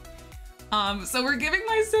think. So we're giving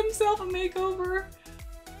my Sim self a makeover.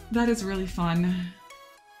 That is really fun.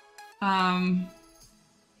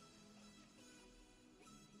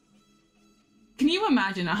 Can you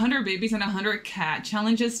imagine 100 babies and 100 cat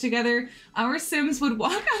challenges together? Our Sims would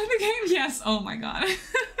walk out of the game. Yes. Oh my god.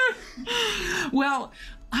 Well,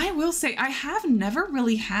 I will say I have never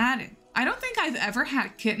really had... I don't think I've ever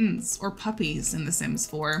had kittens or puppies in The Sims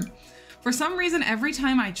 4. For some reason, every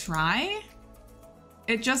time I try,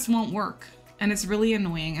 it just won't work. And it's really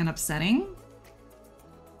annoying and upsetting.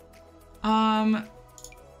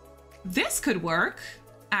 This could work,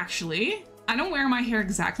 actually. I don't wear my hair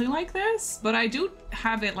exactly like this, but I do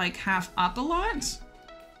have it like half up a lot.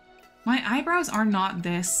 My eyebrows are not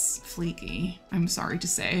this fleeky, I'm sorry to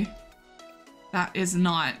say. That is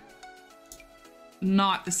not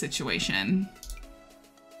the situation.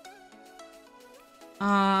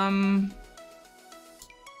 I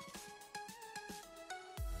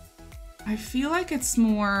feel like it's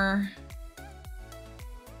more...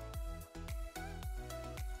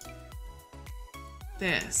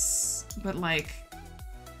 this, but like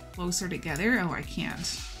closer together. Oh, I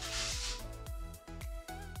can't.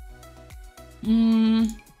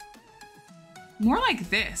 More like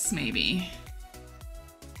this, maybe.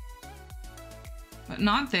 But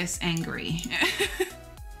not this angry.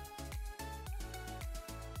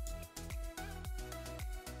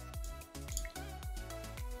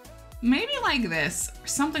 Maybe like this, or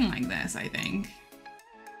something like this, I think.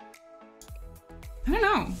 I don't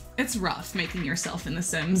know. It's rough making yourself in The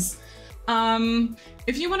Sims.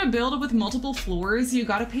 If you want to build with multiple floors, you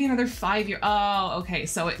gotta pay another 5 years. Oh, okay.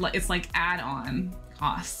 So it's like add-on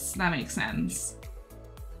costs. That makes sense.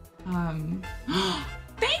 Thank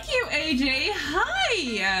you, AJ.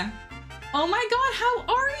 Hi. Oh my god, how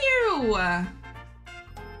are you?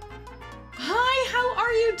 Hi, how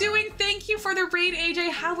are you doing? Thank you for the raid,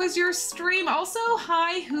 AJ. How was your stream? Also,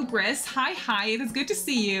 hi, Hubris. Hi. It is good to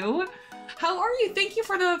see you. How are you? Thank you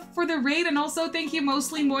for the raid, and also thank you,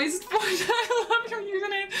 Mostly Moist, for I love your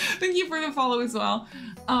username. Thank you for the follow as well.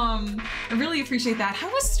 I really appreciate that. How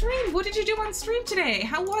was stream? What did you do on stream today?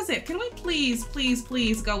 How was it? Can we please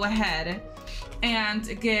go ahead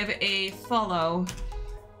and give a follow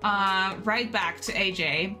right back to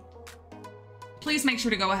AJ? Please make sure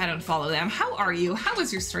to go ahead and follow them. How are you? How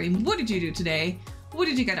was your stream? What did you do today? What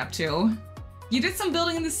did you get up to? You did some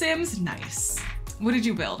building in The Sims? Nice. What did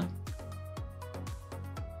you build?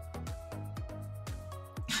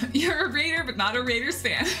 You're a Raider, but not a Raiders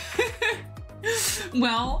fan.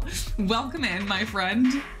 Well, welcome in, my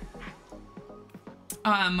friend.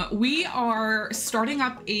 We are starting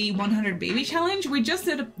up a 100 baby challenge. We just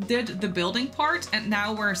did the building part, and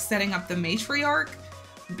now we're setting up the matriarch,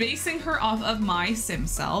 basing her off of my Sim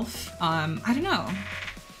self. I don't know.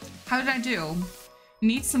 How did I do?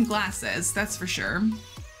 Need some glasses, that's for sure.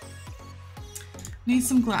 Need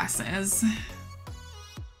some glasses.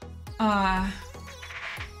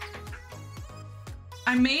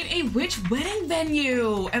 I made a witch wedding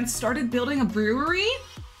venue and started building a brewery.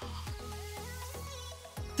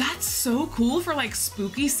 That's so cool for like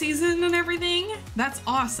spooky season and everything. That's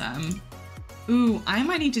awesome. Ooh, I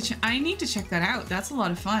need to check that out. That's a lot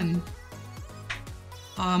of fun.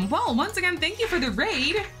 Well, once again, thank you for the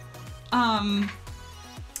raid.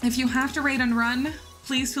 If you have to raid and run,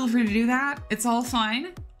 please feel free to do that. It's all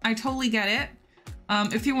fine. I totally get it.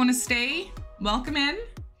 If you want to stay, welcome in.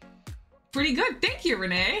 Pretty good. Thank you,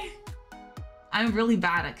 Renee. I'm really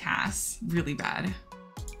bad at Cass. Really bad.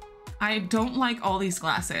 I don't like all these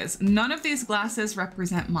glasses. None of these glasses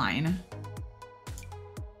represent mine.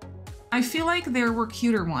 I feel like there were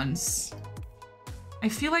cuter ones. I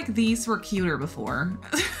feel like these were cuter before.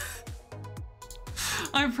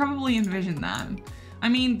 I probably envisioned that. I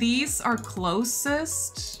mean, these are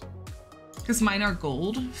closest because mine are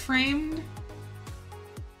gold framed.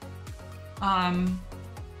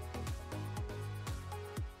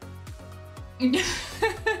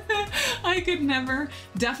 I I could never.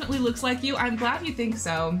 Definitely looks like you. I'm glad you think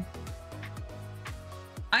so.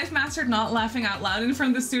 I've mastered not laughing out loud in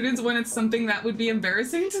front of the students when it's something that would be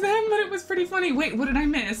embarrassing to them, but it was pretty funny. Wait, what did I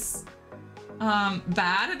miss?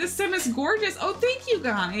 Bad. The sim is gorgeous. Oh, thank you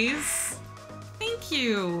guys. Thank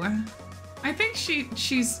you. I think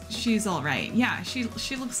she's all right. Yeah, she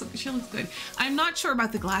looks good. I'm not sure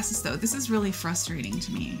about the glasses though. This is really frustrating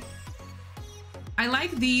to me. I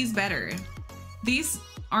like these better. These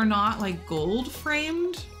are not like gold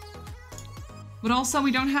framed, but also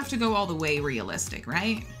we don't have to go all the way realistic,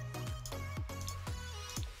 right?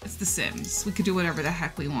 It's The Sims. We could do whatever the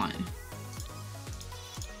heck we want.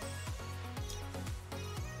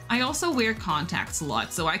 I also wear contacts a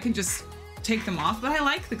lot, so I can just take them off, but I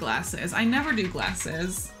like the glasses. I never do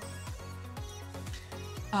glasses.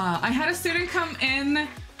 I had a student come in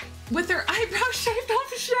with their eyebrows shaved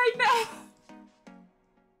off shade now.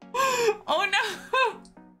 Oh no.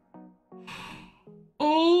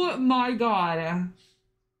 Oh my god.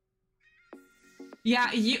 Yeah,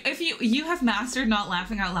 if you have mastered not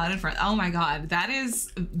laughing out loud in front. Oh my god,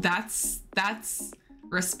 that's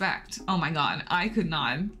respect. Oh my god, I could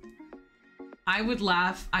not. I would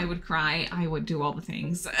laugh, I would cry, I would do all the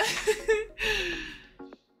things.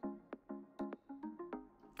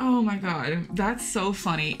 Oh my god, that's so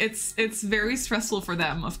funny. It's very stressful for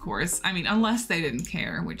them, of course. I mean, unless they didn't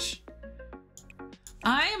care, which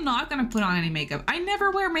I am not gonna put on any makeup. I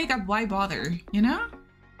never wear makeup, why bother, you know?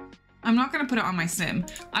 I'm not gonna put it on my sim.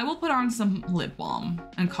 I will put on some lip balm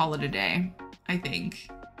and call it a day, I think.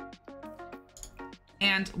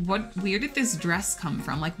 And where did this dress come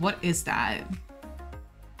from? Like, what is that?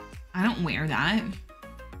 I don't wear that.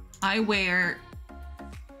 I wear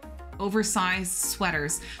oversized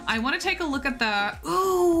sweaters. I want to take a look at the,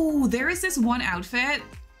 ooh, there is this one outfit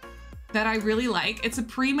that I really like. It's a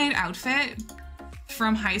pre-made outfit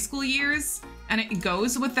from high school years, and it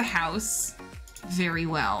goes with the house very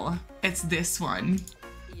well. It's this one.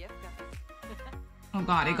 Oh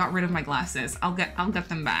god, I got rid of my glasses. I'll get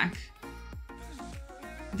them back.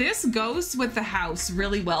 This goes with the house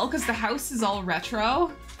really well because the house is all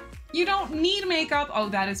retro. You don't need makeup. Oh,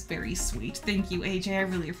 that is very sweet. Thank you, AJ. I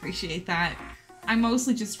really appreciate that. I'm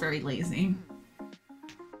mostly just very lazy.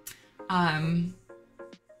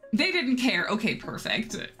 They didn't care. Okay,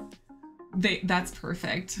 perfect. That's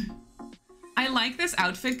perfect. I like this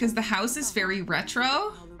outfit because the house is very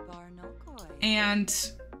retro. And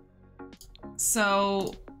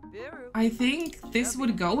so I think this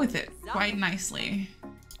would go with it quite nicely.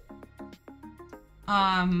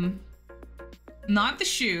 Not the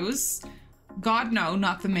shoes. God, no,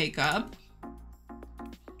 not the makeup.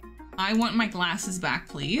 I want my glasses back,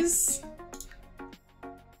 please.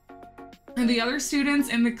 And the other students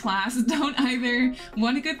in the class don't either.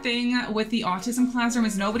 One good thing with the autism classroom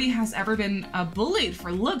is nobody has ever been bullied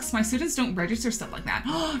for looks. My students don't register stuff like that.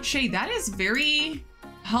 Oh, Shay, that is very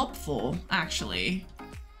helpful, actually.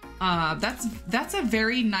 That's a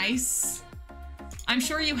very nice... I'm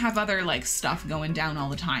sure you have other like stuff going down all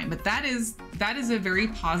the time, but that is a very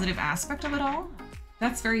positive aspect of it all.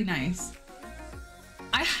 That's very nice.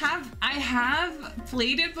 I have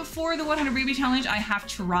played it before, the 100 Baby Challenge. I have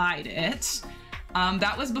tried it.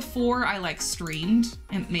 That was before I like streamed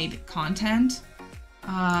and made content.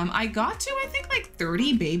 I got to, I think, like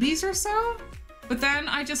 30 babies or so, but then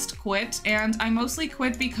I just quit, and I mostly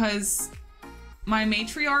quit because my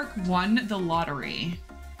matriarch won the lottery.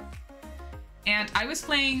 And I was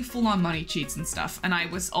playing full-on money cheats and stuff, and I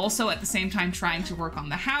was also at the same time trying to work on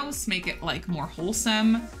the house, make it like more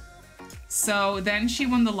wholesome. So then she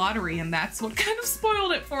won the lottery, and that's what kind of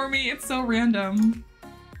spoiled it for me. It's so random.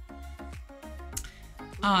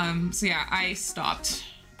 So yeah, I stopped.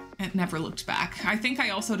 It never looked back. I think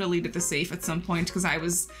I also deleted the save at some point because I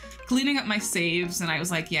was cleaning up my saves and I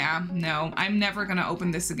was like, yeah, no, I'm never gonna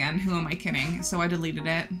open this again. Who am I kidding? So I deleted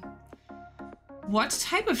it. What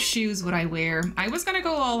type of shoes would I wear? I was gonna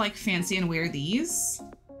go all like fancy and wear these,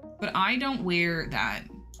 but I don't wear that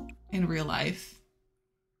in real life.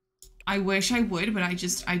 I wish I would, but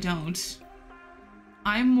I don't.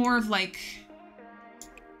 I'm more of like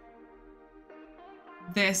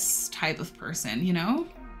this type of person, you know?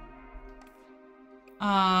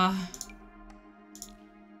 I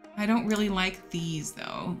don't really like these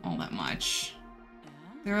though, all that much.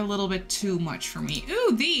 They're a little bit too much for me.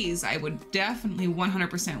 Ooh, these I would definitely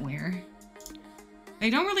 100% wear.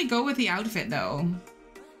 They don't really go with the outfit though.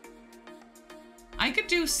 I could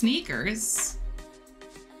do sneakers.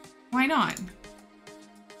 Why not?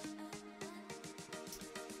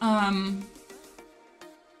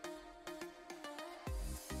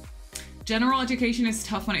 General education is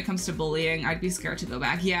tough when it comes to bullying. I'd be scared to go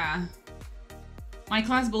back. Yeah. My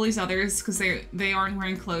class bullies others because they aren't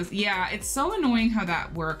wearing clothes. Yeah, it's so annoying how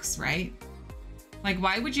that works, right? Like,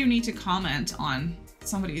 why would you need to comment on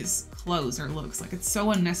somebody's clothes or looks? Like, it's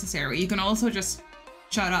so unnecessary. You can also just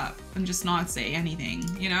shut up and just not say anything,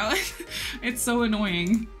 you know? It's so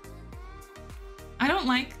annoying. I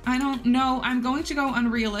don't know. I'm going to go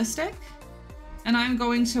unrealistic and I'm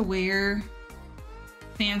going to wear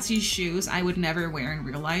fancy shoes I would never wear in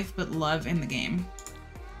real life, but love in the game.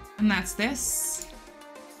 And that's this.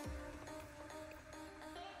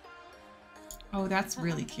 Oh, that's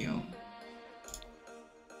really cute.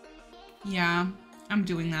 Yeah, I'm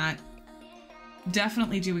doing that.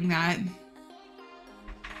 Definitely doing that.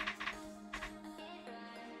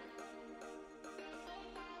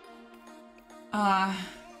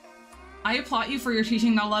 I applaud you for your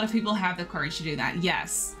teaching. Not a lot of people have the courage to do that.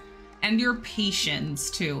 Yes. And your patience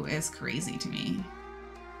too is crazy to me.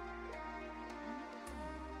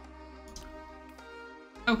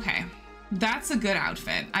 Okay. That's a good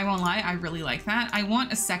outfit. I won't lie. I really like that. I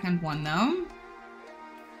want a second one though.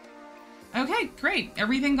 Okay, great.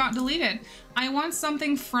 Everything got deleted. I want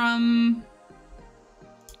something from...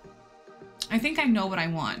 I think I know what I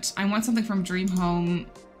want. I want something from Dream Home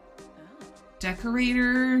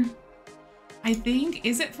Decorator. I think,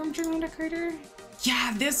 is it from Dream Home Decorator?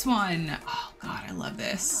 Yeah, this one. Oh God, I love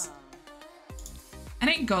this. And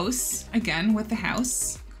it goes, again, with the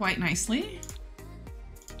house quite nicely.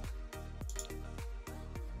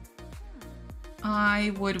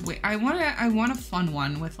 I would wait. I want a fun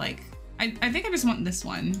one with like, I think I just want this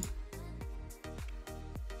one.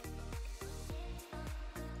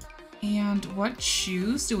 And what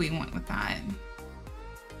shoes do we want with that?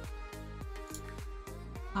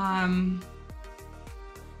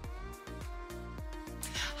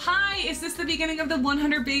 Hi, is this the beginning of the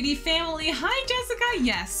 100 baby family? Hi, Jessica.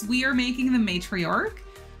 Yes, we are making the matriarch,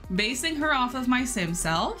 basing her off of my sim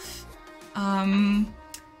self.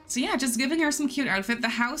 So yeah, just giving her some cute outfit. The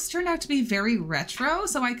house turned out to be very retro,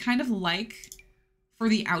 so I kind of like for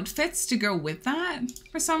the outfits to go with that.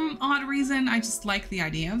 For some odd reason, I just like the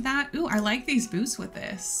idea of that. Ooh, I like these boots with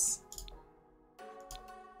this.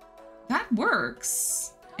 That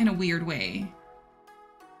works in a weird way.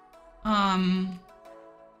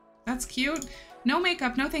 That's cute. No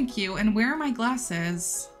makeup, no thank you. And where are my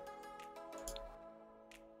glasses?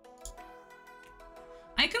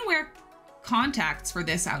 I can wear contacts for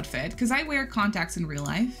this outfit because I wear contacts in real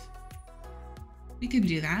life. We can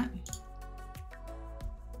do that.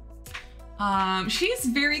 She's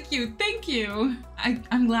very cute. Thank you.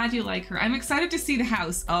 I'm glad you like her. I'm excited to see the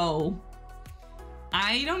house. Oh,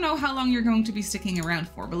 I don't know how long you're going to be sticking around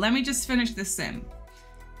for, but let me just finish this sim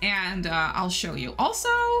and I'll show you. Also,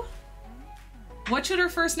 what should her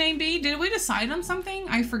first name be? Did we decide on something?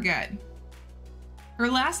 I forget. Her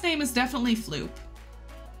last name is definitely Floop.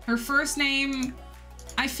 Her first name,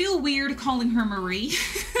 I feel weird calling her Marie.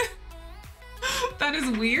 That is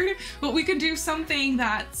weird, but we could do something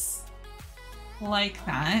that's like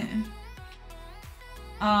that.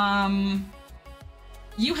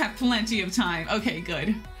 You have plenty of time. Okay,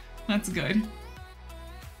 good. That's good.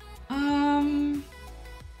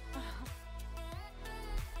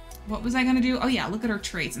 What was I gonna do? Oh yeah, look at her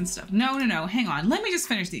traits and stuff. No, hang on. Let me just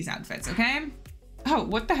finish these outfits, okay? Oh,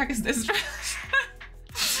 what the heck is this dress?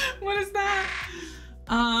 What is that?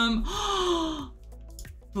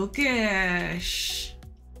 Bookish.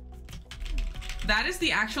 That is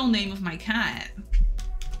the actual name of my cat.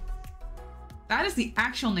 That is the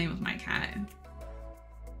actual name of my cat.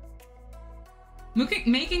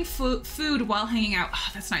 Making food while hanging out. Oh,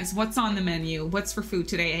 that's nice. What's on the menu? What's for food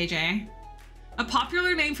today, AJ? A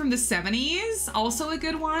popular name from the 70s. Also a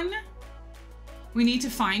good one. We need to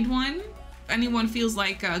find one. If anyone feels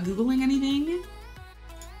like Googling anything.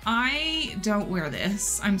 I don't wear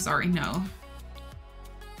this. I'm sorry, no.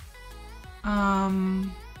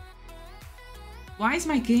 Why is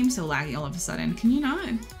my game so laggy all of a sudden? Can you not?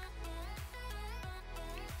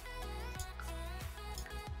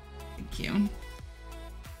 Thank you.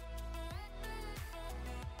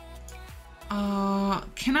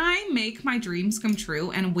 Can I make my dreams come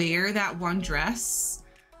true and wear that one dress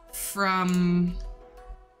from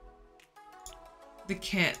the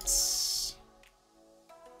kit?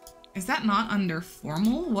 Is that not under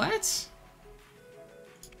formal? What?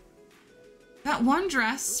 That one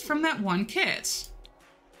dress from that one kit.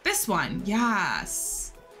 This one,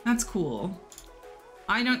 yes. That's cool.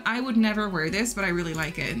 I would never wear this, but I really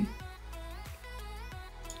like it.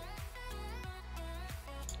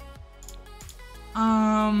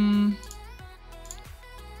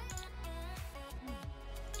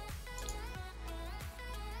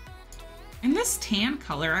 In this tan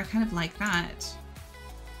color, I kind of like that.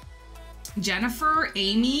 Jennifer,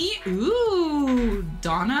 Amy, ooh,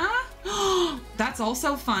 Donna. That's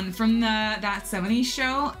also fun from that 70s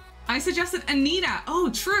show. I suggested Anita. Oh,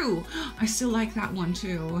 true. I still like that one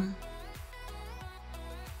too.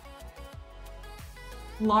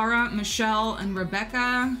 Laura, Michelle, and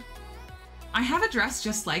Rebecca. I have a dress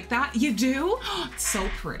just like that. You do? It's so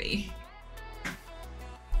pretty.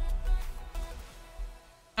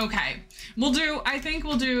 Okay, I think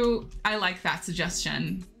we'll do, I like that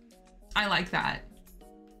suggestion. I like that.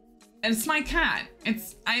 It's my cat.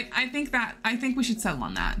 I think we should settle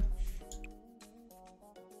on that.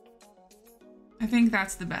 I think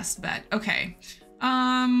that's the best bet. Okay,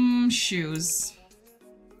 shoes.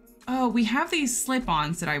 Oh, we have these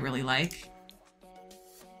slip-ons that I really like.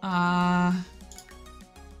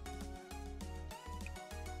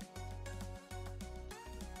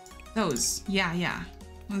 Those, yeah.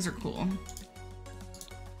 Those are cool.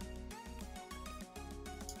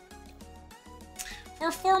 For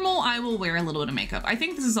formal, I will wear a little bit of makeup. I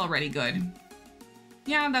think this is already good.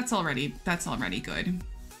 Yeah, that's already good.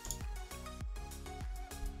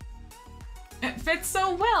 It fits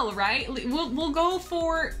so well, right? We'll go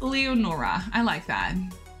for Leonora. I like that.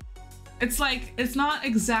 It's like, it's not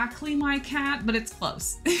exactly my cat, but it's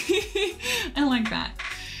close. I like that.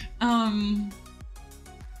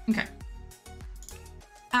 Okay.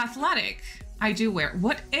 Athletic, I do wear.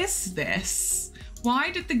 What is this?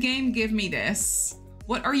 Why did the game give me this?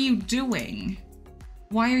 What are you doing?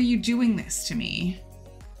 Why are you doing this to me?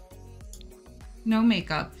 No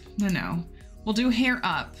makeup, no. We'll do hair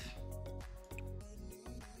up.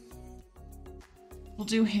 We'll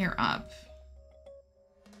do hair up.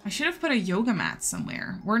 I should have put a yoga mat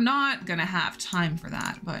somewhere. We're not gonna have time for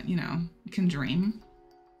that, but you know, you can dream.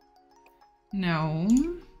 No.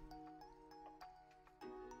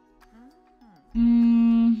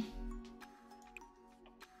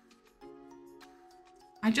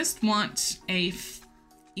 I just want a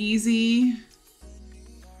easy.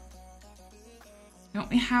 Don't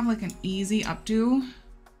we have like an easy updo?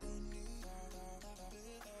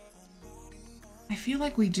 I feel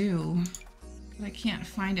like we do, but I can't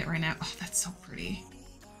find it right now. Oh, that's so pretty.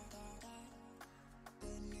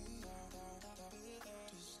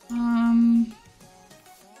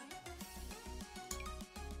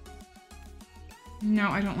 No,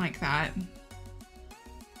 I don't like that.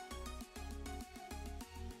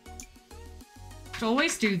 Should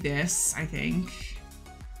always do this, I think.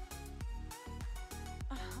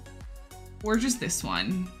 Or just this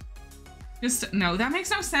one. No, that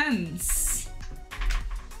makes no sense.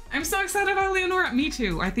 I'm so excited about Leonora. Me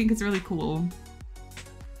too. I think it's really cool.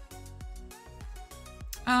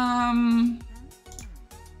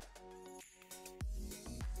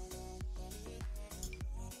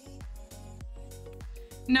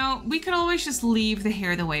 No, we could always just leave the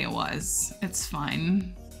hair the way it was. It's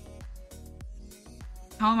fine.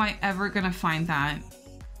 How am I ever gonna find that?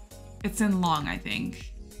 It's in long, I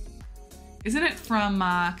think. Isn't it from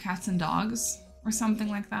Cats and Dogs or something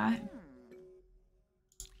like that?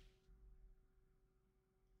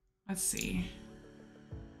 Let's see.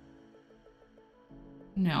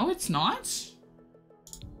 No, it's not.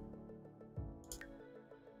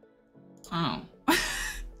 Oh.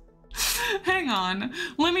 Hang on,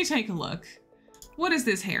 let me take a look. What is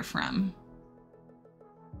this hair from?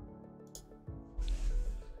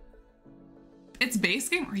 It's base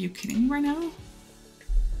game? Are you kidding me right now?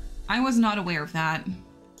 I was not aware of that.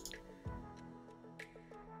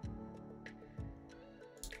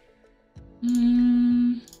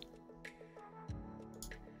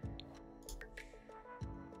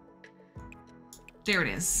 There it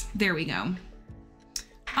is. There we go.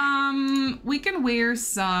 We can wear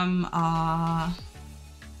some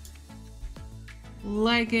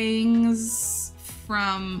leggings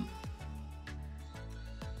from,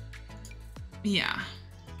 yeah,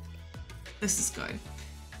 this is good.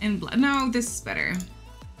 In black, no, this is better.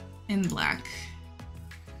 In black.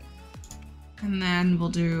 And then we'll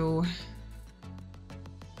do,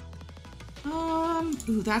 ooh,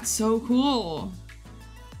 that's so cool.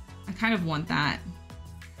 I kind of want that.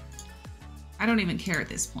 I don't even care at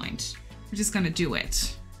this point. We're just gonna do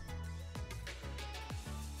it.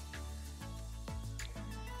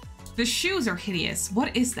 The shoes are hideous.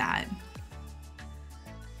 What is that?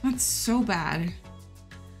 That's so bad.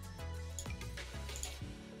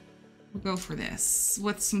 We'll go for this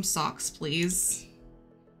with some socks, please.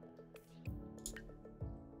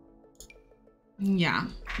 Yeah,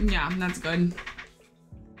 that's good.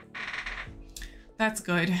 That's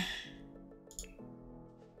good.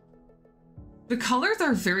 The colors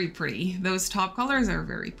are very pretty. Those top colors are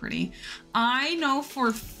very pretty. I know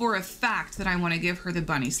for a fact that I want to give her the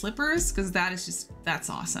bunny slippers because that's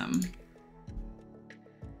awesome.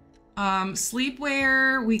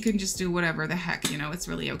 Sleepwear, we can just do whatever the heck, you know, it's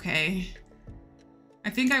really okay.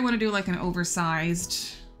 I think I want to do like an oversized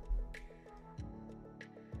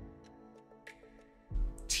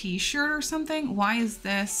t-shirt or something. Why is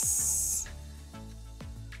this?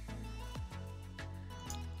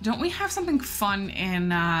 Don't we have something fun in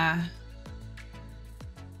high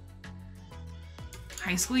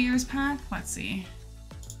school years pack? Let's see.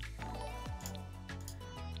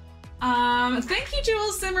 Thank you,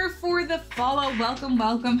 Jewel Simmer, for the follow. Welcome,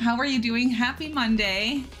 welcome. How are you doing? Happy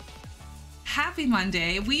Monday. Happy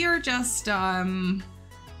Monday. We are just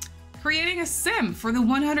creating a sim for the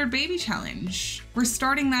 100 baby challenge. We're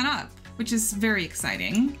starting that up, which is very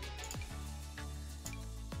exciting.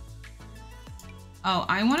 Oh,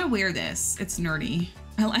 I want to wear this. It's nerdy.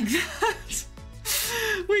 I like that.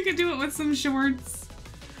 We could do it with some shorts.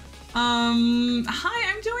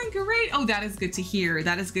 Hi, I'm doing great. Oh, that is good to hear.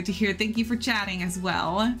 That is good to hear. Thank you for chatting as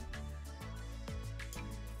well.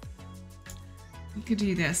 We could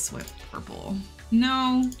do this with purple.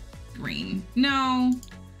 No. Green. No.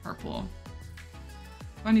 Purple.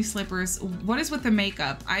 Bunny slippers. What is with the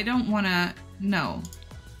makeup? I don't want to know.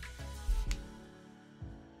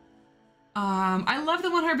 I love the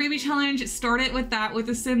 100 baby challenge. Started with that with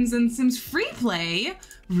the Sims and Sims free play.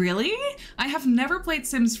 Really? I have never played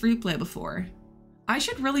Sims free play before. I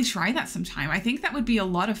should really try that sometime. I think that would be a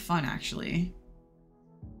lot of fun, actually.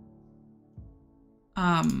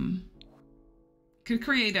 Could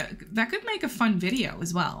create that could make a fun video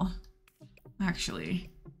as well, actually.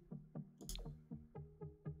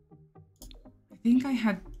 I think I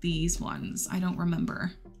had these ones. I don't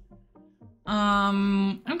remember.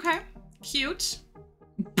 Okay. Cute.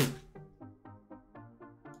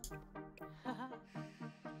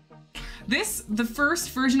 The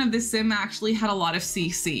first version of this sim actually had a lot of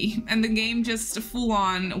CC, and the game just full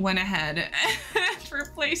on went ahead and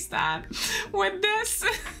replaced that with this.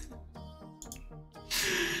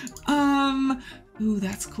 Ooh,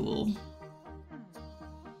 that's cool.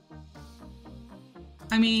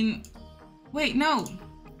 I mean, wait, no.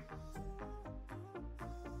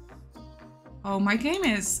 Oh, my game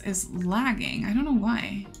is lagging. I don't know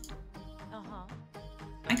why.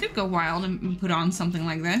 I could go wild and put on something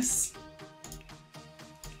like this.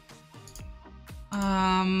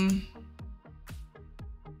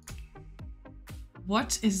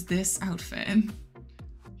 What is this outfit?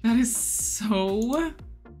 That is so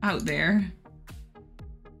out there.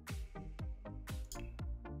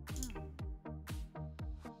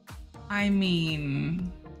 I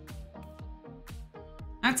mean,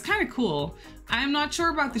 that's kind of cool. I'm not sure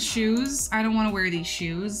about the shoes. I don't want to wear these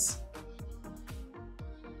shoes.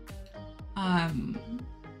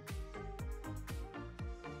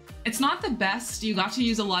 It's not the best. You got to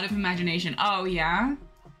use a lot of imagination. Oh, yeah?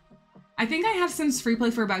 I think I had Sims free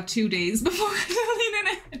play for about 2 days before I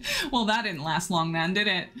deleted it. Well, that didn't last long then, did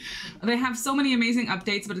it? They have so many amazing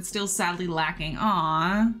updates, but it's still sadly lacking.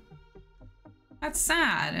 Aww. That's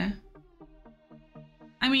sad.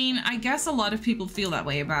 I mean, I guess a lot of people feel that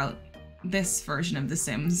way about this version of The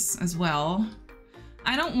Sims as well.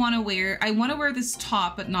 I want to wear this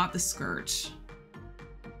top, but not the skirt.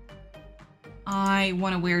 I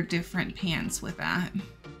want to wear different pants with that.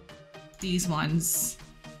 These ones.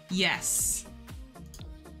 Yes.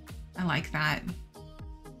 I like that.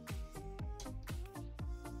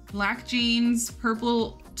 Black jeans,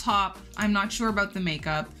 purple top. I'm not sure about the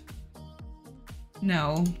makeup.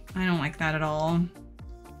 No, I don't like that at all.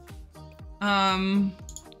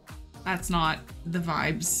 That's not the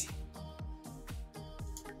vibes.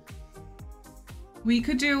 We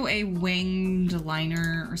could do a winged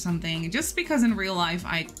liner or something, just because in real life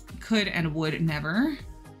I could and would never.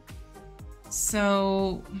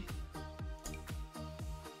 So,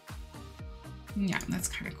 yeah, that's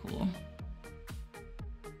kind of cool.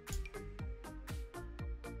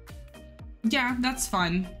 Yeah, that's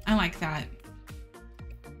fun. I like that.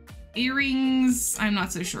 Earrings, I'm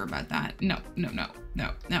not so sure about that. No,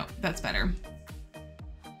 that's better.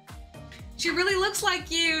 She really looks like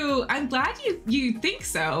you. I'm glad you think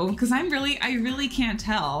so, because I really can't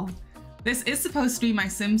tell. This is supposed to be my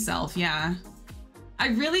sim self, yeah. I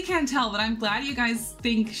really can't tell, but I'm glad you guys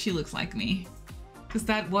think she looks like me, because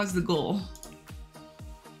that was the goal.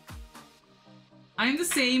 I'm the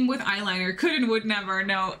same with eyeliner. Could and would never.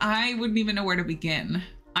 No, I wouldn't even know where to begin.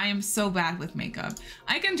 I am so bad with makeup.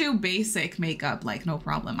 I can do basic makeup, like no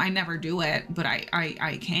problem. I never do it, but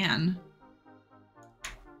I can.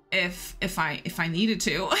 If I needed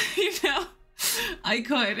to, you know. I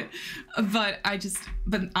could, but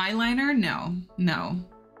but eyeliner, no, no.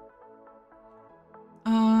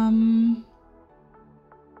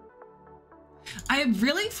 I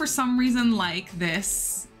really, for some reason, like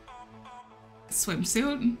this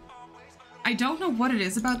swimsuit. I don't know what it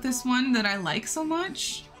is about this one that I like so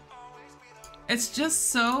much. It's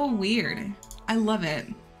just so weird. I love it.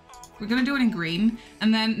 We're gonna do it in green,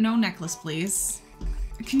 and then no necklace, please.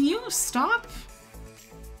 Can you stop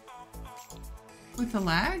with the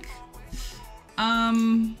lag?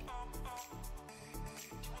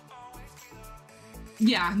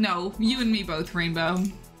 Yeah, no, you and me both, Rainbow.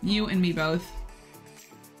 You and me both.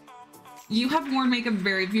 You have worn makeup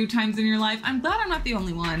very few times in your life. I'm glad I'm not the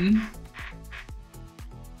only one.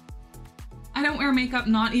 I don't wear makeup,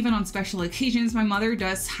 not even on special occasions. My mother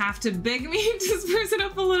does have to beg me to spruce it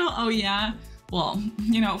up a little. Oh yeah, well,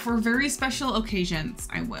 you know, for very special occasions,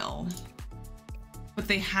 I will. But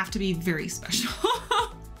they have to be very special.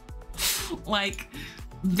 Like,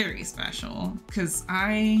 very special, because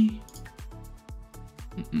oh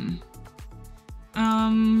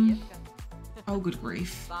good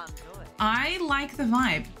grief. I like the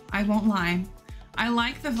vibe, I won't lie. I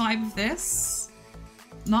like the vibe of this.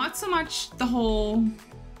 Not so much the whole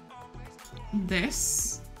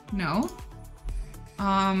this, no.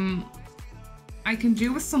 I can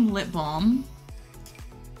do with some lip balm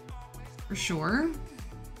for sure.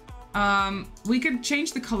 We could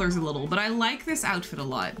change the colors a little, but I like this outfit a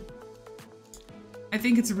lot. I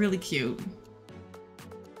think it's really cute.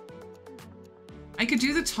 I could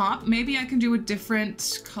do the top. Maybe I can do a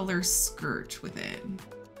different color skirt with it.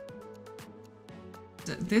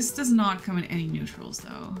 This does not come in any neutrals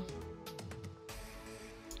though.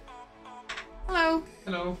 Hello.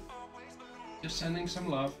 Hello. Just sending some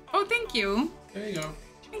love. Oh, thank you. There you go.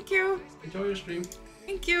 Thank you. Enjoy your stream.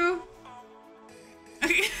 Thank you.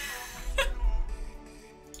 Okay.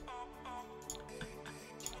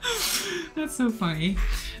 That's so funny.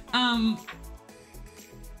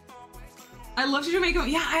 I love to do makeup.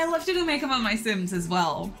 Yeah, I love to do makeup on my Sims as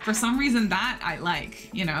well. For some reason that I like,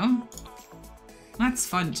 you know? That's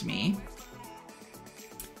fun to me.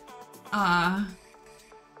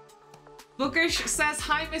 Bookish says,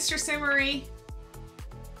 hi, Mr. Simmary.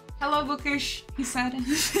 Hello, Bookish, he said.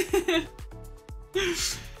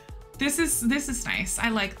 This is nice. I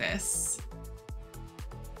like this.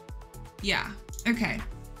 Yeah, okay.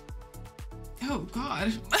 Oh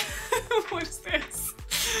God, what is this?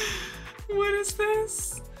 What is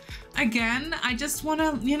this? Again, I just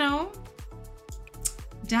wanna, you know,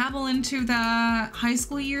 dabble into the high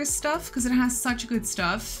school years stuff because it has such good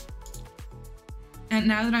stuff. And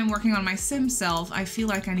now that I'm working on my sim self, I feel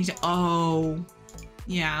like I need to, oh,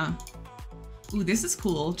 yeah. Ooh, this is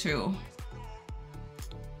cool too.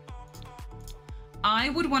 I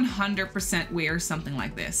would 100% wear something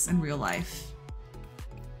like this in real life.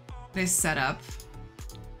 This setup.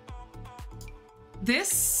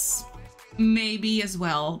 This maybe as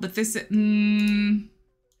well, but this, this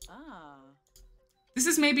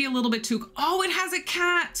is maybe a little bit too, oh, it has a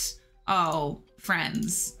cat. Oh,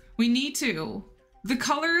 friends, we need to. The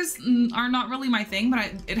colors are not really my thing,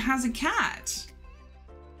 but it has a cat.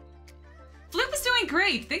 Flip is doing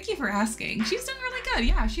great. Thank you for asking. She's doing really good.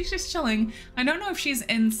 Yeah, she's just chilling. I don't know if she's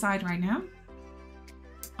inside right now,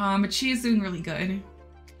 but she is doing really good.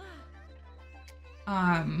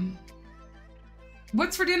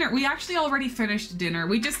 What's for dinner? We actually already finished dinner.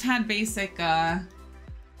 We just had basic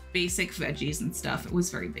veggies and stuff. It was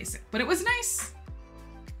very basic, but it was nice.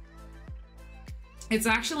 It's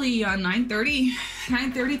actually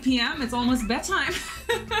 9:30 p.m. It's almost bedtime.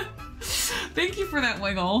 Thank you for that,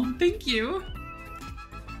 Wiggle. Thank you.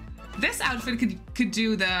 This outfit could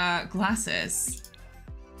do the glasses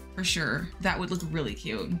for sure. That would look really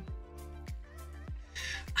cute.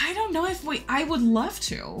 I don't know if I would love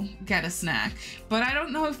to get a snack, but I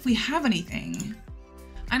don't know if we have anything.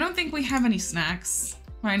 I don't think we have any snacks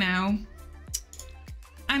right now.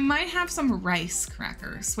 I might have some rice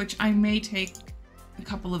crackers, which I may take a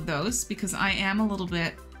couple of those because I am a little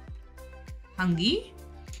bit hungry.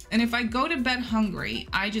 And if I go to bed hungry,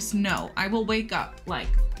 I just know I will wake up like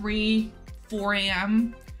 3, 4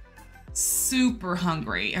 a.m. super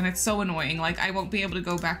hungry, and it's so annoying. Like I won't be able to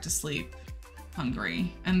go back to sleep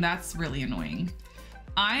hungry, and that's really annoying.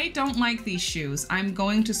 I don't like these shoes. I'm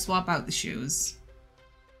going to swap out the shoes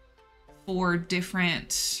for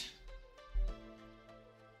different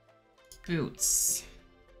boots.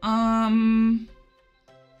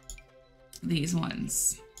 These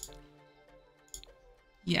ones.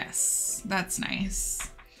 Yes, that's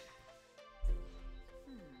nice.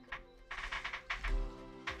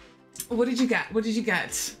 What did you get? What did you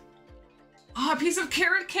get? Oh, a piece of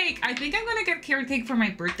carrot cake. I think I'm gonna get carrot cake for my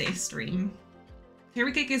birthday stream.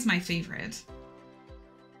 Carrot cake is my favorite.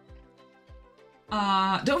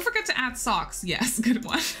 Don't forget to add socks. Yes, good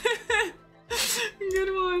one.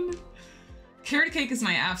 Good one. Carrot cake is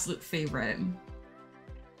my absolute favorite.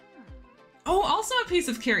 Oh, also a piece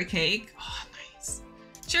of carrot cake. Oh, nice.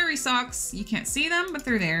 Cherry socks. You can't see them, but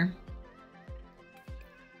they're there.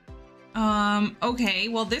 Okay,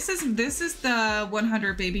 well this is the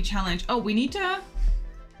 100 baby challenge. Oh, we need to,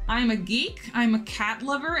 I'm a geek, I'm a cat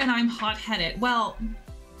lover, and I'm hot-headed. Well,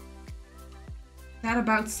 that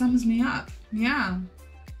about sums me up. Yeah.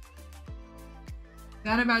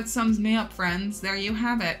 That about sums me up, friends. There you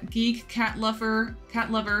have it. Geek, cat lover,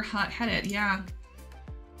 hot-headed. Yeah.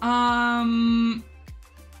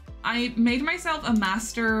 I made myself a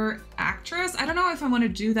master actress. I don't know if I want to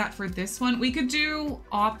do that for this one. We could do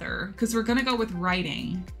author, because we're gonna go with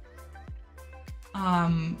writing.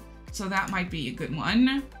 So that might be a good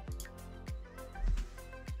one.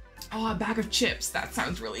 Oh, a bag of chips. That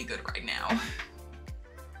sounds really good right now.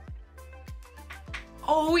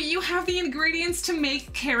 Oh, you have the ingredients to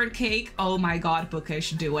make carrot cake. Oh my God,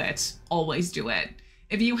 Bookish, do it. Always do it.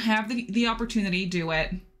 If you have the opportunity, do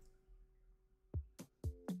it.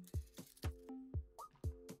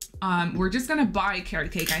 We're just gonna buy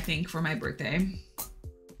carrot cake, I think, for my birthday.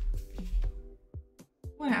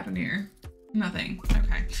 What happened here? Nothing.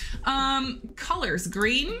 Okay. Colors: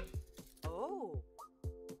 green,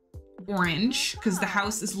 orange, because the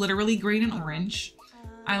house is literally green and orange.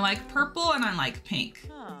 I like purple and I like pink.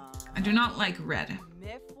 I do not like red.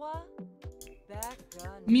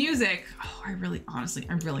 Music. Oh, I really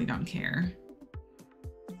don't care.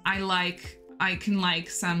 I can like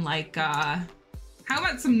some like, how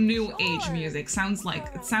about some new age music?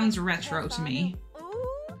 It sounds retro to me.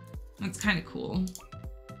 That's kind of cool.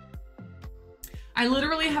 I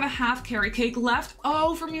literally have a half carrot cake left.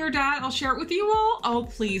 Oh, from your dad. I'll share it with you all. Oh,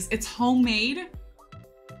 please. It's homemade.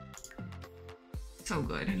 So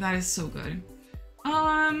good. That is so good.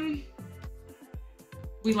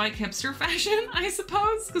 We like hipster fashion, I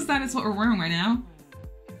suppose, because that is what we're wearing right now.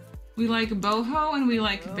 We like boho and we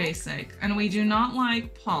like basic, and we do not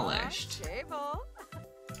like polished.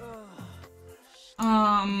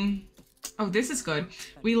 Oh, this is good.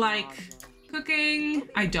 We like cooking.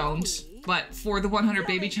 I don't, but for the 100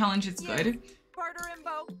 baby challenge, it's good.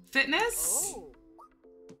 Fitness,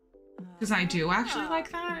 because I do actually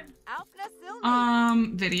like that.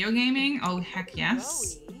 Video gaming. Oh, heck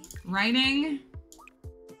yes. Writing.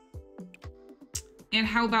 And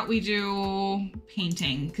how about we do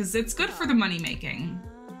painting, because it's good for the money making.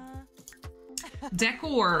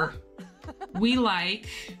 Decor. We like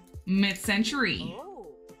mid-century.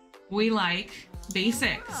 We like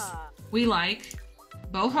basics. We like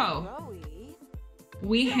boho.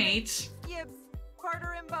 We hate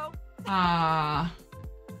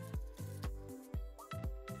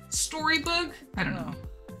storybook. I don't know.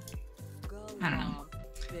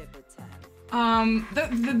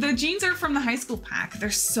 The jeans are from the high school pack.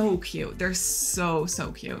 They're so cute. They're so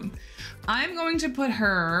cute. I'm going to put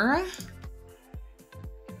her.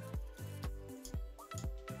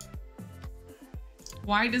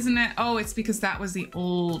 Why doesn't it? Oh, it's because that was the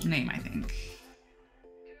old name, I think.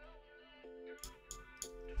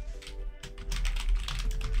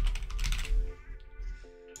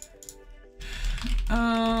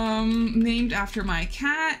 Named after my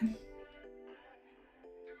cat.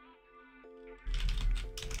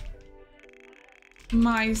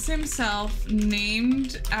 My sim self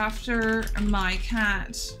named after my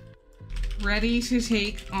cat. Ready to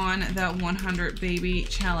take on the 100 baby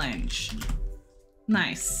challenge.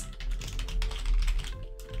 Nice.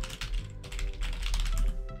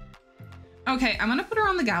 Okay, I'm gonna put her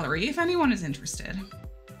on the gallery if anyone is interested.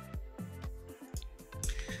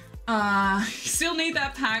 Still need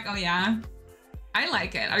that pack. Oh yeah. I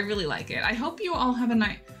like it. I really like it. I hope you all have a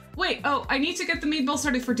nice... Wait, oh, I need to get the meatball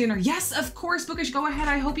started for dinner. Yes, of course, Bookish, go ahead.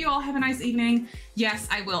 I hope you all have a nice evening. Yes,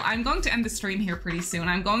 I will. I'm going to end the stream here pretty soon.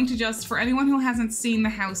 I'm going to just, for anyone who hasn't seen the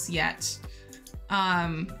house yet,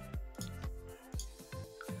 going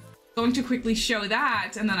to quickly show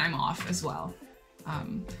that, and then I'm off as well.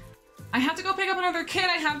 I have to go pick up another kid.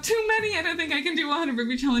 I have too many. I don't think I can do a 100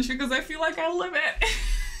 baby challenge because I feel like I live it.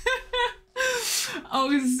 Oh,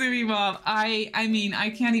 Simmy Bob. I mean, I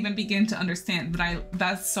can't even begin to understand, but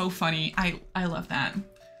that's so funny. I love that.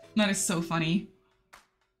 That is so funny.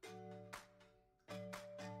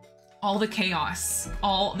 All the chaos.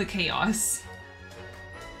 All the chaos.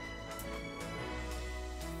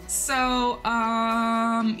 So,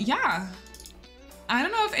 yeah. I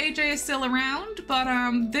don't know if AJ is still around, but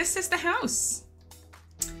this is the house.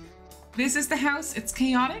 This is the house. It's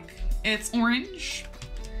chaotic. It's orange.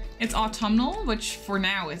 It's autumnal, which for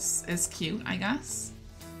now is cute, I guess.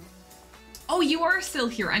 Oh, you are still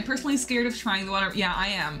here. I'm personally scared of trying the water. Yeah, I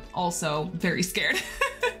am also very scared.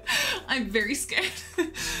 I'm very scared.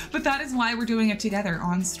 But that is why we're doing it together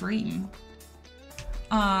on stream.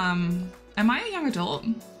 Am I a young adult?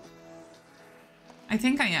 I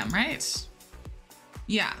think I am, right?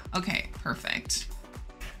 Yeah, okay, perfect.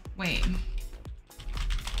 Wait.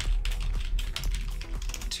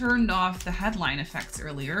 Turned off the headline effects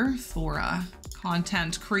earlier for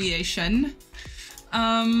content creation.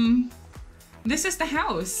 This is the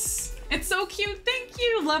house. It's so cute, thank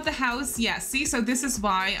you. Love the house. Yeah, see, so this is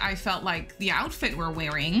why I felt like the outfit we're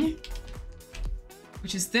wearing,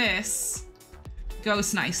 which is this,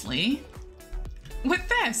 goes nicely with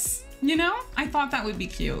this, you know? I thought that would be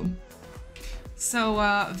cute.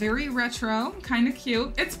 So very retro, kind of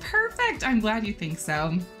cute. It's perfect, I'm glad you think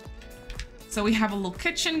so. So we have a little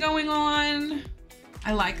kitchen going on.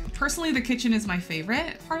 Personally, the kitchen is my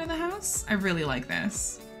favorite part of the house. I really like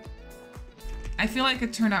this. I feel like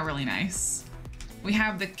it turned out really nice. We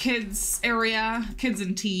have the kids area, kids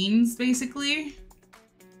and teens, basically.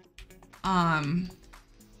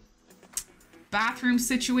 Bathroom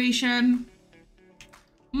situation.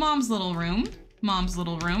 Mom's little room.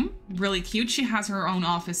 Really cute. She has her own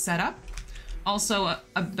office set up. Also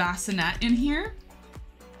a bassinet in here.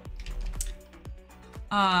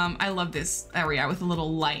 I love this area with the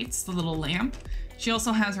little lights, the little lamp. She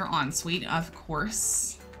also has her ensuite, of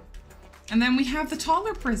course. And then we have the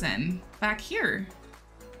toddler prison back here.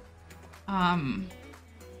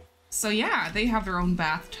 So yeah, they have their own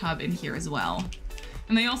bathtub in here as well.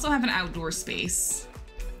 And they also have an outdoor space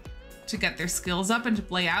to get their skills up and to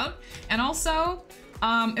play out. And also,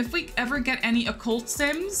 if we ever get any occult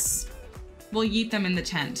sims, we'll yeet them in the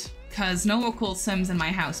tent. Cause no occult sims in my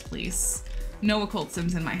house, please. No occult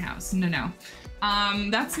sims in my house, no.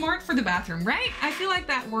 That's smart for the bathroom, right? I feel like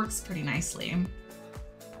that works pretty nicely.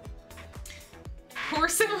 Poor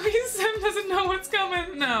Simmarysim doesn't know what's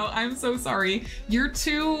coming. No, I'm so sorry.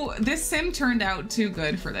 This sim turned out too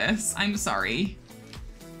good for this. I'm sorry.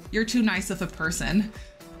 You're too nice of a person.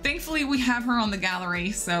 Thankfully, we have her on the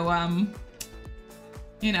gallery, so,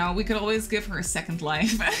 you know, we could always give her a second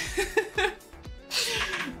life.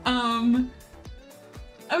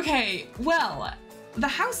 Okay, well, the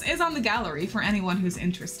house is on the gallery for anyone who's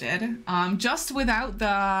interested. Just without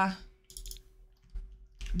the...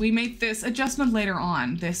 We made this adjustment later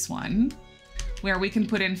on, this one, where we can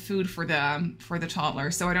put in food for the toddler,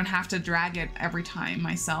 so I don't have to drag it every time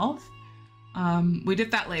myself. We did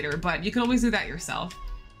that later, but you can always do that yourself.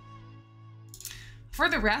 For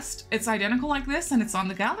the rest, it's identical like this, and it's on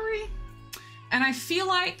the gallery. And I feel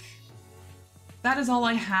like that is all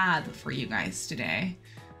I had for you guys today.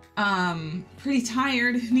 Pretty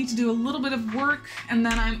tired, need to do a little bit of work, and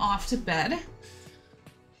then I'm off to bed.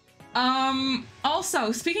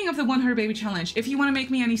 Also, speaking of the 100 baby challenge, if you want to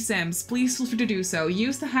make me any sims, please feel free to do so.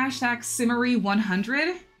 Use the hashtag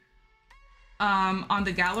Simmary100 on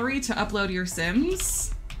the gallery to upload your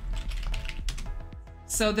sims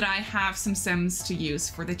so that I have some sims to use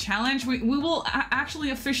for the challenge. We will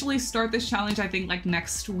actually officially start this challenge, I think, like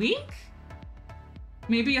next week.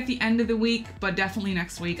 Maybe at the end of the week, but definitely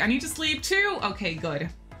next week. I need to sleep too? Okay, good.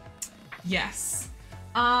 Yes.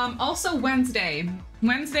 Also Wednesday.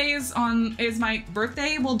 Wednesday is my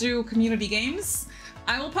birthday. We'll do community games.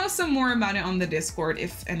 I will post some more about it on the Discord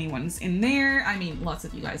if anyone's in there. I mean, lots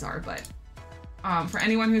of you guys are, but for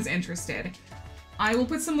anyone who's interested, I will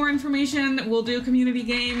put some more information. We'll do community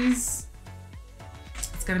games.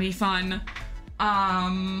 It's gonna be fun.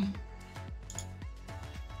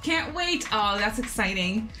 Can't wait. Oh, that's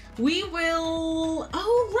exciting. We will...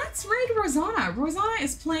 Oh, let's raid Rosanna. Rosanna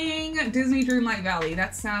is playing Disney Dreamlight Valley.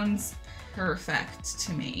 That sounds perfect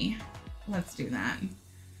to me. Let's do that.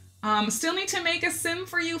 Still need to make a sim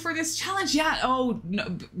for you for this challenge. Yeah, oh,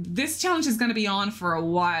 no, this challenge is going to be on for a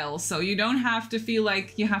while, so you don't have to feel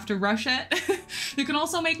like you have to rush it. You can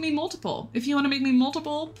also make me multiple. If you want to make me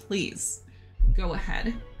multiple, please go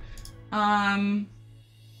ahead.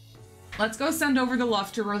 Let's go send over the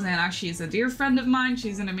love to Rosanna. She's a dear friend of mine.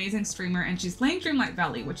 She's an amazing streamer, and she's playing Dreamlight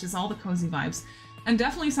Valley, which is all the cozy vibes, and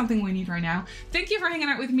definitely something we need right now. Thank you for hanging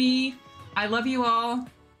out with me. I love you all.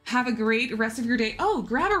 Have a great rest of your day. Oh,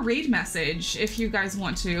 grab a raid message if you guys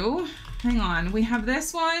want to. Hang on. We have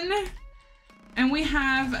this one, and we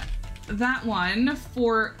have that one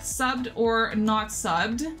for subbed or not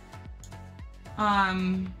subbed.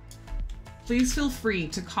 Please feel free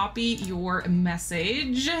to copy your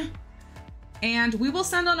message And we will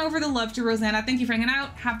send on over the love to Rosanna. Thank you for hanging out.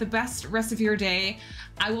 Have the best rest of your day.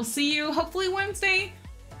 I will see you hopefully Wednesday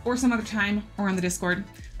or some other time or on the Discord.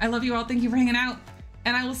 I love you all. Thank you for hanging out,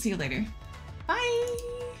 and I will see you later. Bye.